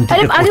কাজও শান্তিতে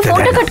আরে আগে করতে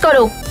ফোনটা দেয় না। কাট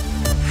করো।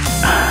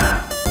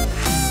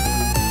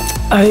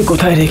 আরে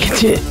কোথায়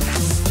রেখেছে?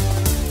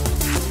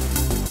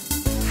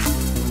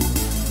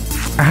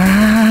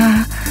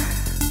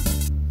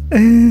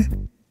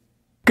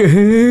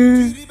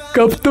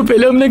 কাপ তো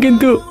পেলাম না,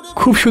 কিন্তু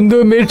খুব সুন্দর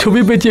মেয়ের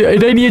ছবি পেয়েছে,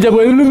 এটাই নিয়ে যাবো।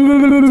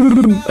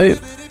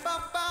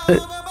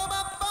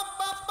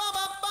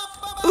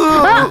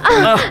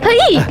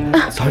 Hey,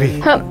 sorry.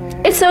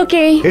 it's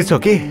okay. It's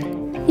okay.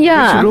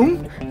 Yeah. Which room?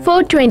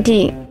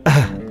 420.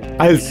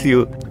 I'll see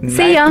you.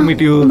 See Nice ya. to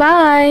meet you.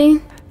 Bye.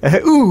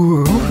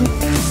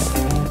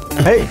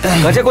 এই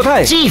গাজা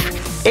কোথায়? চিফ,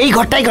 এই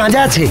ঘরটায় গাঁজা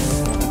আছে।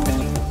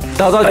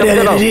 দাও দাও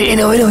দাও।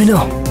 এনো।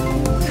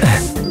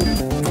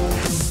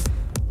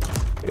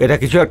 এটা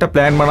কিছু একটা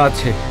প্ল্যান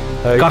বানাচ্ছে।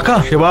 কাকা।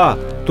 শিবা,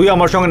 তুই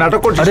আমার সঙ্গে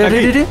নাটক করছিস আরে নাকি?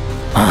 আরে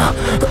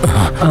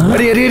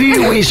আরে আরে আরে আরে,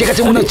 ওই এসে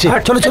গেছে মনে হচ্ছে।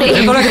 চলো চলো।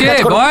 তোরা কে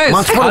বয়েজ?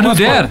 Are you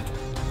there?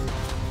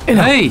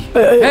 এই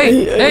এই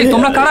এই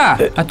তোমরা কারা?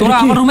 আর তোরা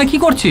আমার রুমে কি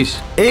করছিস?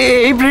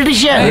 এই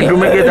ব্রিটিশিয়ান।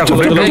 বেডরুমে গিয়ে দেখো,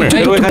 বেডরুমে।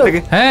 বেরো এখান থেকে।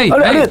 এই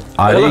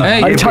আরে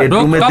এই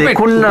বেডরুমে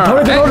দেখুন না।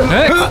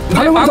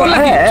 পাগল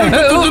নাকি?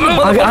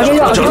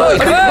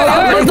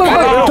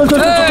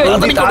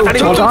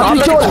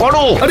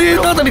 আরে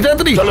তাড়াতাড়ি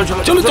তাড়াতাড়ি,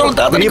 চলো চলো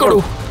তাড়াতাড়ি করো।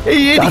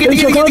 এই এদিকে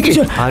এদিকে এদিকে।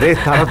 আরে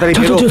তাড়াতাড়ি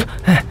বেরো।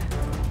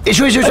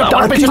 এসো এসো এসো,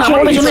 আমার পেছনে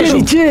আমার পেছনে এসো।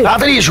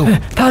 তাড়াতাড়ি এসো।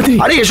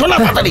 আরে এসো না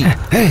তাড়াতাড়ি।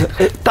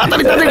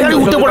 তাড়াতাড়ি তাড়াতাড়ি গাড়ি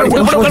উঠতে পড়ো,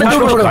 উঠতে পড়ো, গাড়িতে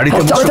উঠে পড়ো। গাড়িতে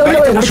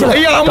বসো।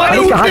 এই আমারে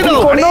উঠতে দাও।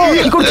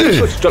 কি করছিস?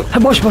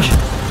 বস বস।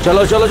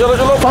 চলো চলো চলো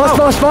চলো।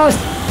 ফাস্ট।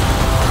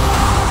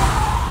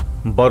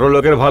 বড়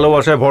লোকের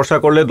ভালোবাসায় ভরসা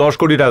করলে 10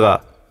 কোটি টাকা,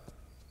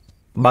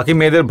 বাকি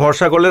মেয়েদের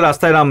ভরসা করলে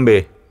রাস্তায় নামবে।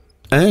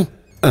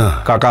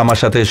 কাকা আমার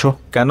সাথে এসো।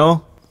 কেন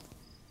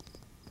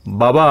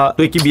বাবা,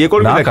 তুই কি বিয়ে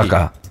করবি না নাকি?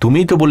 কাকা,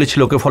 তুমিই তো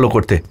বলেছিলে ওকে ফলো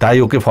করতে, তাই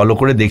ওকে ফলো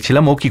করে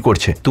দেখছিলাম ও কি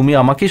করছে। তুমি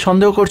আমাকেই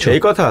সন্দেহ করছো?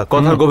 এই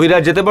কথার গভীরে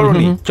আর যেতে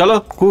পারোনি। চলো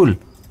কুল।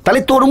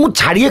 তাহলে তোর মুখ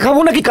ছাড়িয়ে খাবো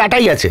নাকি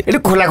কাটাই আছে? এটা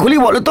খোলাখুলি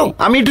বলো তো,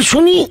 আমি একটু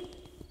শুনি।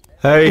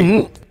 এই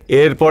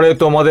এরপরে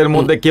তোমাদের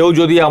মধ্যে কেউ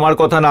যদি আমার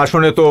কথা না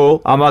শোনে তো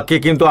আমাকে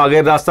কিন্তু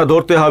আগের রাস্তা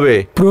ধরতে হবে।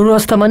 পুরনো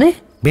রাস্তা মানে?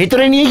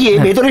 ভেতরে নিয়ে গিয়ে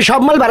ভেতরে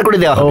সব মাল বার করে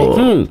দেওয়া হবে।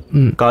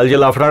 কাল যে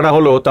লাফড়াটা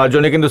হলো তার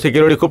জন্য কিন্তু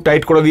সিকিউরিটি খুব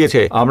টাইট করে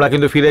দিয়েছে, আমরা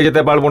কিন্তু ফিরে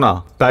যেতে পারবো না।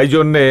 তাই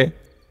জন্যে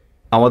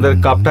আমাদের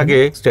কাপটাকে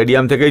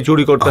স্টেডিয়াম থেকেই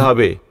চুরি করতে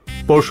হবে।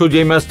 পরশু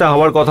যে ম্যাচটা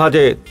হওয়ার কথা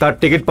আছে তার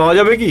টিকিট পাওয়া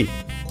যাবে কি?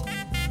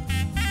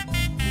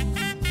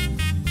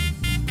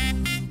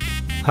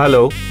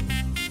 হ্যালো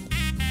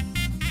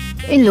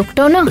এই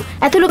লোকটাও না,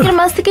 এত লোকের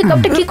মাঝ থেকে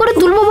কাপটা কি করে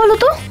তুলবো বলো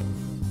তো?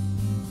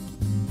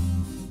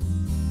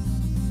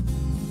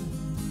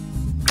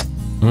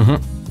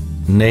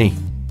 নেই।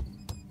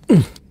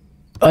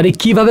 আরে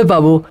কিভাবে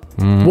পাবো?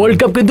 ওয়ার্ল্ড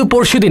কাপ কিন্তু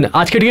পরশুদিন,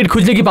 আজকে টিকিট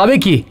খুঁজলে কি পাবে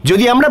কি?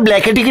 যদি আমরা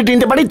ব্ল্যাকে টিকিট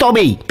নিতে পারি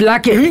তবেই।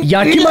 ব্ল্যাকে?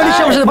 ইয়ার্কি মারিস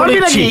আমার সাথে বলে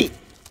দিচ্ছি।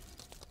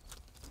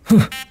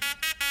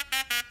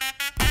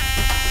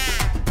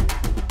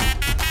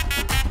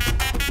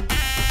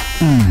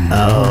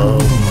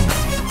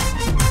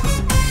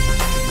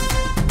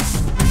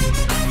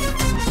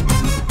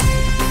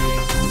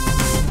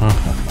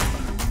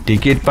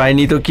 টিকিট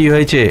পাইনি তো কি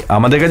হয়েছে,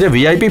 আমাদের কাছে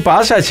ভিআইপি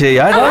পাস আছে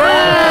यार।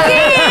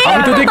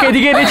 আমি তোদের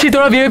এদিকে এনেছি,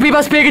 তোরা ভিআইপি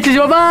পাস পেয়ে গেছিস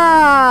বাবা।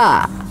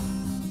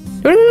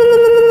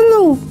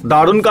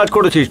 দারুণ কাজ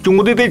করেছিস,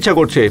 চুমু দিতে ইচ্ছা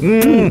করছে।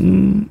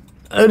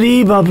 আরে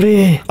বাপরে,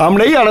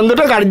 আমরা এই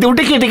আনন্দটা গাড়িতে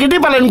উঠে কেটে কেটে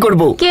পালন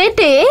করব।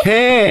 কেটে?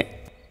 হ্যাঁ।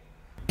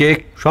 কেক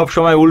সব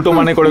সময় উল্টো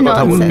মানে করে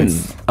কথা বলবে।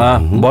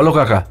 বলো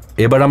কাকা,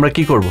 এবার আমরা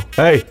কি করব?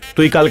 এই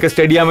তুই কালকে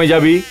স্টেডিয়ামে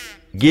যাবি,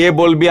 গিয়ে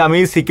বলবি আমি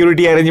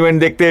সিকিউরিটি অ্যারেঞ্জমেন্ট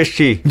দেখতে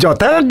এসেছি।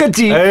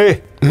 যথাগতি। এই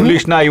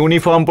পুলিশ না,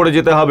 ইউনিফর্ম পরে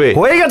যেতে হবে।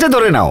 হয়ে গেছে,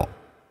 ধরে নাও।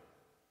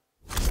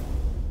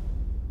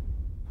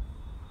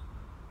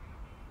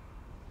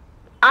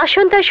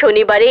 আসন্তা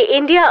শনিবারে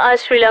ইন্ডিয়া আর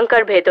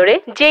শ্রীলঙ্কার ভেতরে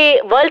যে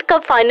ওয়ার্ল্ড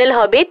কাপ ফাইনাল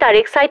হবে তার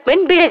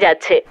এক্সাইটমেন্ট বেড়ে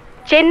যাচ্ছে।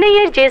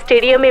 চেন্নাইয়ের যে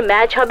স্টেডিয়ামে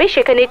ম্যাচ হবে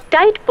সেখানে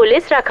টাইট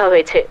পুলিশ রাখা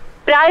হয়েছে।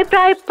 প্রায়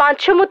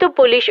 500 মতো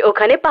পুলিশ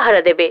ওখানে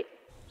পাহারা দেবে।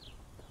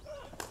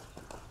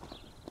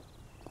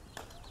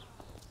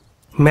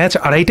 ম্যাচ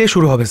 2:30টায়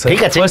শুরু হবে স্যার।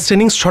 ঠিক আছে। ফার্স্ট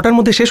ইনিংস 6টার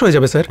মধ্যে শেষ হয়ে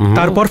যাবে স্যার।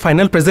 তারপর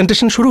ফাইনাল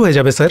প্রেজেন্টেশন শুরু হয়ে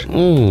যাবে স্যার।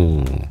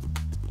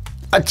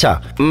 আচ্ছা,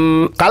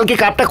 কালকে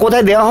কাপটা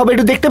কোথায় দেওয়া হবে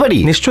একটু দেখতে পারি?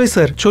 নিশ্চয়ই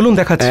স্যার, চলুন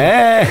দেখাচ্ছি।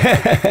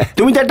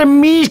 তুমি তো একটা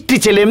মিষ্টি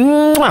ছেলে।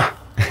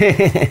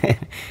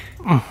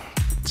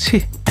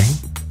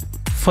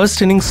 ফার্স্ট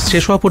ইনিংস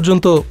শেষ হওয়া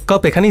পর্যন্ত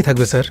কাপ এখানেই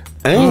থাকবে স্যার।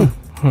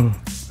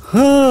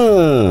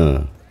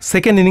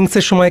 সেকেন্ড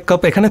ইনিংসের সময়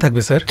কাপ এখানে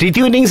থাকবে স্যার।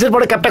 তৃতীয় ইনিংসের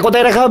পরে কাপটা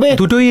কোথায় রাখা হবে?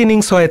 দুটোই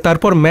ইনিংস হয়,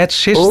 তারপর ম্যাচ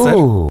শেষ স্যার।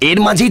 এর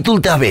মাঝেই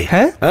তুলতে হবে।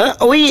 হ্যাঁ,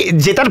 ওই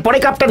জেতার পরে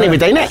কাপটা নেবে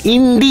তাই না?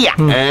 ইন্ডিয়া।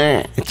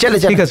 চলে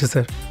চলে। ঠিক আছে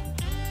স্যার।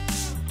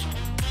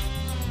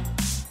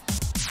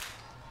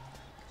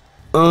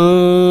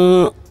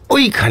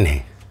 ওইখানে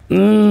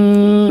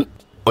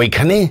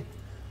ওইখানে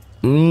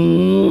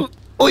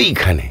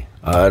ওইখানে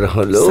আর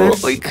হলো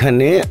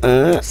ওইখানে।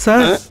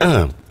 স্যার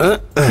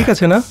ঠিক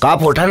আছে না? কাপ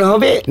ওঠানো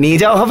হবে, নিয়ে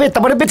যাওয়া হবে,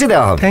 তারপরে বেঁচে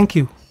দেওয়া হবে। Thank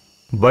you.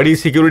 বাড়ি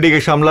সিকিউরিটিকে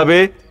সামলাবে,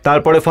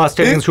 তারপরে ফার্স্ট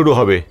ইনিংস শুরু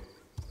হবে।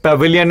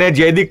 প্যাভিলিয়নের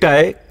যে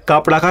দিকটায়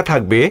কাপ রাখা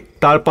থাকবে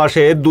তার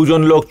পাশে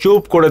দুজন লোক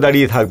চুপ করে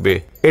দাঁড়িয়ে থাকবে।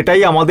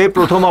 এটাই আমাদের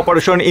প্রথম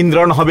অপারেশন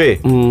ইন্দ্রন হবে।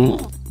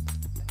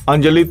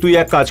 অঞ্জলি, তুই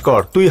এক কাজ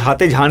কর, তুই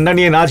হাতে ঝান্ডা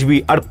নিয়ে নাচবি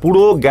আর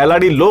পুরো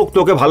গ্যালারির লোক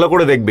তোকে ভালো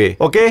করে দেখবে।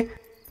 ওকে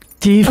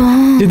চিফ?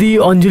 যদি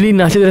অঞ্জলি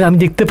নাচে আমি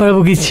দেখতে পারবো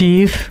কি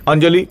চিফ?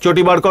 অঞ্জলি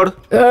চটি বার কর।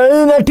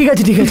 না ঠিক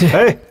আছে ঠিক আছে।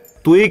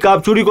 তুই কাপ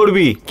চুরি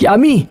করবি কি?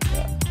 আমি?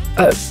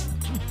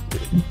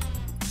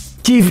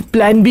 চিফ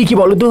প্ল্যান বি কি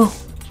বলো তো?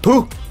 থু।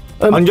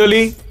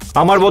 অঞ্জলি,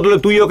 আমার বদলে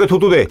তুই ওকে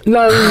থুতু দে।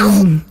 না,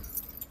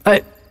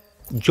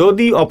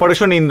 যদি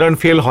অপারেশন ইন্দ্রন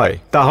ফেল হয়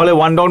তাহলে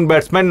ওয়ান ডাউন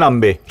ব্যাটসম্যান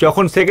নামবে।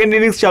 যখন সেকেন্ড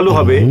ইনিংস চালু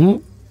হবে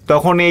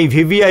তখন এই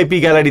ভিভিআইপি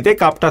গ্যালারিতে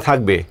কাপটা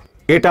থাকবে।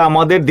 এটা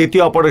আমাদের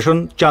দ্বিতীয় অপারেশন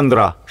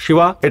চন্দ্রা।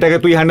 শিবা, এটাকে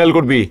তুই হ্যান্ডেল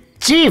করবি।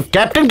 চিফ,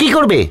 ক্যাপ্টেন কি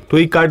করবে?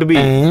 তুই কাটবি,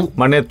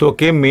 মানে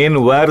তোকে মেন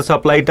ওয়্যার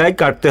সাপ্লাইটাই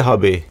কাটতে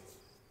হবে।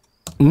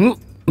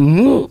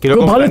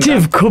 খুব ভালো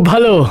চিফ, খুব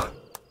ভালো।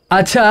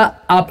 আচ্ছা,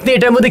 আপনি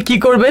এটার মধ্যে কি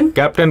করবেন?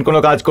 ক্যাপ্টেন কোনো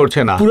কাজ করছে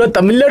না, পুরো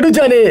তামিলনাড়ু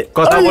জানে।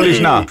 কথা বলিস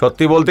না,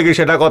 সত্যি বলতে কি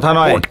সেটা কথা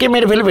নয়। ওটকে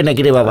মেরে ফেলবে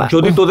নাকি রে বাবা?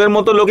 যদি তোদের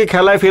মতো লোকে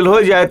খেলায় ফেল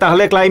হয়ে যায়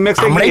তাহলে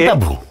ক্লাইম্যাক্সে গিয়ে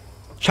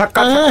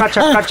ছক্কা ছক্কা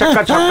ছক্কা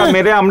ছক্কা ছক্কা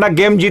মেরে আমরা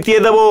গেম জিতিয়ে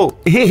দেব।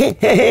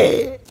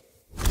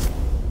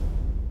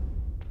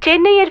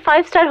 চেন্নাইয়ের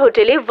 5 স্টার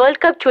হোটেলে ওয়ার্ল্ড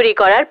কাপ চুরি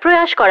করার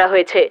প্রয়াস করা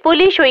হয়েছে।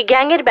 পুলিশ ওই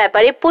গ্যাংয়ের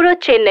ব্যাপারে পুরো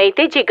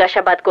চেন্নাইতে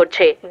জিজ্ঞাসাবাদ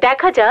করছে।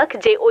 দেখা যাক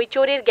যে ওই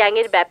চোরের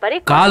গ্যাংয়ের ব্যাপারে।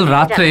 কাল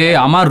রাত্রে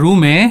আমার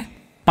রুমে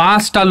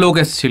 5টা লোক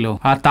এসেছিল,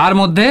 আর তার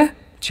মধ্যে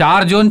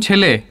 4 জন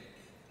ছেলে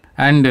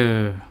অ্যান্ড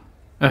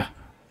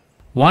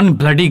 1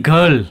 ব্লাডি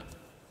গার্ল।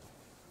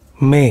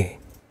 মেয়ে?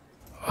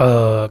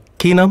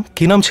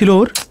 কি নাম ছিল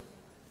ওর?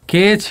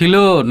 কে ছিল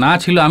না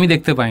ছিল আমি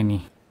দেখতে পাইনি,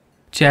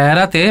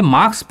 চেহারাতে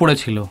মাস্ক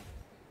পড়েছিল,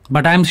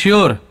 বাট আই এম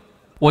শিওর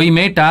ওই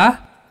মেয়েটা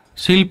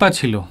শিল্পা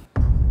ছিল।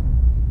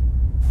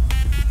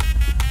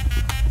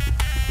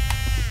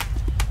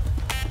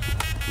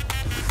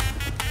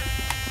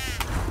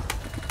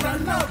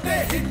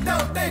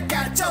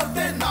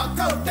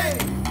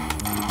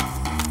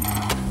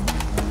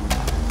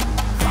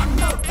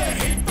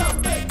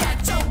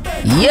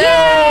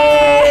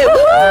 Yay!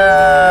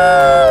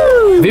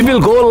 We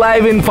will go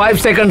live in 5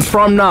 seconds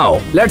from now.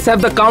 Let's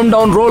have the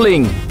countdown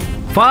rolling.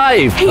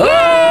 5.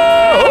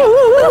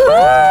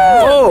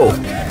 Oh.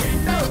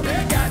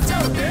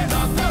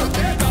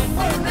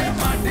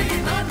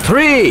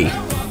 3.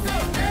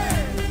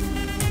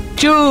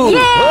 2.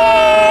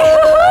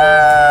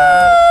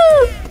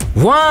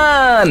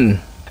 1.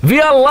 We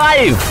are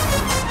live.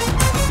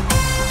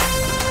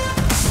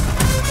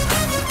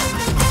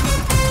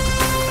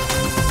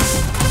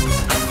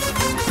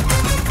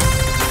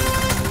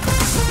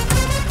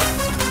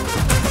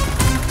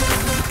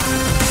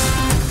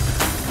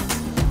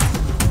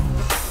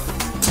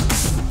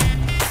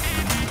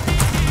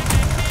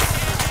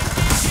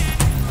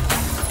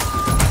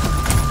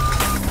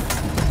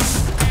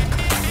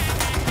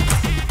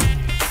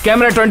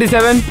 Camera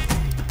 27.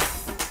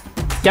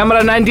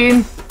 Camera 19.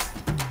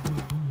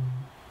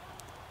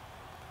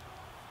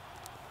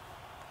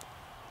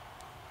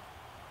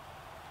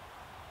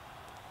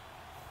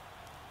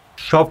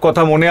 সব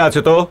কথা মনে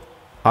আছে তো?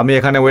 আমি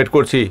এখানে ওয়েট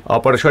করছি।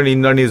 Operation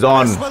ইন্দ্রন is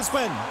on.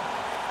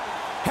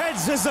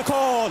 Heads is the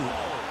call.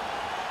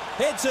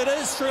 Heads it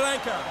is Sri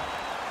Lanka.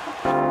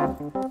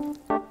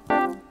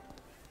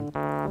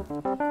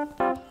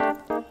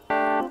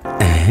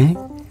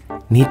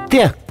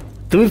 নিত্যা,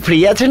 তুমি free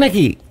আছো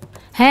নাকি?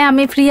 হ্যাঁ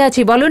আমি ফ্রি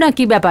আছি, বলো না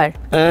কি ব্যাপার।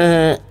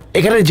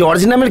 এখানে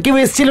জর্জ নামের কেউ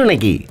এসেছিল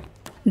নাকি?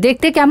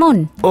 দেখতে কেমন?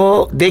 ও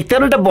দেখতে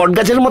ওটা বট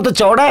গাছের মতো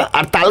চওড়া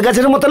আর তাল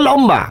গাছের মতো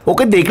লম্বা।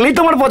 ওকে দেখলেই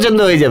তোমার পছন্দ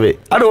হয়ে যাবে,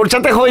 আর ওর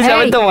সাথে হয়ে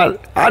যাবে তোমার।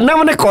 আর না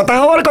মানে কথা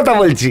হওয়ার কথা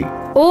বলছি।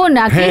 ও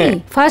নাকি?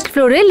 ফার্স্ট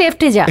ফ্লোরে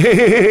লেফটে যা।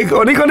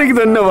 অনেক অনেক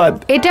ধন্যবাদ।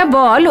 এটা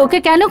বল ওকে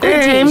কেন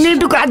খুঁজছিস? এমনি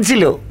একটু কাজ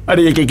ছিল।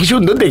 আরে একে কি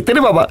সুন্দর দেখতে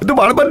রে বাবা, তো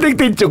বারবার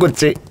দেখতে ইচ্ছে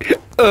করছে।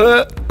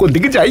 কোন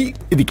দিকে যাই?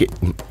 এদিকে।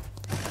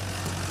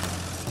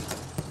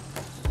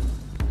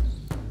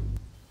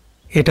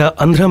 এটা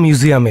আন্ধ্রা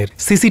মিউজিয়ামের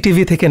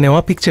সিসিটিভি থেকে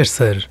নেওয়া পিকচার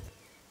স্যার।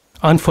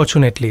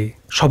 আনফরচুনেটলি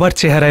সবার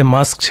চেহারায়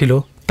মাস্ক ছিল,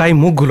 তাই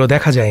মুখগুলো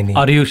দেখা যায়নি।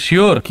 আর ইউ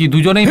শিওর কি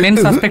দুজনেই মেন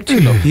সাসপেক্ট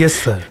ছিল? Yes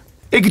sir.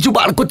 এ কিছু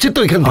বার করছে তো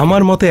এখানে?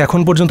 আমার মতে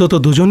এখন পর্যন্ত তো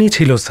দুজনই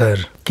ছিল স্যার,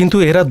 কিন্তু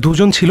এরা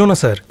দুজন ছিল না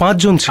স্যার, 5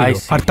 জন ছিল।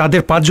 আর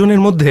তাদের 5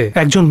 জনের মধ্যে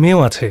একজন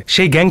মেয়েও আছে।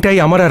 সেই গ্যাংটাই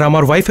আমার আর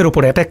আমার ওয়াইফের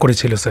উপর অ্যাটাক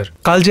করেছিল স্যার।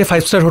 কাল যে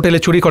 5 স্টার হোটেলে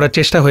চুরি করার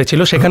চেষ্টা হয়েছিল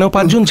সেখানেও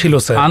 5 জন ছিল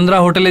স্যার। আন্ধ্রা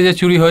হোটেলে যে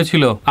চুরি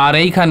হয়েছিল আর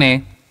এইখানে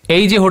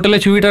এই যে হোটেলে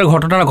চুরিটার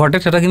ঘটনা ঘটে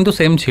সেটা কিন্তু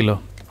সেম ছিল।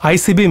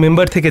 আইসিবি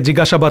মেম্বার থেকে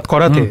জিজ্ঞাসাবাদ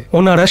করাতে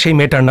ওনারা সেই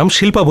মেয়েটার নাম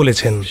শিল্পা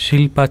বলেছেন।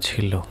 শিল্পা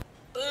ছিল।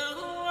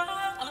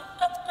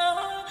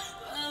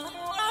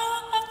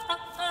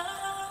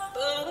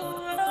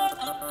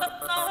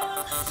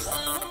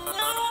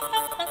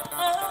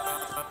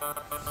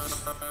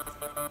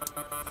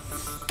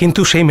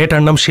 কিন্তু সেই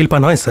মেয়েটার নাম শিল্পা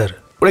নয় স্যার।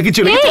 ওরা কি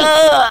চলে গেছে?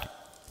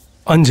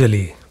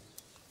 অঞ্জলি।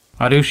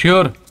 Are you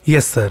sure?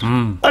 Yes sir.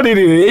 আরে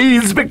রে, এই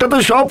ইন্সপেক্টর তো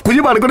সব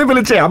খুঁজে বার করে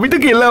ফেলেছে, আমি তো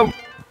গেলাম।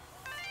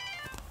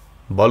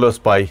 বলো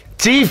স্পাই।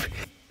 চিফ,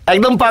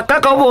 একদম পাক্কা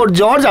খবর,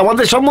 জর্জ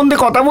আমাদের সম্বন্ধে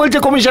কথা বলছে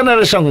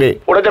কমিশনারের সঙ্গে।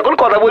 ওরা যখন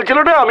কথা বলছিল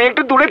না আমি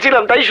একটু দূরে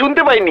ছিলাম, তাই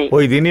শুনতে পাইনি।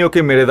 ওই দিনই ওকে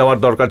মেরে দেওয়ার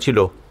দরকার ছিল।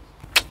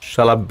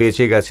 শালা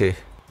বেঁচে গেছে।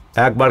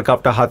 একবার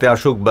কাপটা হাতে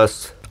আসুক বাস।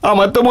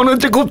 আমার তো মনে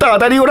হচ্ছে খুব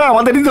তাড়াতাড়ি ওরা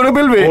আমাদেরই ধরে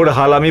ফেলবে। ওর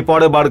হাল আমি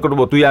পরে বার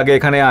করবো, তুই আগে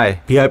এখানে আয়।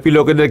 ভিআইপি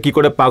লোকেদের কি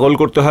করে পাগল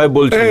করতে হয়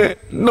বলছি।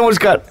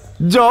 নমস্কার,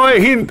 জয়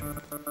হিন্দ।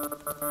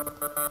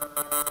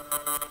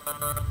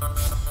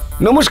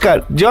 নমস্কার,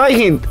 জয়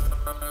হিন্দ।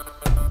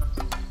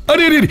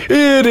 আরে রে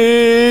রে,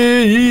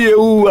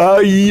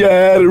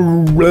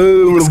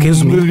 এক্সকিউজ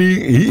মি,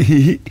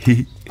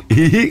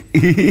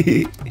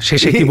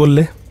 শেষে কি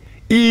বললে?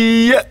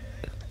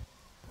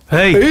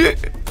 হেই,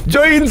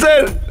 জয় Hind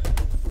sir.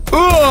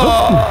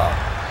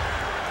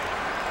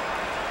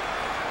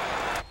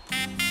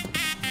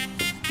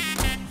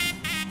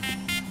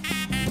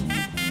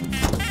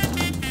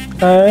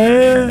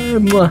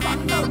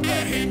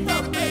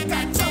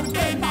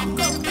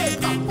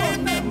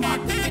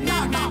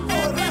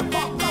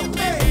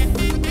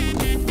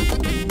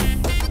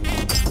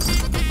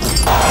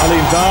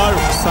 Alim Dar,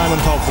 Simon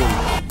Topful.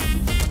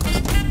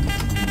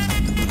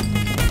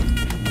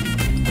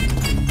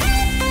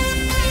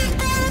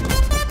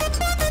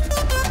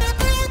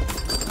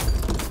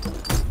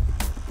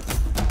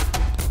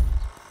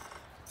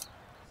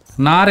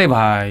 না রে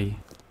ভাই,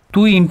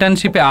 তুই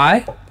ইন্টার্নশিপে আয়,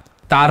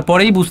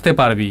 তারপরেই বুঝতে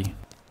পারবি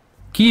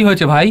কি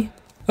হয়েছে ভাই।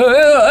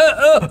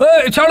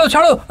 ছাড়ো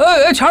ছাড়ো,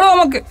 ছাড়ো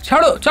আমাকে,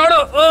 ছাড়ো ছাড়ো,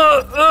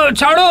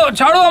 ছাড়ো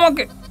ছাড়ো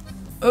আমাকে।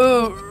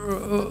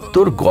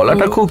 তোর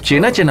গলাটা খুব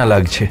চেনা চেনা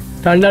লাগছে।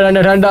 ঠান্ডা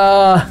ঠান্ডা ঠান্ডা।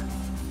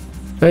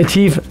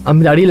 চিফ,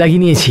 আমি দাড়ি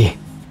লাগিয়ে নিয়েছি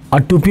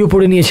আর টুপিও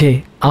পরে নিয়েছে।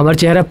 আমার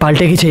চেহারা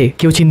পাল্টে গেছে,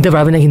 কেউ চিনতে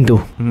পারবে না কিন্তু।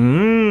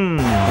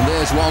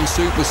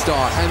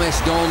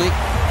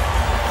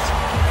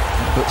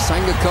 But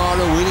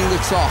Sangakkara winning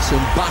the toss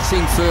and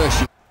batting first.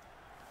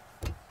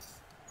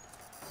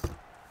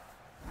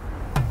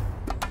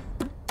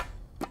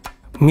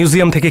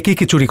 Museum থেকে কি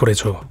কি চুরি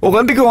করেছো?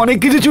 ওখান থেকে অনেক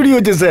কিছু চুরি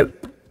হয়েছে স্যার।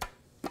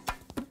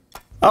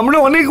 আমরা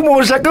অনেক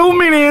মশাকেও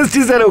মেরে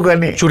এসেছি স্যার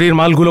ওখানে। চুরির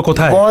মালগুলো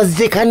কোথায়? বস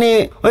যেখানে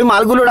ওই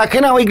মালগুলো রাখে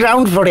না, ওই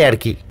গ্রাউন্ড ফ্লোরে আর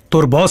কি।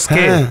 তোর বস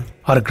কে?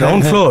 আর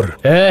গ্রাউন্ড ফ্লোর?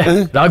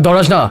 রাগ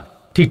ধরাস না,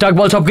 ঠিকঠাক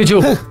বল সবকিছু।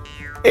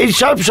 এই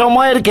সব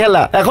সময়ের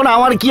খেলা। এখন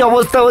আমার কি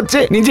অবস্থা হচ্ছে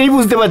নিজেই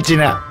বুঝতে পারছি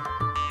না।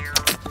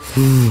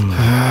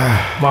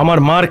 আমার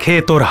মার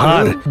খেয়ে তোর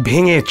হাড়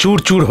ভেঙে চুর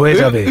চুর হয়ে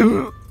যাবে।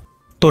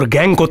 তোর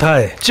গ্যাং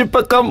কোথায়?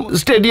 চিপ্পাকাম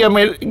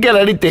স্টেডিয়ামের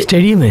গ্যালারিতে।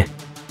 স্টেডিয়ামে?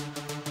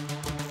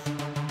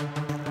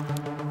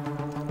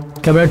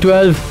 Camera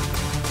 12।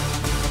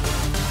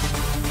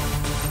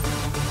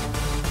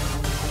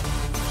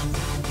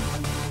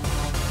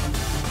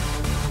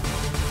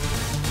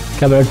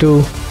 Camera 2।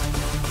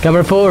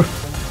 Camera 4।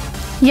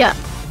 Yeah,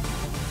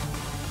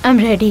 I'm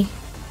ready.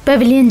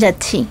 Pavilion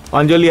যাচ্ছি।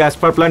 অঞ্জলি, অ্যাজ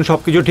পার প্ল্যান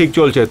সবকিছু ঠিক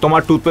চলছে।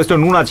 তোমার টুথপেস্টে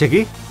নুন আছে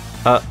কি?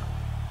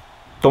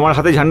 তোমার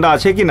হাতে ঝান্ডা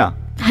আছে কি না?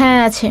 হ্যাঁ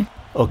আছে।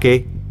 ওকে।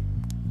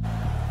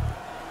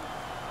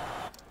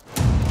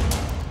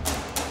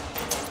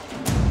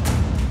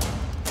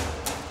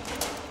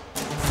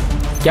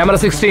 Camera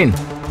 16,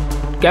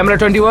 camera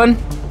 21।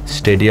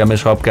 স্টেডিয়ামে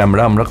সব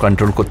ক্যামেরা আমরা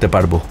কন্ট্রোল করতে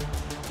পারবো।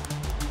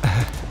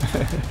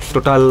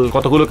 টোটাল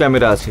কতগুলো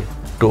ক্যামেরা আছে?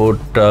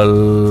 Total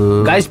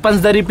guys punch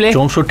the replay.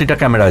 64টা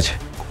camera আছে।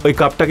 ওই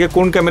কাপটাকে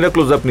কোন ক্যামেরা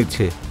ক্লোজ আপ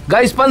নিচ্ছে?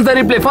 Guys punch the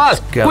replay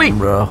fast quick.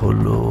 Camera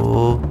হলো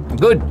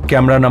good.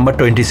 Camera number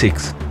 26।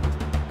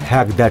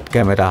 Hack that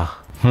camera.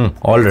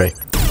 Alright.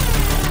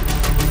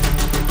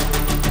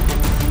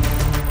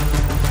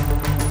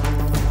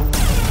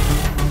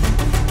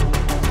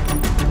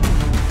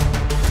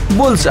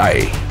 বুলসআই।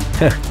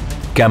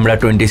 Camera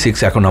 26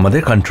 এখন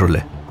আমাদের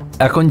কন্ট্রোলে।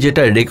 এখন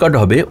যেটা রেকর্ড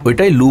হবে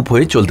ওইটাই লুপ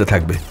হয়ে চলতে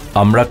থাকবে।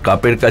 আমরা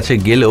কাপের কাছে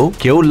গেলেও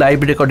কেউ লাইভ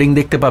রেকর্ডিং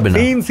দেখতে পাবে না।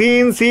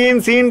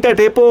 সিনটা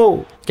টেপো।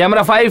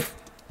 ক্যামেরা 5।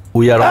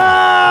 উই আর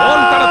বল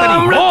তাড়াতাড়ি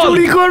বল।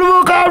 চুরি করব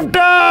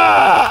কাপটা।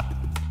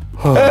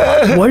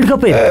 ওয়ার্ল্ড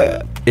কাপে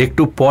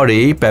একটু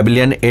পরেই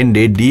প্যাভিলিয়ন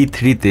এন্ডে D3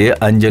 তে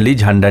অঞ্জলি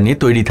ঝান্ডা নিয়ে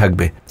তৈরি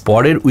থাকবে।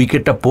 পরের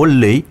উইকেটটা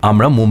পড়লেই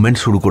আমরা মুভমেন্ট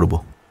শুরু করব।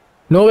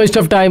 No West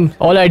of time,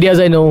 all ideas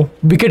I know.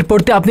 Wicket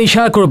পড়তে আপনি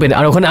ইশারা করবেন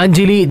আর ওখানে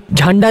অঞ্জলি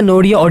ঝান্ডা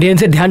নড়িয়ে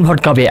অডিয়েন্সের ধ্যান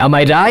ভটকাবে। am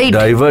I right?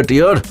 ডাইভার্ট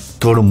ইয়ার,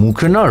 তোর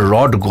মুখে না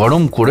রড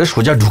গরম করে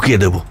সোজা ঢুকিয়ে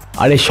দেব।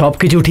 আরে সব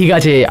কিছু ঠিক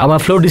আছে, আমার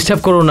ফ্লো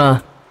ডিস্টার্ব করো না।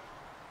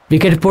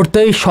 উইকেট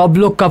পড়তেই সব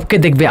লোক কাপকে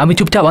দেখবে, আমি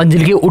চুপচাপ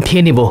অঞ্জলিকে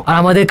উঠিয়ে নিব আর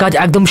আমাদের কাজ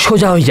একদম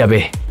সোজা হয়ে যাবে।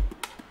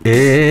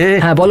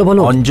 হ্যাঁ বলো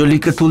বলো।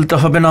 অঞ্জলিকে তুলতে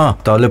হবে না,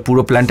 তাহলে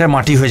পুরো প্ল্যানটা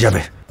মাটি হয়ে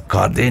যাবে।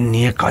 কাদের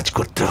নিয়ে কাজ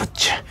করতে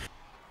হচ্ছে?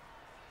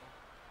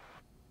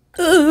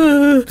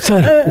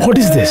 Sir what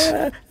is this?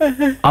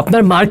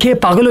 আপনার মার খেয়ে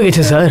পাগল হয়ে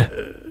গেছে স্যার।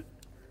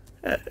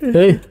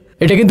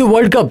 এটা কিন্তু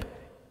ওয়ার্ল্ড কাপ,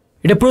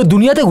 এটা পুরো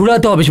দুনিয়াতে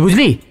ঘুরাতে হবে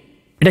বুঝলি?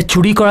 এটা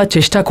চুরি করার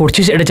চেষ্টা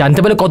করছিস, এটা জানতে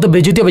পারলে কত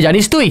বেজতি হবে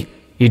জানিস তুই,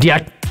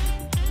 ইডিয়াট।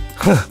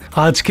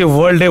 আজকে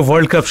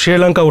ওয়ার্ল্ড কাপ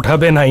শ্রীলঙ্কা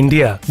উঠাবে না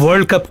ইন্ডিয়া।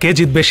 ওয়ার্ল্ড কাপ কে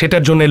জিতবে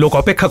সেটার জন্য লোক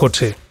অপেক্ষা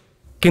করছে,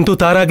 কিন্তু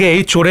তার আগে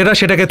এই চোরেরা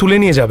সেটাকে তুলে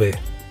নিয়ে যাবে,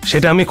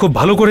 সেটা আমি খুব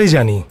ভালো করেই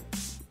জানি।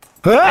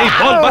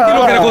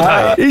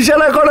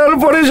 ইশারা করার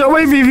পরে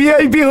সবাই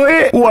ভিভিআইপি হয়ে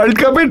ওয়ার্ল্ড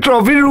কাপের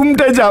ট্রফির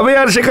রুমটা যাবে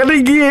আর সেখানে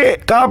গিয়ে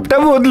কাপটা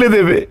বদলে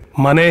দেবে।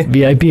 মানে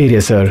ভিআইপি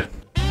এরিয়া স্যার।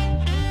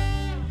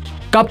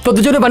 কাপ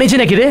তোদের জন্য বানিয়েছে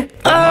নাকি রে?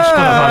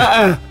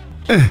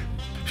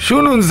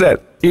 শুনুন স্যার,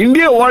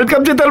 ইন্ডিয়া ওয়ার্ল্ড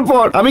কাপ জেতার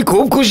পর আমি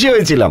খুব খুশি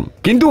হয়েছিলাম,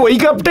 কিন্তু ওই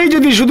কাপটাই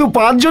যদি শুধু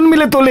 5 জন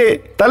মিলে তোলে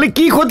তাহলে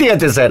কি ক্ষতি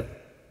আছে স্যার?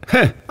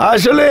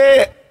 আসলে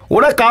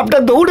ওরা কাপটা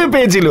দৌড়ে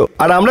পেয়েছিল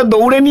আর আমরা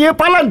দৌড়ে নিয়ে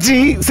পালাচ্ছি,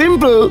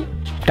 সিম্পল।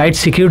 টাইট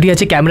সিকিউরিটি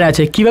আছে, ক্যামেরা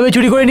আছে, কিভাবে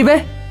চুরি করে নিবে?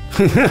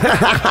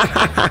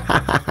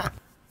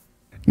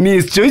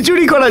 নিশ্চয়ই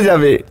চুরি করা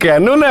যাবে,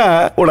 কেন না?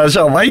 ওরা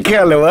সবাই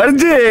খেলোয়াড়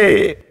যে।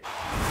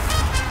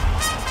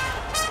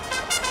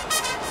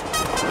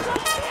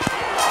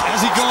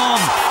 Has he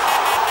gone?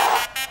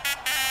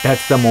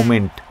 That's the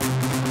moment.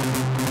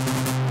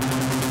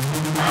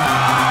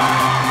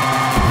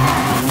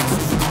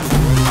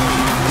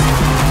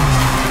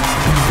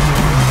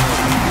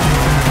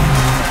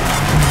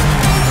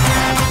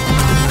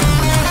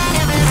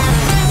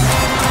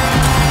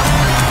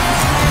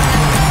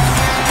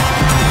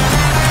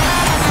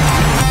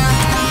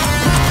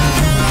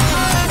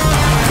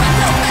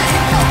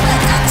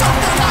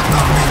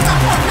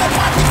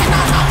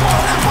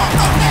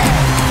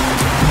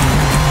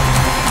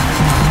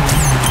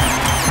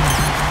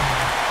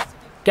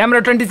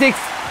 Camera 26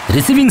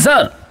 receiving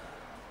sir.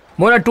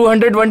 মোরা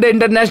 200 ওয়ানডে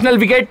ইন্টারন্যাশনাল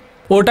উইকেট।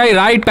 ওটাই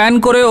রাইট প্যান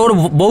করে ওর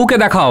বউকে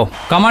দেখাও।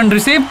 Command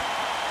receive.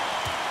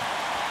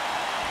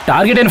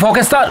 Target and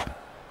focus sir.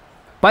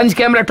 Punch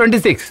camera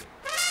 26।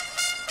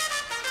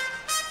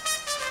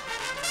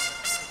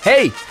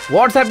 Hey,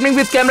 what's happening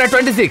with camera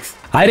 26?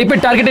 I repeat,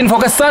 target and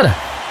focus sir.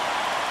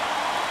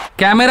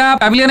 Camera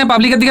প্যাভিলিয়নে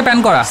পাবলিকের দিকে pan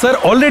করা। Sir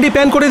already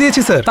pan করে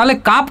দিয়েছি স্যার। তাহলে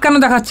কাপ কেন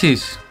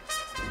দেখাচ্ছিস?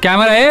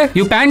 Camera A,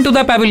 you pan to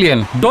the pavilion.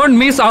 Don't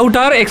miss out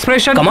our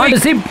expression. Command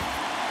receive.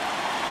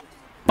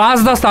 Pass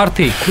the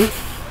Sarthi.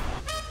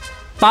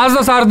 Pass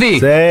the Sarthi.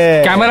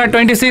 Camera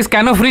 26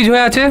 কেন fridge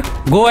হয়ে আছে?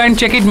 Go and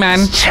check it, man.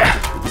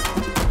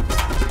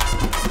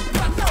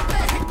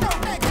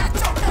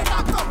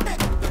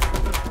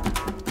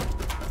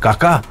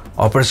 কাকা,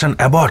 operation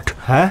abort.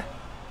 হ্যাঁ,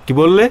 কি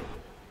বললে?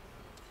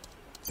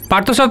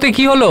 পার্থর সাথে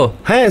কি হলো?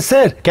 হ্যাঁ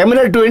স্যার,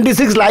 ক্যামেরা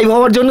 26 লাইভ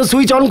হওয়ার জন্য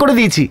সুইচ অন করে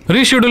দিয়েছি।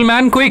 Reschedule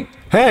man, quick.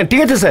 হ্যাঁ ঠিক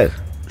আছে স্যার।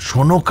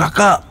 শোনো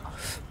কাকা,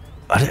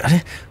 আরে আরে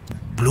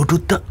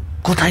ব্লুটুথটা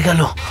কোথায়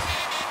গেল?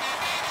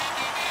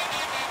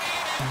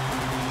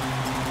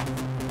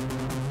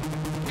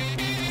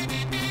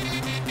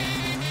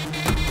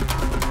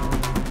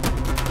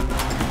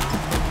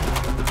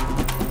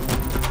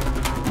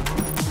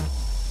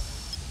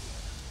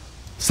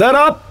 Sir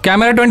up.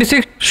 Camera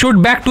 26 shoot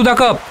back to the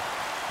cup.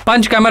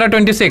 Punch camera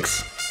 26.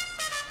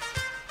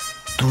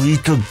 তুই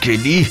তো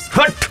গেলি।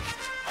 হট।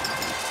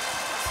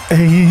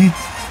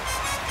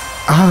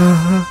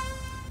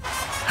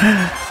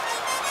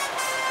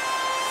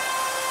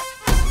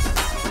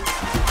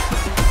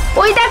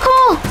 ওই দেখো।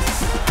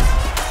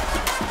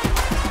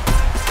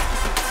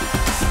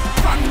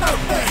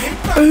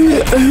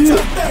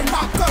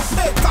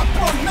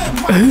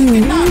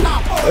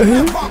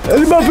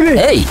 বাপরে,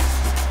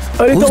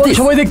 আরে তোমার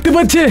সবাই দেখতে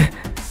পাচ্ছে।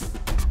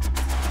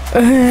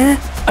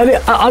 আরে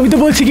আমি তো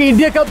বলছি কি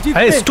ইন্ডিয়া কাপ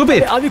জিতবে। এই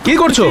স্টুপিড, কি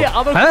করছো?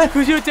 হ্যাঁ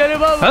খুশি হচ্ছে রে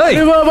বাবা।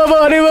 আরে বাবা,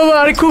 আরে বাবা,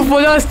 আরে খুব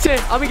মজা আসছে।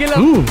 আমি গেলাম।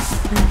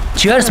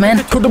 Cheers man.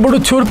 ছোট বড়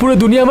চোর পুরো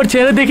দুনিয়া আমার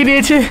চেহারা দেখে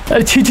নিয়েছে।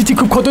 আর ছি ছি ছি,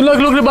 খুব খতরনাক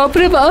লোক রে বাপ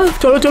রে বাপ।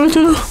 চলো চলো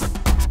চলো।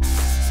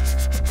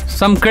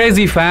 Some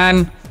crazy fan.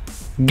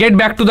 Get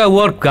back to the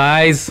work,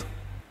 guys.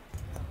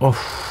 ওহ,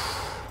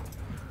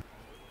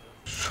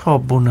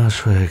 সর্বনাশ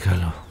হয়ে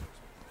গেল।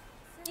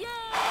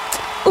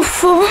 উফ।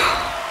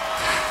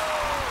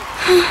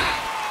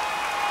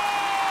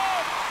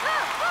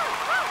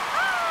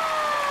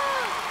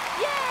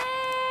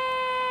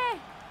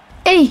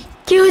 এই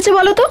কি হয়েছে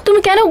বলো তো? তুমি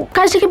কেন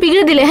কাজটাকে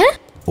বিগড়ে দিলে? হ্যাঁ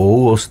ও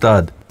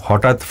ওস্তাদ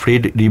হঠাৎ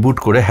ফ্রিড রিবুট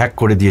করে হ্যাক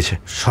করে দিয়েছে,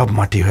 সব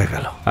মাটি হয়ে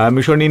গেল।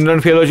 মিশন ইন্দ্রন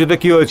ফেল হয়েছে তো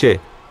কি হয়েছে?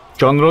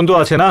 চন্দ্রন তো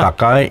আছে না?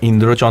 কাকা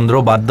ইন্দ্রচন্দ্র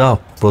বাদ দাও,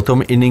 প্রথম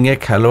ইনিংয়ে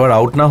খেলোয়াড়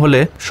আউট না হলে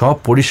সব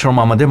পরিশ্রম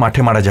আমাদের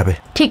মাঠে মারা যাবে।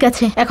 ঠিক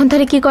আছে, এখন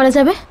তাহলে কি করা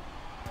যাবে?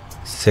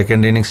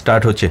 সেকেন্ড ইনিংস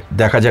স্টার্ট হচ্ছে,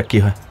 দেখা যাক কি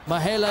হয়।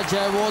 Mahela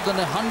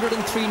Jayawardene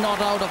 103 not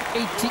out of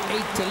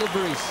 88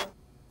 deliveries.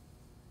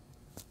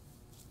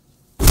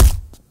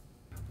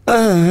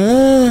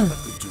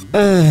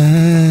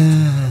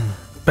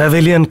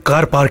 Pavilion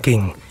car parking,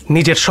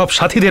 নিজের সব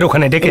সাথীদের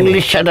ওখানে ডেকে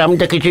ইংলিশ ছাড়া আমি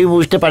তো কিছুই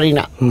বুঝতে পারি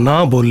না। না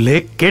বললে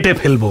কেটে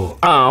ফেলবো।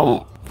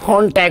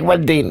 ফোনটা একবার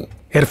দিন।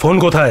 এর ফোন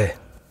কোথায়?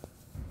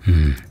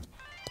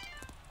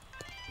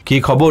 কি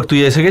খবর, তুই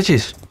এসে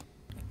গেছিস?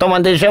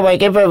 তোমাদের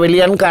সবাইকে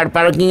প্যাভিলিয়ন কার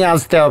পার্কিং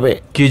আসতে হবে।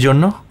 কি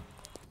জন্য?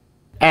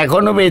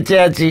 এখনো বেঁচে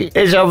আছি,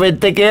 এসবের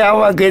থেকে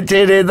আমাকে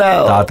ছেড়ে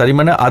দাও। তাড়াতাড়ি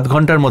মানে আধ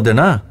ঘন্টার মধ্যে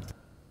না?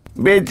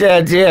 বেঁচে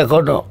আছি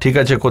এখনো। ঠিক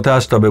আছে, কোথায়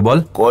আসতে হবে বল?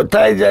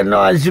 কোথায় যেন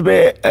আসবে?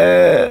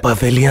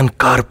 Pavilion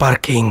car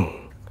parking.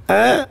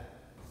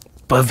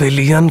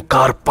 Pavilion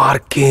car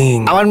parking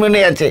আমার মনে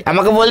আছে,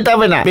 আমাকে বলতে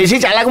হবে না। বেশি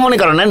চালাক মনে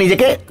করো না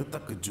নিজেকে।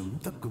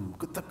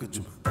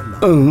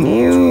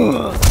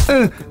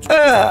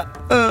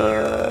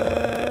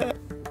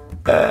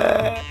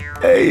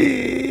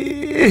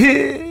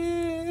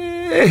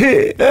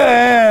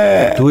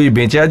 তুই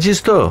বেঁচে আছিস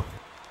তো?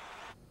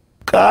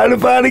 কার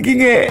পার্কিং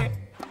এ।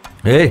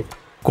 এই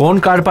কোন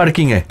কার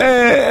পার্কিং এ?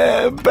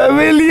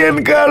 প্যাভিলিয়ন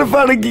কার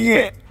পার্কিং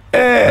এ।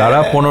 দাঁড়া,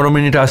 15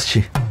 মিনিট আসছি।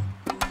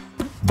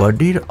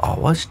 বাডির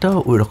আওয়াজটা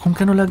ওই রকম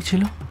কেন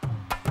লাগছিল?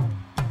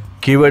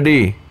 কি বাডি,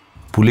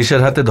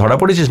 পুলিশের হাতে ধরা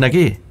পড়েছিস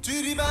নাকি?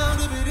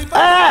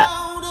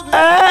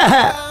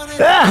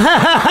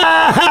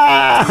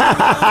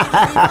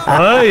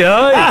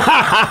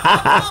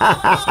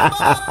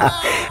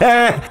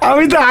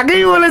 আমি তো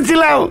আগেই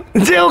বলেছিলাম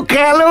যে ও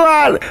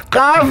খেলোয়াড়,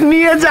 কাপ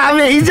নিয়ে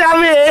যাবেই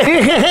যাবে।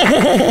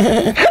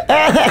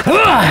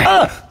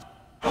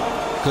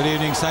 Good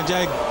evening,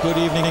 Sanjay. Good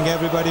evening,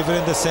 everybody.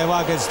 Virendra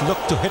Sehwag has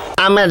looked to hit.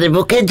 আমার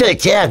বুকে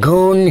জ্বলছে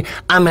আগুন,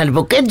 আমার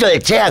বুকে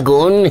জ্বলছে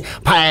আগুন।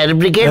 ফায়ার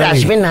ব্রিগেড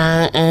আসবে না?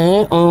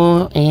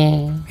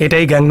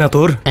 এটাই গ্যাং না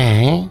তোর?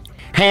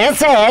 হ্যাঁ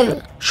স্যার।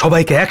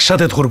 সবাইকে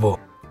একসাথে ধরবো।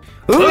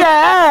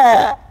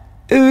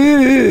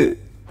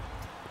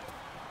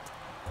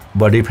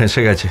 বডি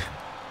ফেঁসে গেছে।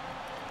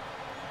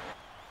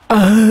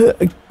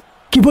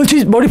 কি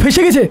বলছিস, বডি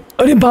ফেসে গেছে?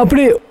 আরে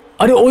বাপরে,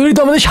 আরে ওই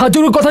তো আমাদের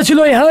সাহায্যের কথা ছিল।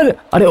 হ্যাঁ,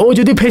 আরে ও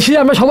যদি ফেসে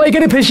যায় আমরা সবাই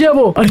এখানে ফেসে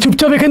যাবো। আরে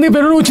চুপচাপ এখান থেকে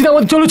বেরোনো উচিত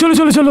আমাদের। চলো চলো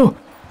চলো চলো।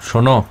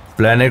 শোনো,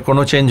 প্ল্যানের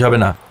কোনো চেঞ্জ হবে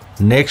না।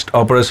 Next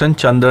operation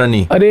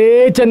Chandrani. আরে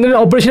চন্দ্রের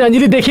অপারেশন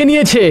অঞ্জলি দেখে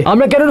নিয়েছে,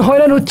 আমরা কেন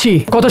হয়রান হচ্ছি?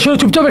 কথা শুনে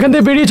চুপচাপ এখান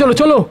থেকে বেরিয়ে চলো।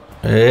 চলো।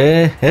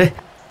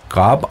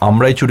 কাপ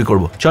আমরাই চুরি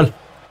করব, চল।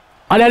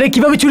 আরে আরে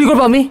কিভাবে চুরি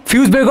করবো আমি?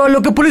 ফিউজ বের করার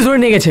লোককে পুলিশ ধরে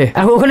নিয়ে গেছে,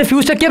 এখন ওখানে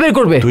ফিউজটা কে বের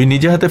করবে? তুই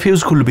নিজে হাতে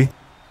ফিউজ খুলবি।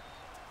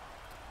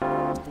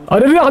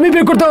 আরে আমি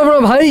বের করতে পারবো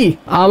না ভাই,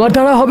 আমার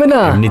দ্বারা হবে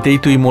না। এমনিতেই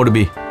তুই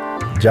মরবি,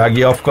 যা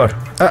গিয়ে অফ কর।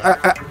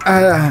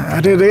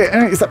 আরে রে,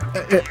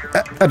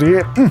 আরে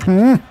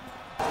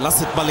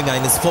Lassit Malinga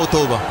in his fourth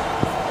over.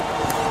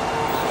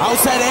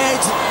 Outside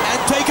edge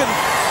and taken.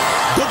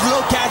 Good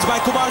low catch by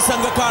Kumar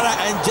Sangakkara,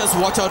 and just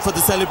watch out for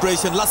the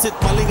celebration. Lassit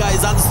Malinga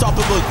is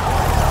unstoppable.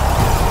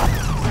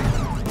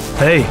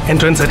 এই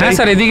এন্ট্রান্স এটা। হ্যাঁ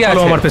স্যার, এদিকে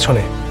আছে। আমার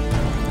পেছনে।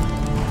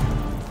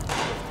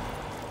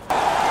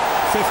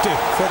 50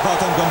 for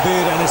Gautam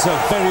Gambhir, and it's a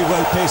very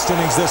well paced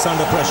innings this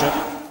under pressure.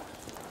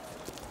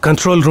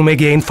 Control রুমে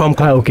গিয়ে inform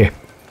করা। ওকে।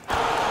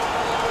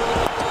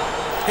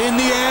 In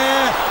the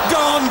air,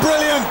 gone,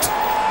 brilliant.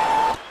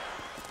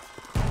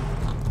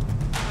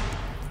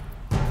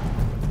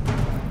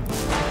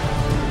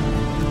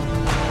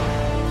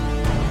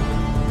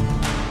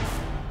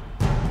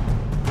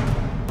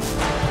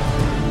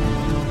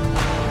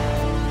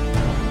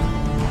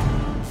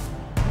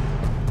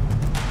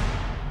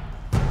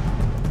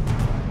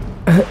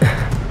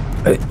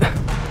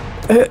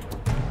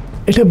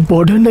 এটা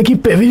বর্ডার নাকি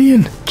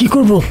প্যাভিলিয়ন? কি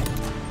করব?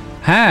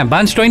 হ্যাঁ,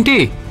 বাঞ্চ 20।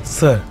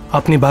 স্যার,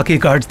 আপনি বাকি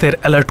গার্ডদের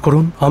অ্যালার্ট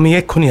করুন, আমি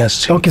এক্ষুনি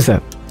আসছি। Okay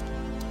sir.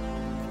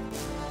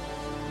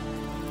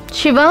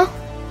 Shiba,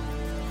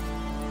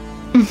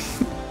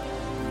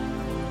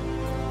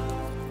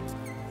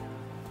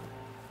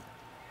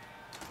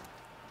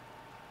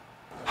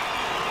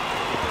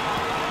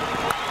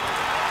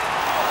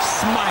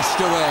 Smashed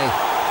away.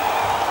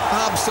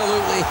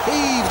 Absolutely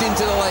heaved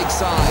into the leg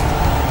side.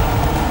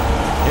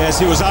 Yes,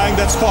 he was eyeing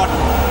that spot.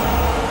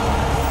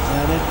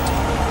 And it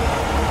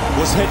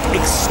was hit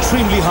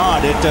extremely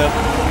hard. It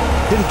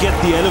didn't get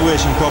the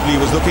elevation probably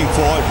he was looking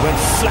for. It went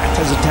flat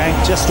as a tank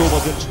just over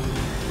the...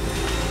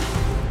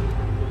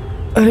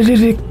 আরে রে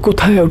রে,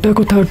 কোথায় ওটা,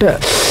 কোথায় ওটা?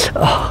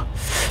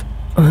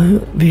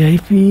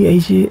 VIP এই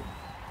যে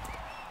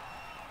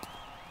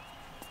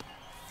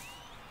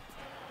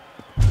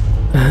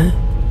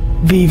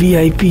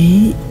VVIP.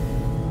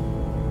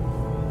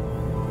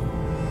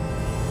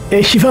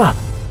 এই শিবা,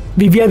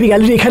 ভিভিআইপি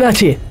গ্যালারি এখানে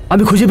আছে,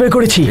 আমি খুঁজে বের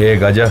করেছি। এ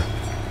Gaza,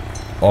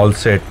 all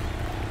set.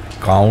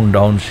 Count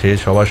down শেষ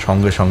হওয়ার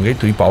সঙ্গে সঙ্গে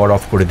তুই পাওয়ার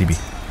অফ করে দিবি।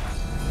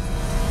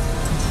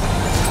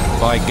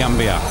 By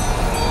Gambia.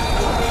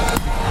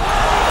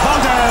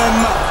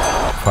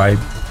 5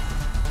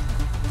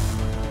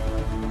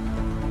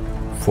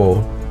 4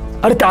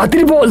 আরে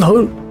তাড়াতাড়ি বল।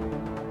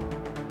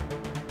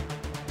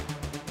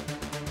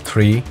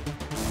 3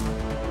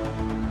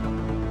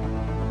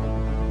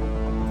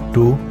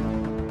 2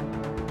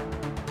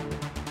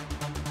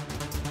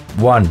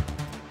 1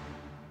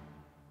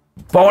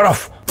 পাওয়ার অফ।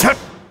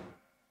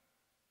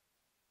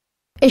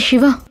 এই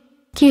শিবা,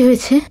 কি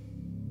হয়েছে?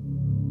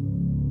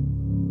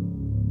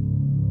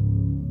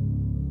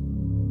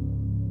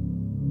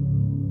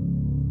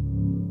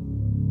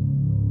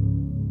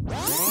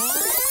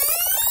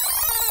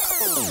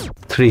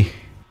 Three,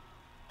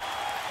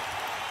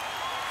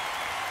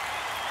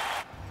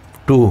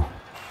 2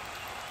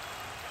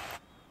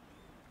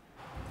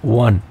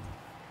 1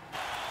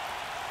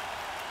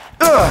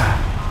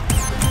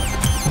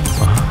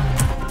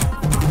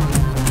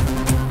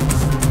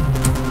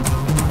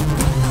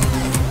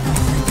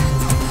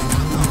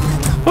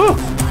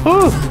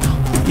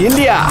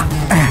 India.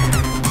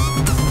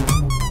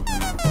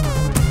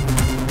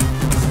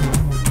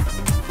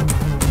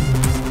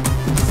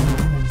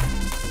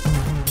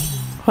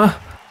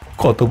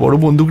 কত বড়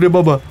বন্দুক রে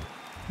বাবা!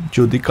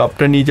 যদি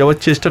কাপটা নিয়ে যাওয়ার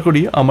চেষ্টা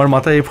করি আমার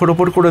মাথায় এফোর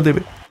ওপর করে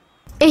দেবে।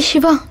 এই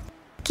শিবা,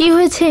 কি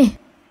হয়েছে?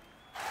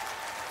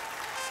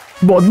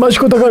 বদমাশ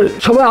কোথাকার,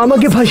 সবাই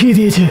আমাকে ফাঁসিয়ে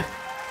দিয়েছে।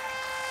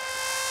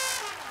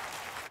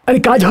 আরে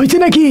কাজ হয়েছে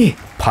নাকি?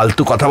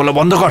 ফালতু কথা বলা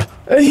বন্ধ কর।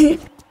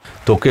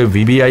 তোকে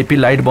ভিভিআইপি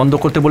লাইট বন্ধ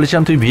করতে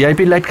বলেছিলাম, তুই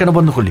ভিআইপি লাইট কেন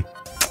বন্ধ করলি?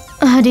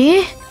 আরে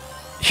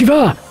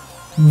শিবা,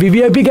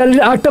 ভিভিআইপি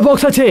গ্যালারির 8টা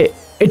বক্স আছে,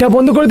 এটা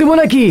বন্ধ করে দিব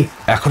নাকি?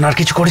 এখন আর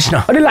কিছু করিস না।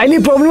 আরে লাইনে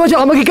প্রবলেম আছে,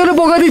 আমাকে কেন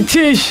বকা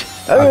দিচ্ছিস?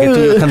 আগে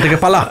তুই এখান থেকে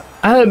পালা।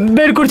 হ্যাঁ,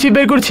 বের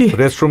করছি।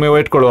 রেস্টরুমে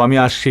ওয়েট করো, আমি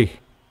আসছি।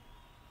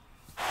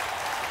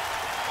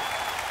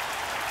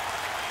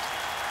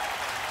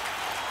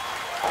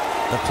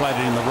 They played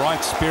it in the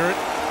right spirit,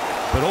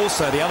 but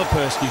also the other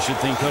person you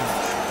should think of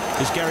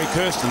is Gary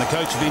Kirsten, the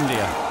coach of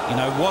India. You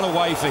know, what a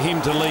way for him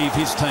to leave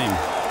his team.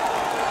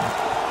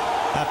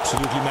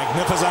 Absolutely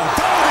magnificent.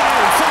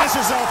 Dhoni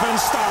finishes off in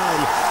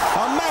style.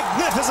 A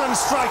magnificent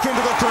strike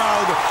into the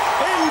crowd.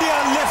 India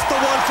lift the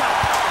World Cup.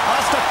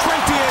 After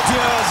 28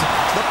 years,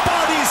 the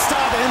parties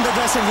start in the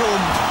dressing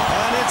room.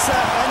 And it's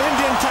an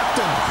Indian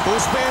captain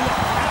who's been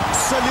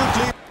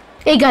absolutely...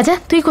 এই গাজা,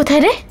 তুই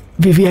কোথায় রে?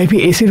 VVIP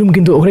AC room,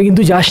 কিন্তু ওখানে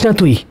কিন্তু যাস না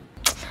তুই।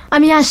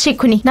 আমি আসছি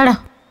এক্ষুনি, দাঁড়া।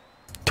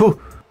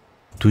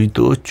 তুই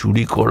তো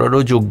চুরি করারও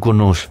যোগ্য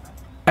নোস,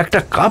 একটা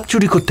কাপ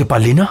চুরি করতে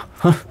পারলি না?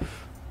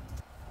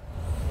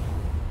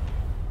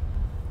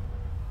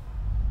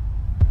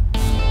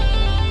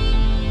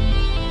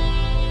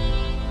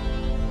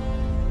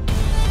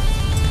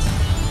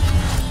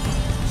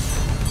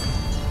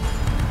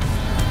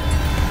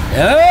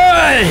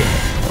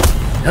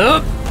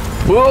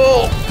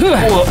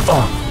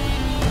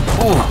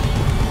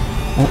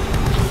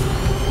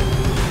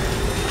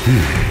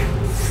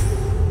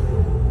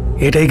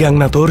 এটাই গ্যাং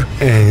না তোর?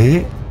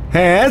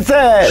 হ্যাঁ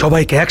স্যার।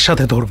 সবাইকে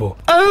একসাথে ধরবো।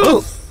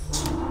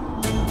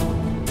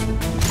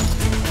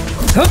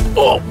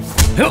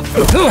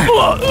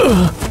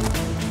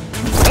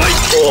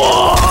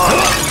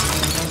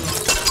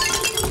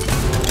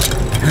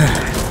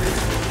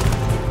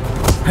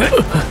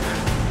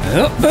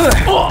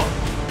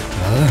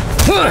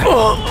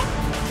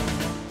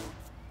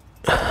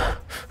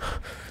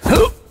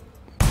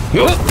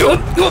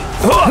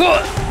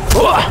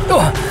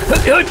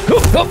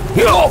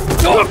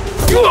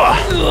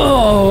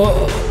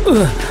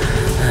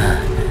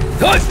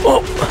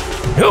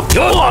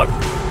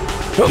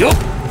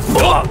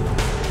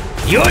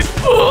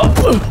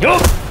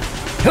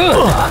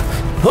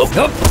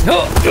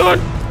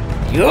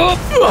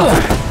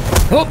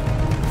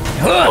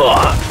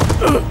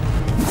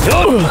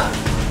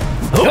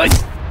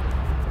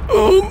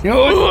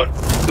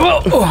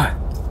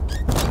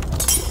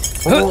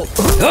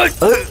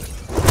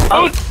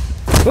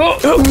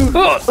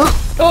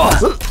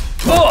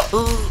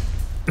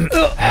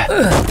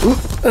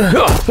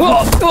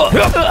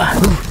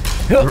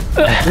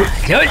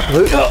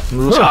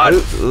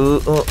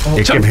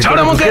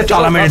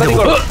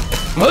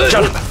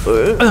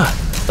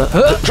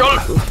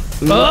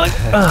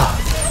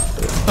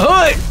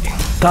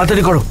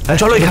 তাড়াতাড়ি করো,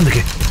 চলো এখান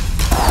থেকে।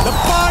 The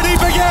party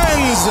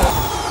begins.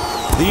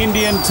 The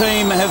Indian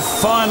team have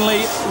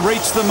finally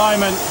reached the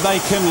moment they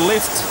can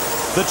lift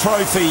the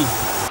trophy.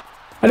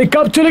 আরে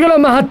কাপ চলে গেল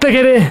আমার হাত থেকে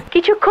রে।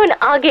 কিছুক্ষণ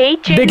আগেই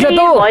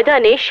চেন্নাই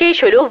ময়দানে শেষ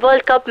হলো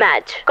ওয়ার্ল্ড কাপ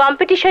ম্যাচ।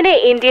 কম্পিটিশনে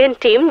ইন্ডিয়ান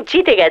টিম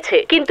জিতে গেছে,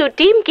 কিন্তু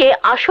টিমকে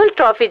আসল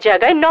ট্রফির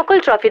জায়গায় নকল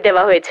ট্রফি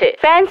দেওয়া হয়েছে।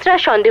 ফ্যান্সরা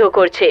সন্দেহ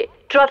করছে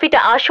ট্রফিটা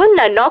আসল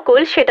না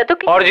নকল সেটা তো।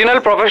 অরিজিনাল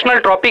প্রফেশনাল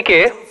ট্রফিকে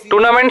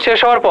টুর্নামেন্ট শেষ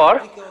হওয়ার পর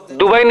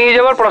দুবাই নিয়ে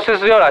যাওয়ার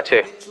প্রসিডিওর আছে,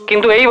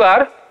 কিন্তু এইবার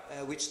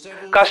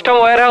কাস্টম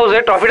ওয়্যার হাউসে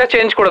ট্রফিটা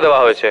চেঞ্জ করে দেওয়া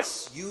হয়েছে।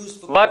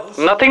 But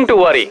nothing to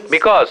worry,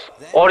 because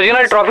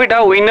original ট্রফিটা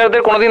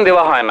উইনারদের কোনোদিন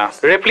দেওয়া হয় না,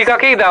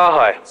 রেপ্লিকাকেই দেওয়া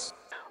হয়।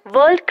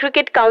 World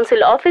cricket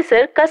council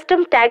officer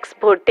custom tax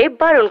ভরতে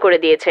বারণ করে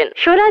দিয়েছেন।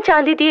 সোনা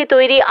চাঁদি দিয়ে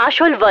তৈরি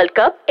আসল ওয়ার্ল্ড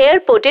কাপ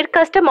এয়ারপোর্টের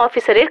কাস্টম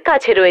অফিসারের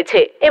কাছে রয়েছে।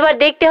 এবার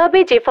দেখতে হবে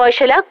যে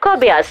ফয়সালা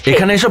কবে আসছে।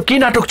 এখানে এসব কি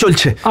নাটক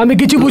চলছে আমি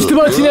কিছু বুঝতে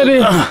পারছি না রে।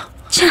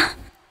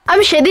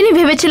 আমি সেদিনই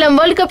ভেবেছিলাম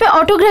ওয়ার্ল্ড কাপে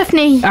অটোগ্রাফ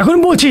নেই, এখন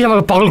বলছিস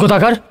আমাকে পাগল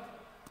কোথাকার।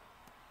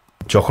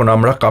 যখন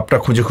আমরা কাপটা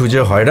খুঁজে খুঁজে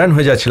হয়রান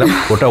হয়ে যাচ্ছিলাম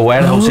ওটা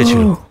ওয়্যার হাউসে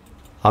ছিল।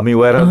 আমি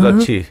ওয়্যার হাউস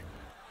যাচ্ছি।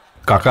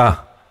 কাকা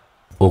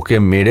ওকে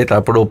মেরে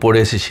তারপর ওপরে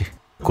এসেছি,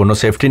 কোনো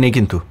সেফটি নেই।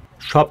 কিন্তু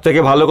সব থেকে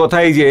ভালো কথা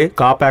এই যে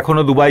কাপ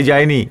এখনো দুবাই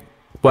যায়নি,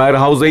 ওয়্যার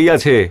হাউসেই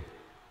আছে।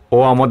 ও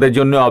আমাদের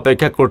জন্য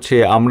অপেক্ষা করছে,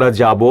 আমরা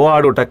যাব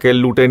আর ওটাকে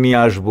লুটে নিয়ে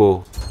আসবো।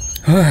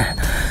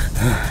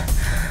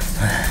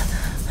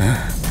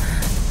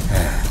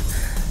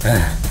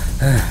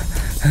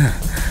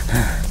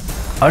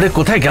 আরে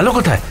কোথায় গেল,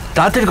 কোথায়?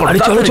 তাড়াতাড়ি করো,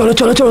 চলো চলো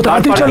চলো চলো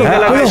তাড়াতাড়ি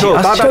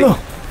চলো।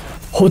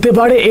 হতে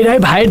পারে এরাই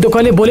ভাইয়ের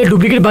দোকানে বলে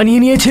ডুপ্লিকেট বানিয়ে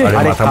নিয়েছে।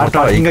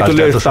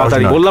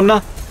 বললাম না।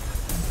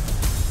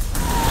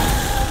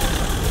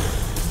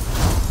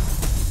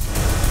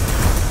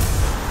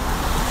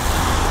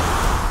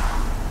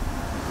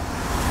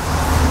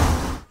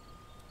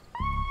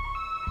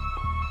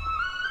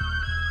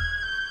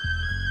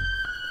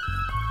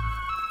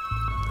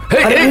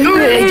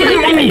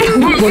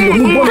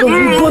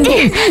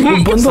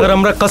 স্যার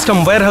আমরা কাস্টম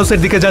ওয়্যার হাউসের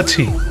দিকে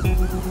যাচ্ছি।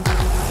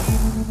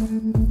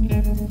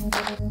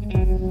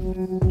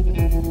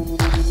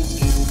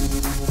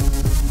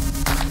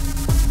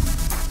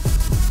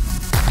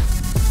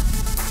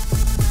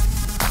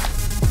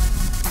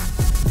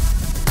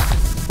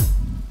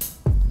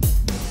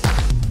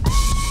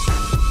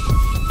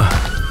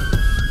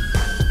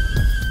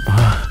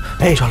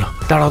 এই চলো,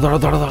 দাঁড়াও দাঁড়াও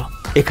দাঁড়াও দাঁড়াও,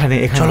 এখানে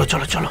চলো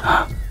চলো চলো।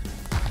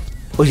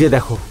 ওই যে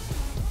দেখো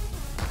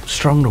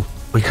স্ট্রং রুম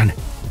ওইখানে।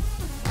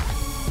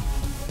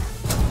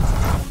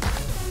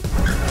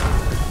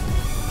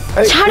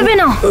 ছাড়বে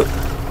না,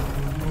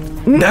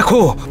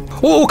 দেখো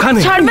ও ওখানে।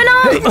 ছাড়বে না।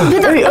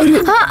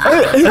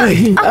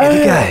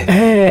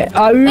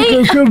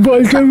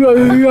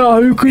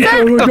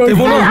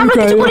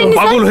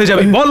 পাগল হয়ে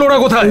যাবে, বল ওরা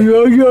কোথায়?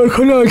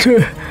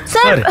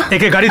 স্যার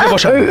একে গাড়িতে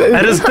বসা।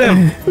 Arrest them.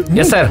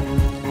 Yes sir.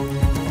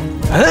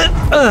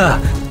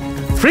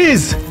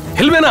 Fridge,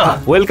 হিলবে না।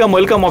 Welcome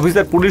welcome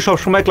officer. পুলিশ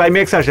সবসময়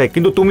ক্লাইম্যাক্স আসে,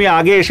 কিন্তু তুমি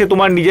আগে এসে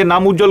তোমার নিজের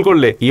নাম উজ্জ্বল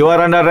করলে। You R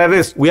under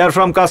arrest, we are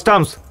from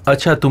customs.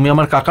 আচ্ছা তুমি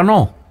আমার কাকা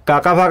নও?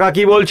 কাকা ফাকা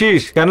কি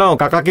বলছিস? কেন,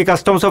 কাকা কি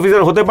কাস্টমস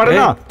অফিসার হতে পারে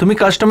না? তুমি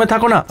কাস্টমে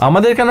থাকো না,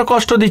 আমাদের কেন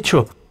কষ্ট দিচ্ছ?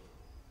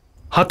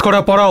 হাত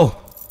করা পড়াও।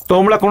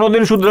 তোমরা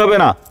কোনোদিন শুধরাবে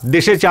না।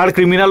 দেশে 4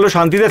 ক্রিমিনালও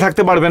শান্তিতে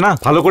থাকতে পারবে না।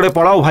 ভালো করে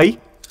পড়াও ভাই।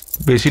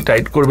 বেশি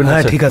টাইট করবে না।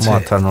 ঠিক আছে।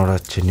 মাথা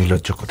নড়াচ্ছে,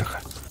 নির্লজ্জ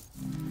কোথাকার।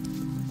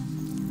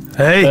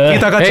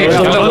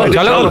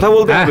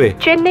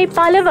 চেন্নাই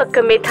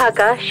পালাভাক্কামে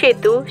থাকা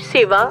সেতু,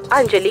 শিবা,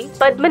 অঞ্জলি,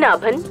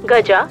 পদ্মনাভন,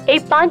 গজা এই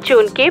 5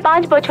 জনকে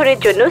 5 বছরের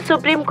জন্য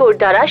সুপ্রিম কোর্ট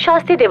দ্বারা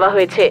শাস্তি দেওয়া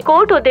হয়েছে।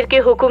 কোর্ট ওদেরকে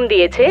হুকুম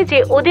দিয়েছে যে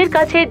ওদের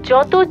কাছে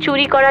যত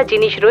চুরি করা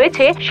জিনিস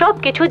রয়েছে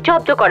সবকিছু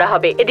জব্দ করা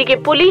হবে। এদিকে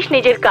পুলিশ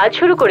নিজের কাজ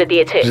শুরু করে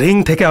দিয়েছে। রিং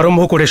থেকে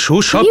আরম্ভ করে শু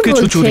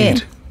সবকিছু চুরির।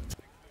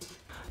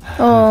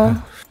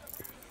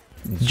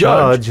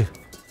 জজ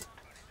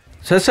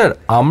স্যার, স্যার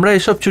আমরা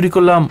এসব চুরি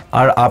করলাম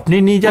আর আপনি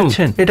নিয়ে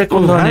যাচ্ছেন, এটা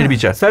কোন ধরনের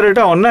বিচার? স্যার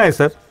এটা অন্যায়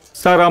স্যার।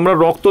 স্যার আমরা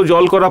রক্ত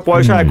জল করা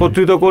পয়সা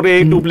একত্রিত করে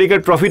এই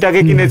ডুপ্লিকেট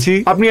ট্রফিটাকে কিনেছি।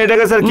 আপনি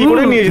এটাকে স্যার কি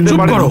করে নিয়ে যেতে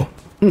পারেন?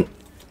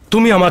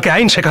 তুমি আমাকে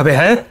আইন শেখাবে?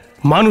 হ্যাঁ,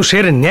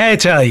 মানুষের ন্যায়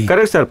চাই।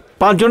 Correct sir.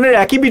 5 জনের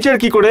একই বিচার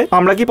কি করে?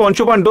 আমরা কি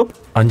পঞ্চপাণ্ডব?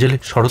 অঞ্জলি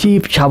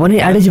চিফ,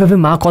 সাবানের অ্যাডে যেভাবে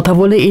মা কথা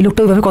বলে এই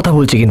লোকটা ওইভাবে কথা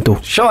বলছে, কিন্তু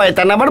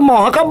শয়তান আবার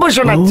মহাকাব্য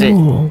শোনাচ্ছে।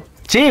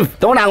 চিফ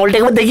তোমার আঙুলটা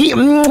একবার দেখি।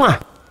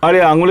 আরে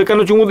আঙুলে কেন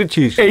চুমু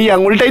দিচ্ছিস? এই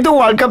আঙুলটাই তো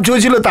ওয়ার্ল্ড কাপ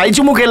চলছিল, তাই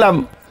চুমু খেলাম।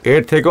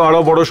 এর থেকে আরো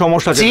বড়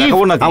সমস্যা আছে,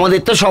 দেখাবো নাকি? আমাদের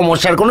তো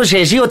সমস্যার কোনো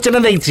শেষই হচ্ছে না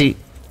দেখছি।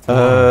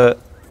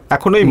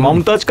 এখন এই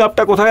মমতাজ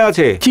কাপটা কোথায়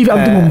আছে? চিফ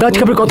আমি তো মমতাজ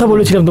কাপের কথা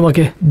বলেছিলাম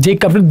তোমাকে, যে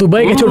কাপটা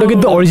দুবাই গেছে ওটা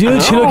কিন্তু অরিজিনাল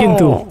ছিল।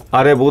 কিন্তু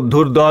আরে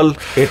বুদ্ধুর দল,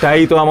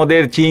 এটাই তো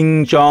আমাদের চিং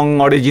চং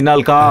অরিজিনাল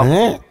কাপ।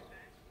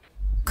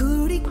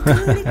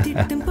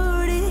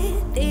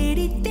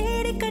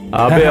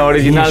 আবে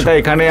অরিজিনালটা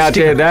এখানে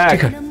আছে, দেখ।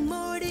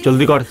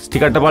 জলদি কর,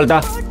 স্টিকারটা পাল্টা।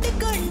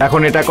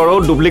 এখন এটা করো,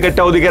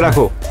 ডুপ্লিকেটটা ওদিকে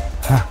রাখো।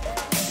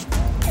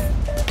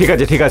 ঠিক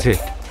আছে ঠিক আছে,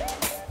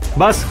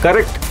 বাস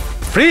কারেক্ট।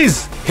 ফ্রিজ,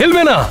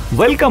 হিলবে না।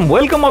 Welcome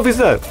welcome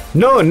officer.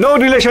 No no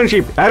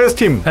relationship, arrest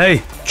him. এই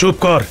চুপ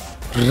কর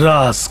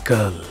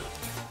রাস্কাল।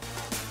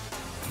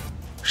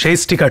 সেই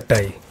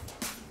স্টিকারটাই,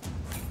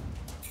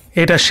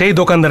 এটা সেই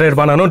দোকানদারের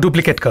বানানো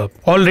ডুপ্লিকেট কাপ।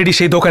 অলরেডি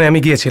সেই দোকানে আমি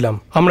গিয়েছিলাম,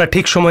 আমরা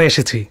ঠিক সময়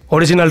এসেছি।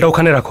 অরিজিনালটা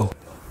ওখানে রাখো।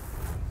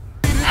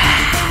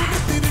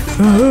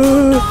 আরে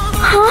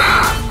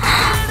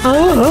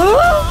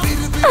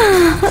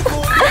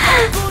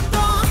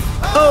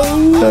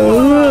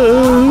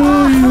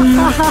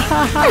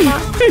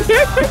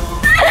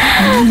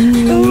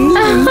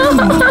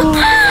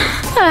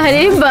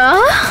বাহ,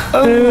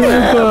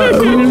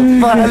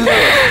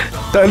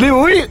 তাহলে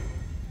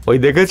ওই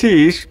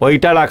দেখেছিস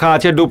ওইটা রাখা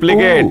আছে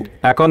ডুপ্লিকেট।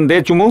 এখন দে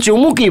চুমু।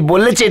 চুমু কি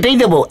বললে চেটেই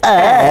দেবো।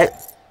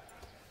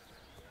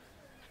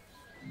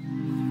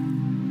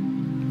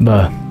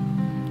 বাহ,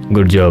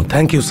 good job.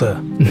 Thank you sir.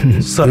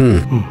 Sir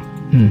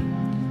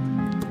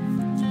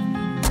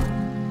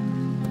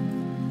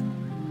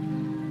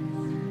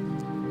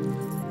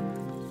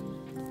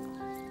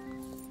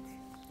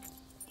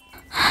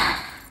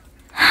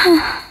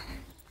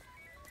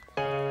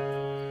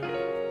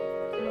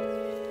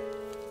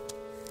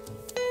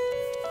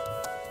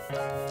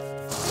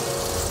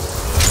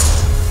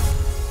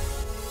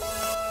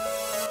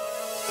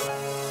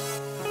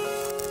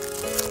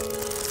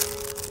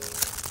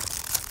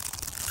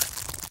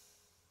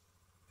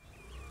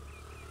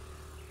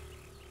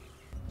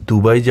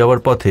Dubai যাওয়ার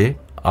পথে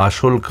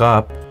আসল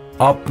কাপ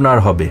আপনার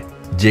হবে।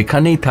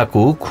 যেখানেই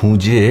থাকুক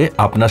খুঁজে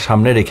আপনার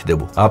সামনে রেখে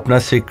দেব।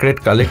 আপনার সিক্রেট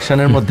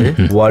কালেকশনের মধ্যে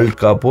ওয়ার্ল্ড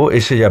কাপও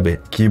এসে যাবে।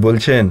 কি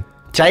বলছেন?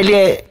 চাইলে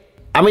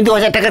আমি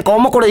 2000 টাকা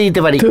কমও করে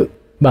দিতে পারি।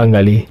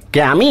 বাঙালি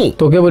কে? আমি?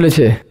 তোকে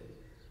বলেছে?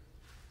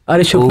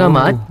 আরে শুকনা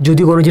মাছ,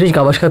 যদি কোনো জিনিস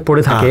গাভাস্কার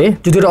পড়ে থাকে,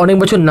 যদি ওটা অনেক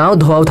বছর নাও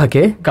ধোয়াও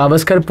থাকে,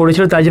 গাভাস্কার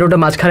পড়েছিল তাই জন্য ওটা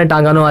মাঝখানে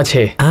টাঙানো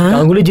আছে।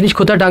 গাঙ্গুলি জিনিস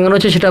কোথায় টাঙানো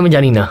আছে সেটা আমি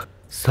জানি না।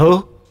 So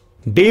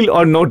deal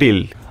or no deal?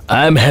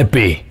 I am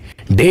happy.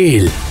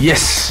 Deal.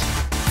 Yes.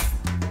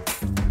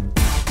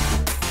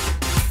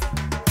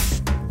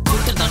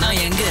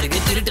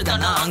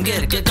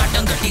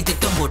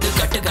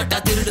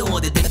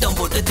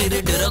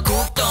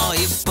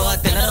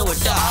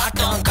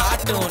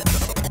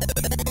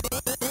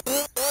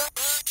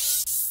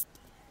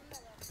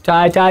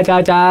 চাই চাই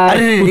চাই চাই।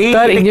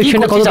 উত্তর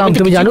ইনজেকশনটা কত দাম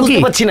তুমি জানো কি?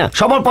 পাচ্ছি না,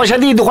 সবার পয়সা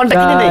দিয়ে দোকানটা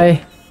কিনে দে।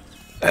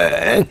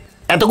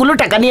 এতগুলো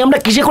টাকা নিয়ে আমরা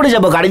কিসে করে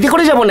যাব? গাড়িতে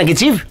করে যাব নাকি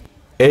চিফ?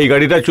 এই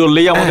গাড়িটা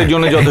চললেই আমাদের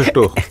জন্য যথেষ্ট।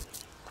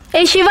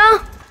 এই শিবা,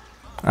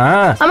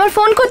 আমার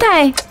ফোন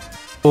কোথায়?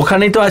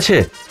 ওখানেই তো আছে।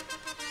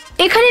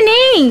 এখানে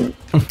নেই।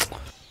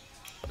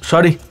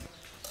 সরি,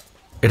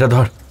 এটা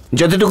ধর।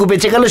 যতটুকু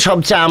বেঁচে গেল সব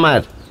চা আমার।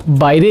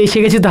 বাইরে এসে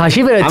গেছে তো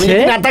হাসি বেরোচ্ছে। আমি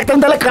যদি না থাকতাম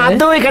তাহলে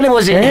কাঁদতো এখানে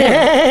বসে।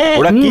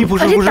 ওরা কি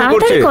ফুসফুস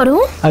করছে?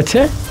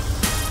 আচ্ছা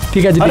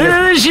ঠিক আছে। আরে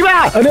শিবা,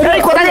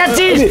 এই কোথায়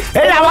যাচ্ছিস?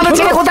 এই আমাদের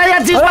ছেলে কোথায়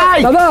যাচ্ছিস ভাই?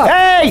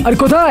 এই আর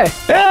কোথায়?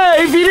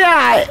 এই ফিরে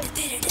আয়।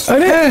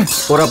 আরে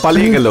ওরা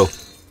পালিয়ে গেল।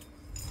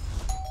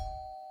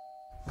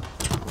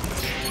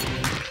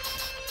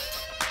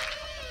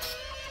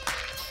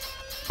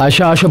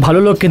 আসো আসো, ভালো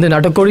লোক কিন্তু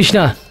নাটক করিস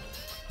না।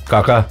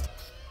 কাকা।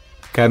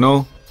 কেন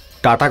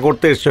টাটা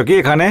করতে এসছো কি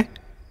এখানে?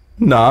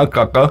 না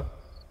কাকা।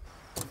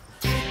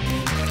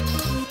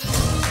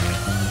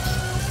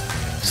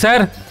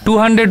 স্যার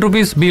 200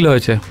 রুপিস বিল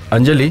হয়েছে।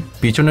 অঞ্জলি,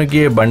 পিছনে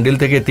গিয়ে বান্ডিল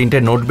থেকে 3টে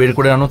নোট বের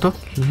করে আনো তো।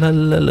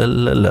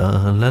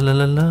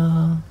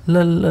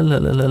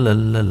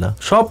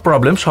 সব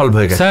প্রবলেম সলভ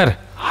হয়ে গেছে। স্যার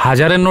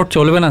 1000-এর নোট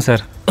চলবে না স্যার।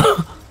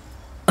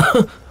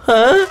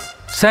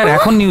 স্যার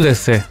এখন নিউজ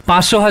এসছে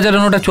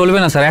 500-1000-এর নোট চলবে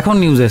না স্যার, এখন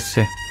নিউজ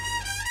এসছে।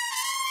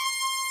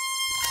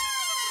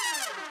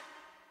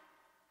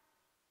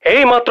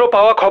 এই মাত্র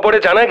পাওয়া খবরে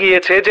জানা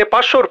গিয়েছে যে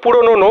 500-র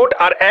পুরনো নোট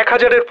আর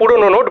 1000-এর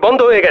পুরনো নোট বন্ধ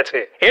হয়ে গেছে।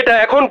 এটা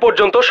এখন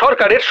পর্যন্ত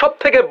সরকারের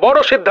সবথেকে বড়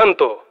সিদ্ধান্ত।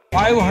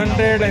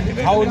 500 and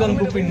 1000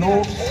 rupee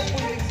notes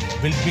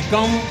will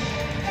become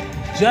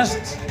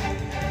just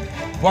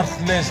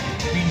worthless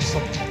piece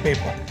of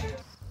paper.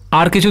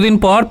 আর কিছুদিন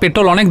পর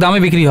পেট্রোল অনেক দামে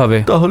বিক্রি হবে।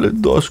 তাহলে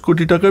 10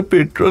 কোটি টাকার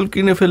পেট্রোল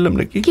কিনে ফেললাম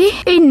নাকি? কি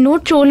এই নোট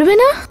চলবে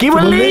না? কি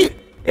বললি?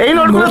 এই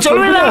নোটগুলো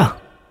চলবে না?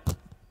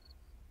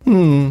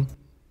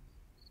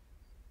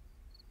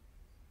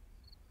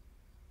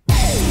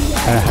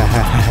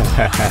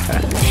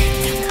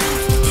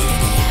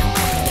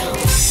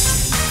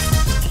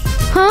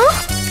 হ্যাঁ,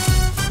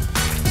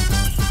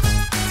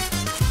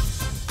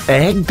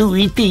 1 2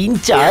 3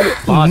 4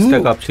 5টা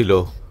কাপ ছিল,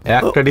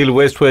 একটা ডিল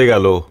ওয়েস্ট হয়ে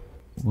গেল।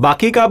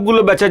 বাকি কাপগুলো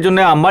বেচার জন্য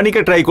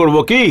আম্বানিকে ট্রাই করব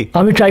কি?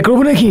 আমি ট্রাই করব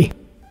নাকি?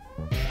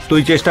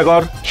 তুই চেষ্টা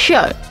কর।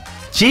 শিওর।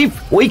 চিফ,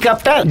 ওই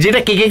কাপটা যেটা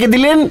কে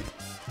দিলেন?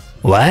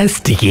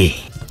 ওয়াস্টিকি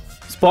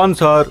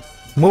স্পন্সর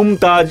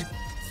মুমতাজ,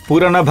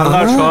 পুরানা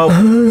ভাঙা সব,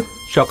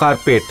 চকার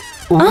পেট।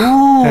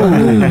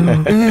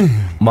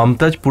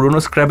 মমতাজ পুরনো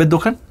স্ক্র্যাপের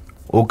দোকান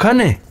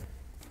ওখানে।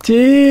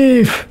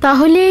 চিফ,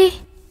 তাহলে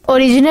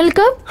অরিজিনাল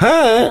কাপ?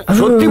 হ্যাঁ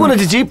সত্যি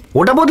বলেছি চিফ,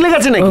 ওটা বদলে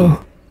গেছে নাকি?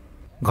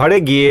 ঘরে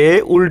গিয়ে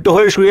উল্টো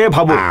হয়ে শুয়ে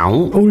ভাবো।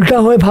 উল্টা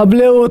হয়ে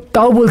ভাবলেও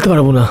তাও বলতে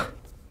পারবো না।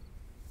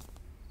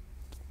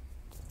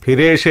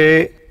 ফিরে এসে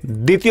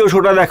দ্বিতীয়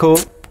শোটা দেখো।